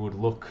that you would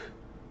look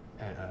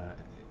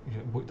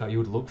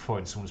for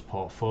in someone's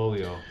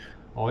portfolio,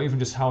 or even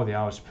just how they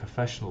are as a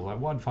professional? Like,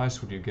 what advice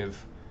would you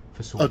give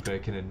for someone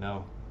breaking in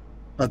now?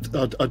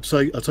 I'd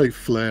say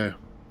flair,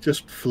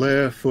 just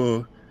flair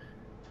for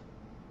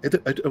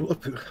it.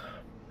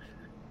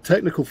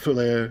 Technical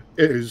flair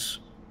is,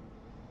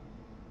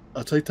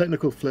 I'd say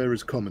technical flair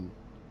is common,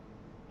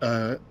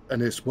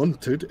 and it's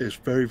wanted. It's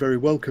very, very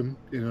welcome.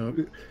 You know,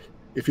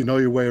 if you know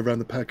your way around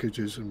the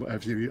packages and what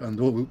have you, and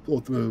all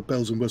the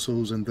bells and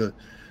whistles, and the,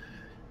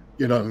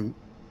 you know,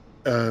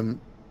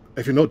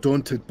 if you're not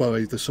daunted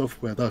by the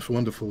software, that's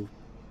wonderful.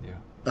 Yeah.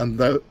 And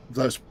that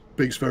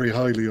speaks very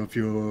highly of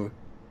your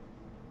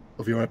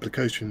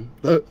application.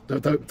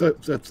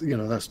 That's you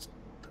know, that's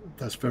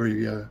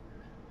very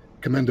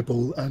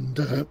commendable and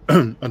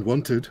and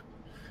wanted.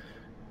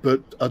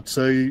 But I'd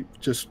say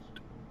just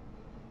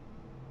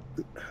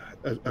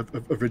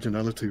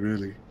originality,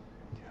 really.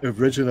 Yeah.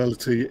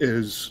 Originality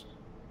is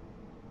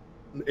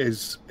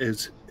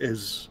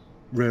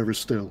rarer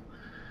still.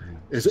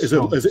 Yeah.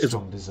 Strong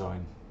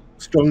design.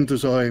 Strong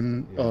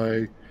design.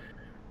 Yeah.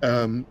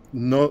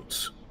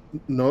 Not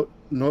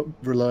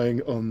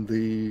relying on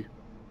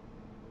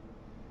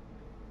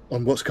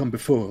what's come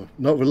before.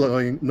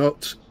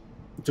 Not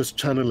just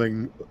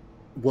channeling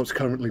what's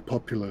currently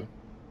popular.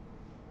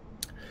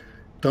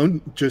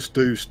 Don't just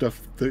do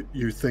stuff that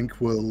you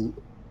think will.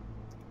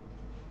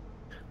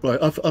 Right,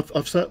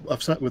 I've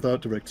sat with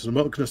art directors. I'm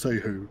not going to say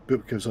who,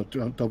 because I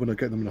don't want to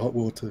get them in hot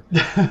water.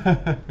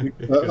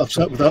 I've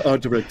sat with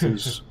art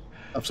directors.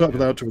 I've sat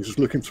with art directors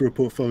looking through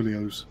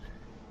portfolios,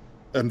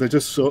 and they're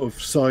just sort of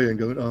sighing,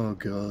 going, "Oh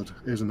God,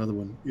 here's another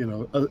one." You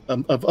know,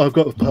 I've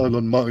got a pile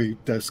on my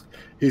desk.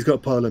 He's got a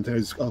pile on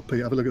his. "Oh,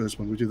 Pete, have a look at this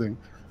one. What do you think?"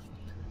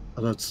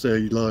 And I'd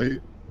say, like,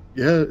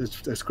 "Yeah,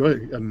 it's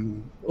great."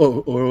 And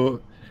or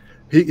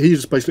he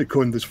just basically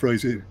coined this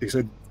phrase. He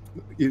said,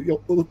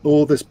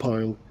 "All this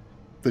pile,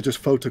 they're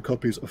just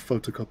photocopies of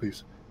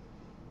photocopies."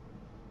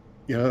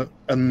 Yeah,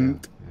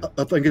 and yeah.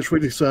 I think it's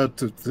really sad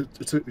to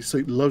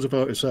see loads of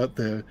artists out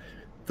there.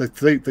 They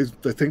think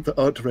that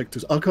art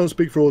directors. I can't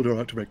speak for all the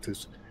art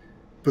directors,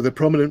 but the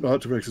prominent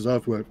art directors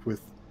I've worked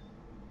with,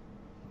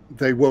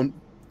 they want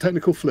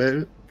technical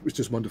flair, which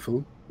is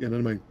wonderful. You know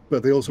what I mean?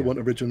 But they also want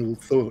original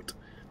thought.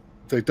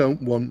 They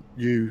don't want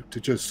you to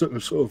just sort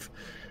of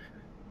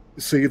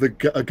see a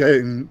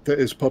game that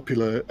is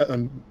popular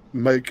and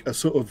make a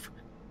sort of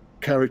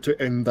character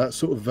in that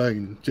sort of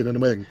vein. Do you know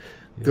what I mean?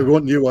 Yeah. They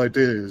want new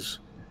ideas.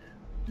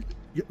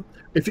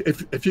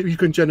 If you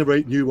can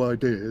generate new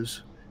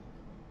ideas,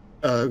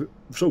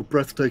 sort of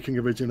breathtaking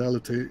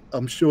originality,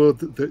 I'm sure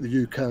that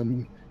you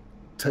can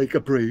take a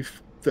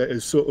brief that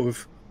is sort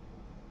of,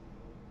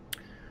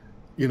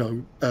 you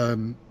know,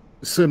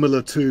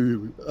 similar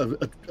to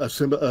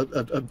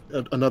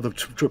another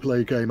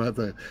AAA game out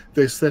there.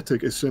 The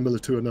aesthetic is similar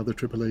to another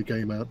AAA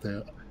game out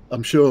there.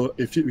 I'm sure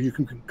if you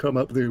can come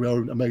up with your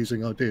own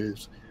amazing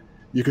ideas,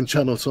 you can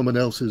channel someone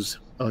else's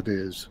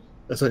ideas,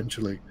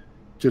 essentially.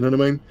 Do you know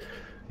what I mean?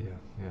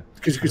 Yeah.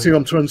 Because you can see what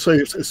I'm trying to say.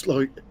 It's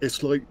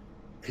like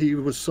he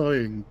was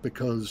sighing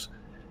because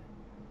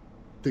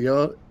the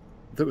art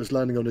that was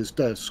landing on his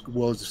desk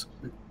was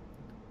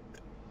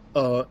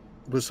sort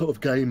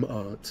of game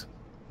art.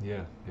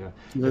 Yeah.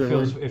 You know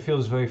it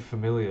feels very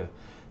familiar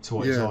to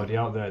what is already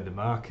out there in the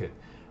market.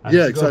 And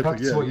yeah, to exactly. go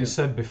back to what you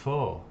said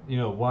before, you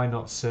know, why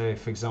not say,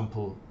 for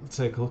example,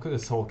 take a look at the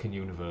Tolkien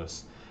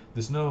universe.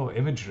 There's no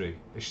imagery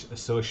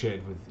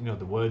associated with, you know,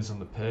 the words on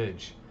the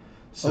page.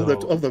 So,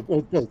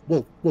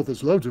 well,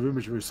 there's loads of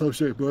imagery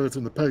associated with words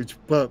on the page,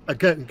 but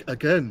again.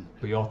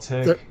 But your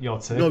take on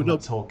the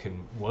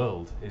Tolkien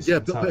world is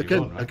entirely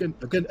wrong, right?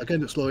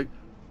 Again, it's like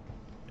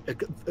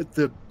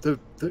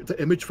the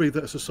imagery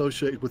that's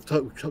associated with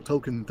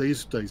Tolkien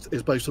these days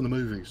is based on the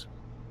movies.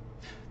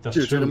 That's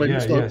true. You know what I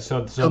mean? Yeah.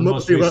 So the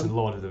most recent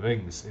Lord of the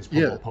Rings is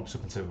what pops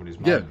up into everybody's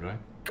mind, right?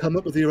 Come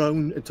up with your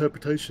own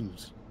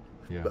interpretations.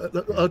 Yeah. But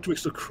art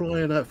directors are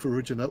crying out for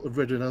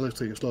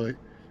originality. It's like,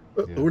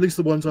 or at least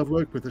the ones I've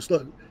worked with, it's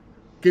like,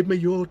 give me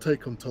your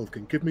take on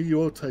Tolkien. Give me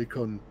your take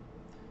on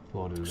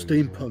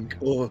steampunk,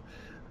 or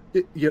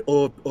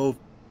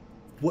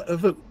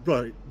whatever.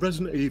 Right,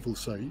 Resident Evil,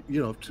 say,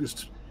 you know,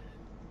 just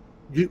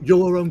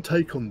your own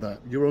take on that.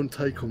 Your own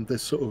take on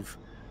this sort of,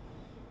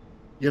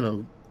 you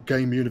know,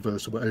 game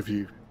universe or whateve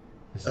you.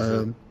 This is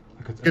a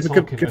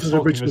Give us an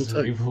original Resident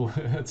take. Evil,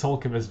 a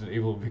Tolkien Resident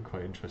Evil would be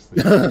quite interesting.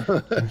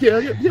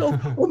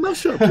 Or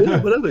mashup,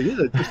 whatever,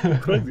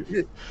 just crazy.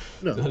 Yeah.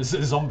 No,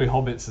 Zombie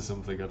hobbits or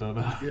something. I don't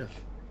know. yeah.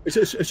 It's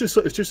just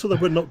so that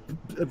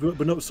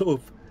we're not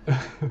sort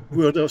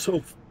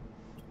of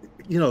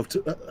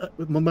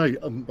my mate.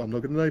 I'm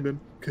not going to name him,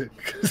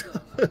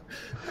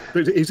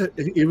 but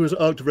he was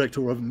art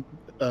director of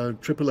a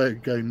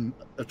AAA game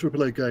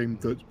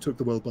that took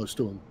the world by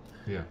storm.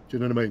 Yeah. Do you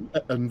know what I mean?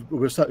 And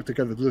we're sat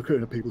together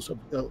looking at people's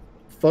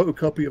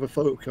photocopy of a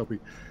photocopy,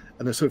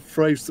 and there's a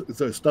phrase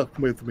that stuck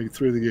with me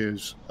through the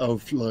years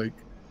of like,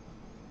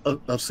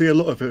 I see a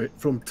lot of it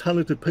from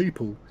talented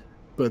people,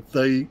 but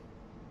I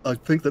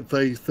think that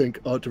they think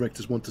art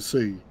directors want to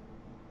see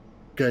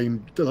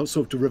that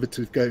sort of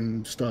derivative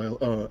game style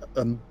art,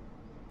 and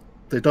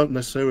they don't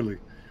necessarily.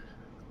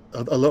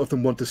 A lot of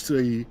them want to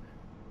see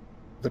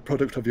the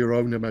product of your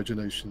own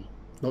imagination,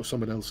 not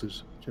someone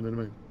else's. Do you know what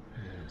I mean?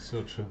 Yeah, it's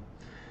so true.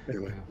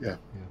 Anyway, yeah.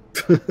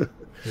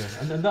 Yeah.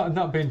 And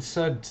that being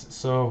said,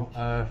 so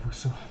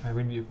I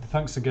mean,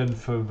 thanks again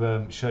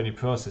for sharing your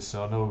process.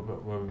 So I know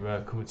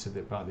we're coming to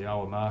about the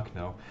hour mark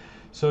now.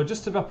 So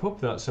just to wrap up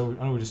that, so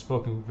I know we've just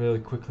spoken really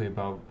quickly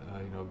about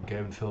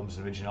game and films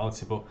and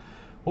originality, but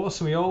what are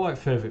some of your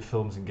favourite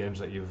films and games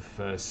that you've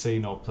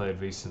seen or played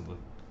recently?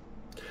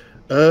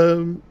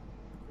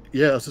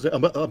 Yeah, as I say,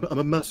 I'm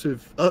a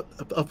massive.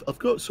 I've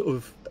got sort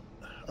of,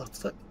 I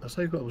say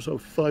I've got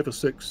sort of 5 or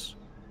 6,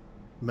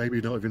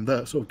 maybe not even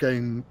that sort of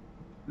game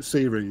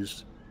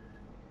series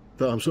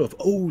that I'm sort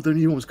of the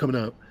new one's coming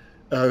out.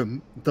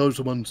 Those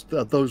are ones.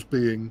 Those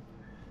being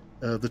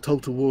the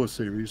Total War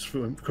series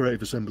from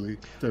Creative Assembly.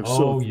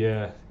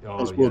 Yeah.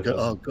 Those bloody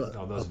love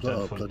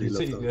those.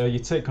 You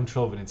take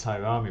control of an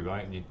entire army,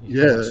 right? And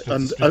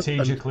and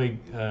strategically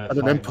and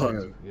an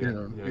empire.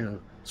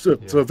 So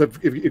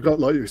you've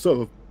got like your sort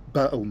of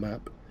battle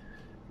map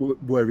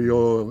where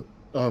your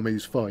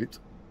armies fight,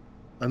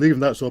 and even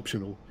that's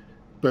optional.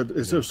 But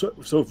it's a sort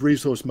of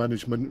resource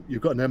management.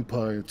 You've got an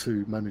empire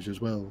to manage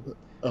as well,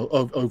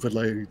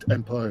 overlaid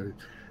empire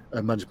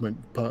management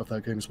part of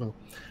that game as well.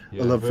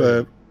 Yeah,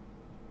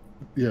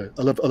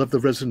 I love, I love the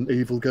Resident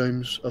Evil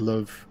games. I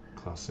love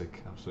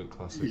absolute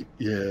classic.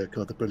 Yeah,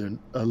 God, they're brilliant.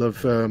 I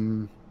love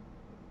the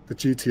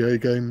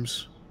GTA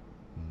games.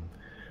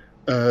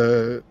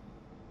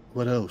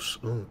 What else?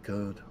 Oh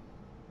God,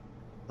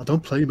 I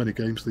don't play many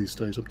games these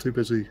days. I'm too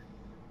busy.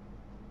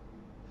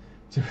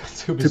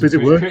 Too busy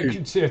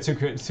working.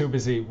 Too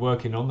busy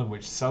working on them,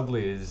 which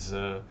sadly is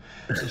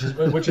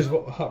which is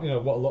what what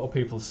a lot of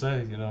people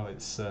say.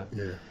 It's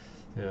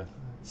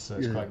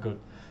it's quite good.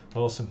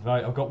 Awesome.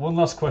 Right, I've got one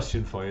last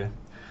question for you,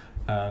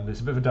 and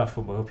it's a bit of a daft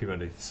one, but I hope you're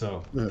ready.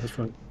 So yeah, that's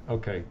fine.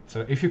 Okay,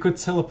 so if you could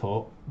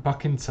teleport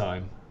back in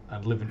time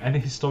and live in any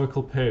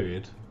historical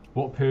period,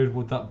 what period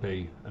would that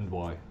be and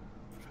why?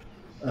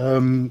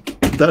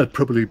 That'd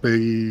probably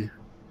be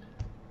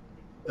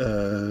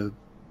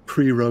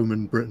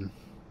pre-Roman Britain.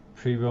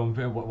 Pre-Roman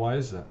Britain. Why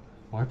is that?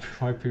 Why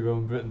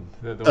pre-Roman Britain?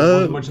 There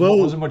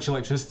wasn't much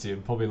electricity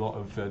and probably a lot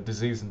of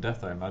disease and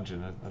death, I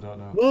imagine. I don't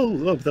know.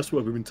 Well, that's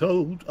what we've been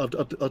told.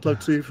 I'd like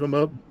to see from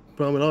our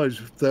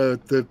eyes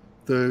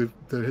the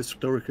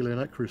historical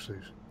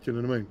inaccuracies. Do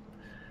you know what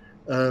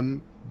I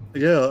mean?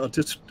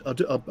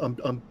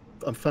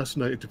 I'm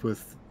fascinated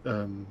with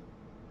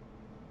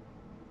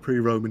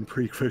pre-Roman,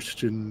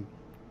 pre-Christian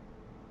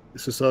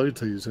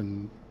societies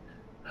and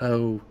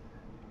how,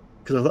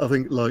 because I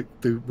think like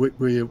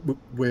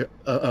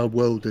our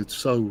world is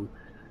so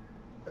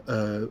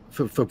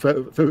for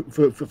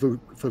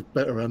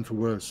better and for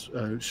worse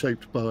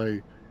shaped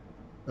by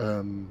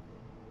our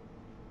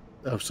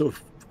sort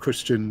of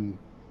Christian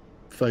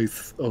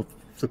faith of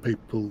the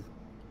people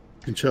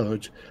in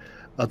charge.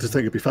 I just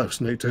think it'd be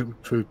fascinating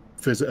to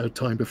visit a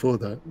time before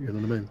that. You know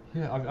what I mean?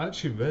 Yeah, I've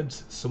actually read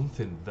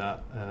something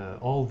that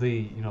all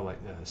the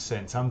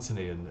Saint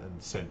Anthony and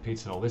Saint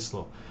Peter and all this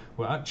lot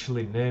were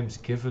actually names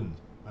given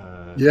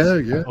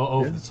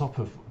over the top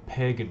of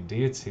pagan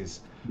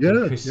deities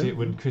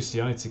when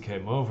Christianity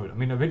came over. I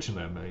mean,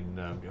 originally,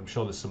 I'm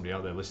sure there's somebody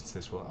out there listening to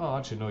this. Well,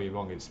 actually, no, you're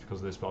wrong. It's because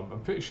of this, but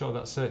I'm pretty sure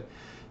that's it.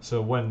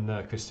 So when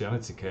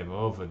Christianity came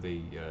over,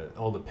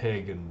 all the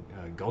pagan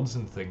gods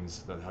and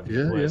things that had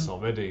in place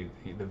already,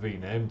 they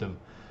renamed them.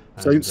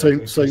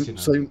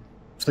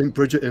 Saint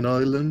Bridget in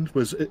Ireland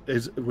was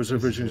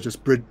originally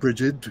just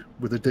Brigid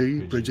with a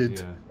D.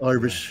 Brigid,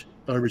 Irish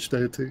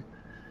deity.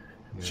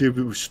 Yeah. She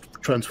was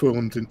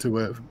transformed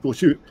into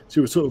she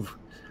was sort of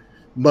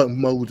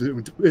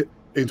molded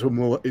into a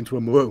more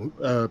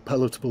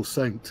palatable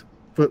saint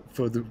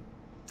for the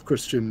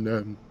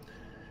Christian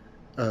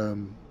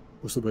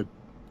what's the word,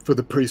 for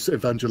the priests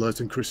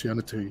evangelizing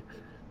Christianity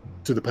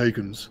to the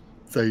pagans.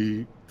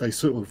 They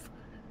sort of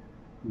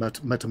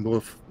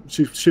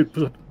she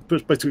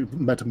basically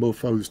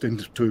metamorphosed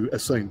into a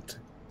saint.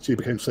 She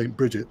became Saint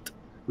Bridget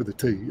with a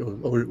T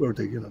or a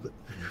D,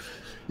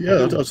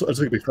 Yeah, I think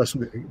it'd be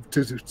fascinating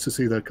to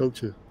see their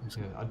culture.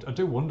 Yeah, I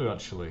do wonder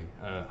actually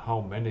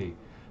how many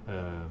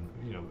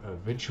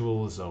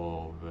rituals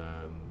or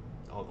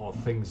or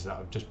things that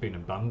have just been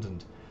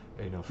abandoned,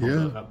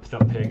 from that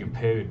pagan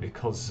period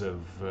because of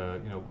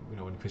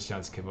when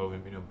Christianity came over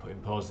and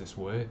imposed its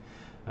way.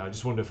 I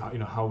just wonder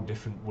how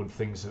different would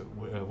things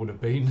would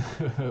have been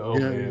over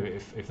here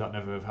if that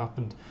never have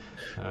happened.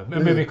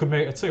 Maybe we could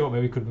make. I tell you what,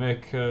 maybe we could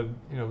make a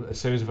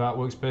series of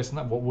artworks based on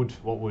that.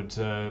 What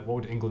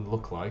would England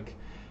look like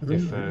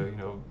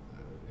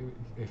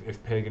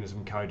if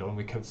paganism carried on and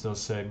we kept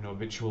those same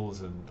rituals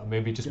and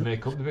maybe just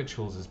make up the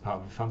rituals as part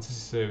of a fantasy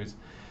series?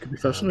 Could be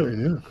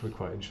fascinating. Could be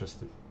quite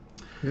interesting.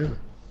 Yeah.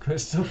 Great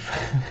stuff.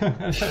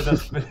 That's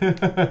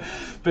a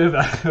bit of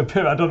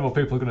I don't know what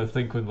people are going to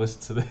think when they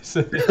listen to this.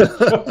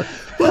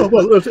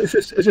 well, it's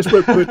just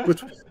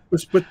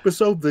we're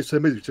sold this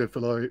image for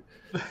like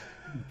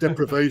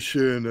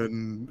deprivation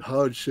and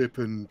hardship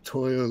and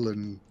toil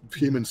and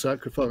human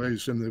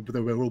sacrifice, and they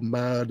were all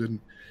mad and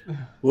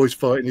always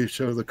fighting each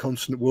other,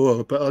 constant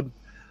war. But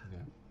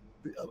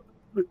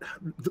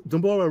the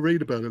more I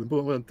read about it, the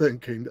more I'm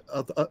thinking,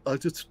 I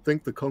just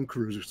think the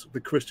conquerors, the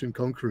Christian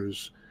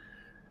conquerors,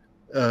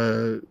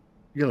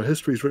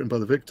 history is written by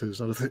the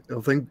victors, and I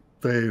think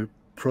they'd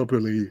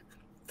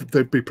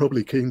be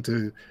probably keen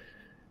to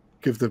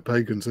give the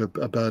pagans a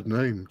bad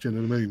name. Do you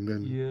know what I mean?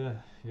 And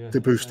to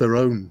boost their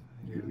own,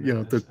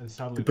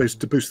 to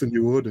boost the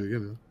new order.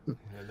 Yeah,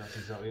 that's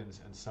exactly it.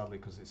 And sadly,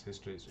 because it's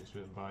history, it's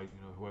written by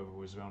whoever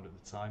was around at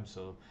the time.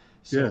 So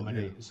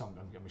many.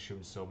 I'm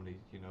assuming so many.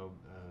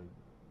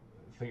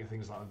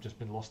 Things that have just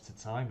been lost to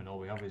time, and all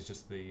we have is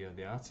just the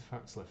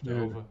artifacts left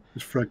over.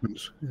 Just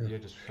fragments. Yeah,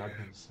 just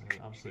fragments.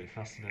 Absolutely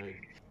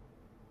fascinating.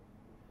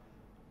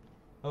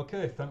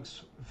 Okay,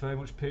 thanks very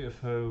much, Peter,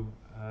 for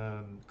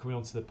coming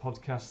onto the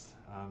podcast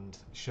and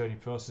sharing your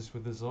process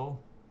with us all.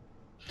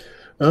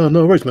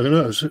 No worries, man.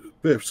 No,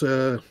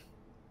 it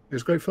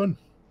was great fun.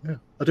 Yeah,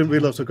 I didn't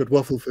realise I could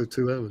waffle for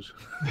 2 hours.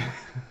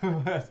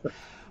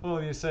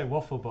 Well, you say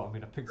waffle, but I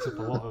picked up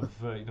a lot of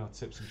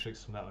tips and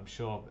tricks from that. I'm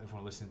sure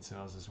everyone listening to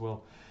us as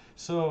well.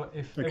 So,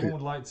 if everyone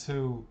would like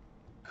to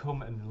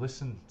come and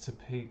listen to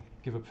Pete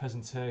give a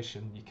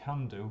presentation, you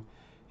can do.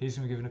 He's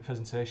going to be giving a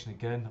presentation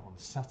again on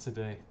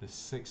Saturday, the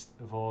 6th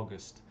of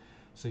August.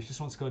 So, if you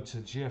just want to go to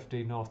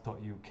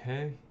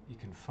gfdnorth.uk, you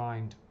can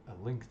find a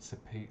link to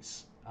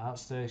Pete's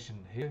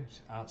ArtStation here,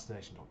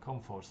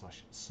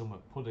 artstation.com/summer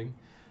pudding.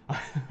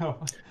 That's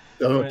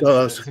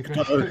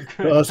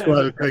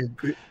why I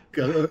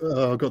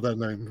got that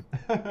name.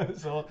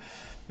 So,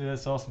 yeah,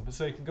 it's awesome. But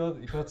so you go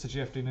to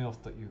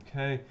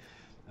gfdnorth.uk,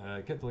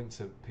 get the link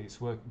to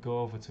Pete's work, go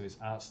over to his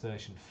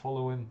ArtStation,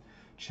 follow him,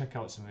 check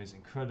out some of his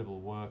incredible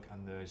work,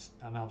 and there's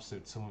an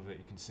absolute ton of it.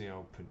 You can see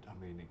how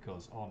it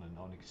goes on and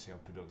on. You can see how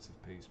productive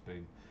Pete's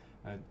been.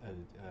 A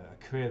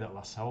career that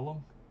lasts how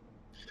long?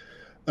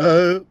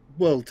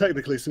 Well,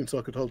 technically, since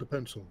I could hold a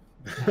pencil.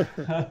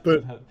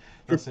 But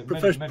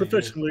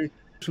professionally,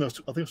 I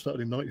think I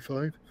started in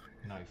 95.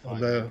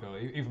 95,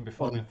 even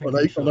before on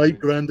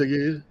 £8,000 a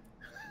year.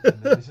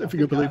 If you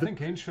can believe it. I think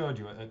he introed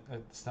you at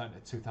starting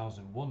at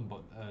 2001,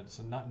 but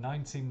so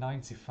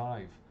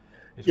 1995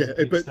 is when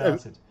it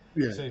started.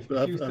 So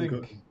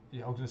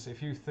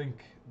if you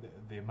think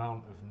the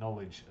amount of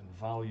knowledge and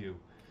value,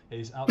 it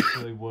is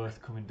absolutely worth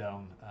coming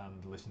down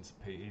and listening to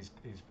Pete.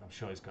 I'm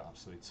sure he's got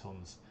absolutely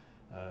tons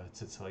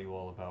to tell you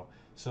all about.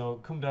 So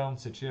come down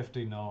to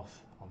GFD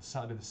North on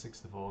Saturday the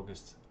 6th of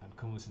August and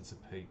come listen to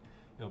Pete.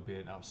 It'll be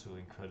an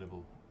absolutely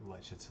incredible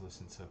lecture to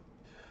listen to.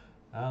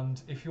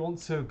 And if you want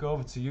to go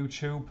over to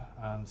YouTube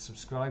and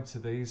subscribe to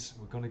these,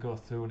 we're going to go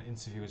through and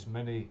interview as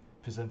many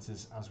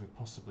presenters as we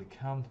possibly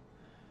can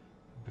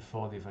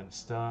before the event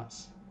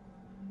starts.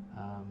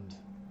 And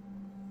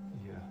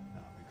yeah,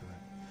 that'll be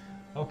great.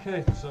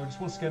 Okay, so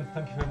just once again,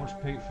 thank you very much,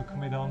 Pete, for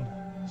coming on.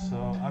 So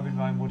I've been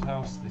Ryan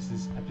Woodhouse. This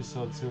is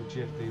episode 2 of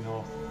GFD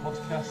North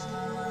podcast.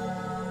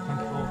 Thank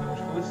you all very much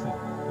for listening.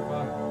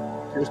 Goodbye.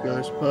 Cheers,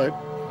 guys. Bye.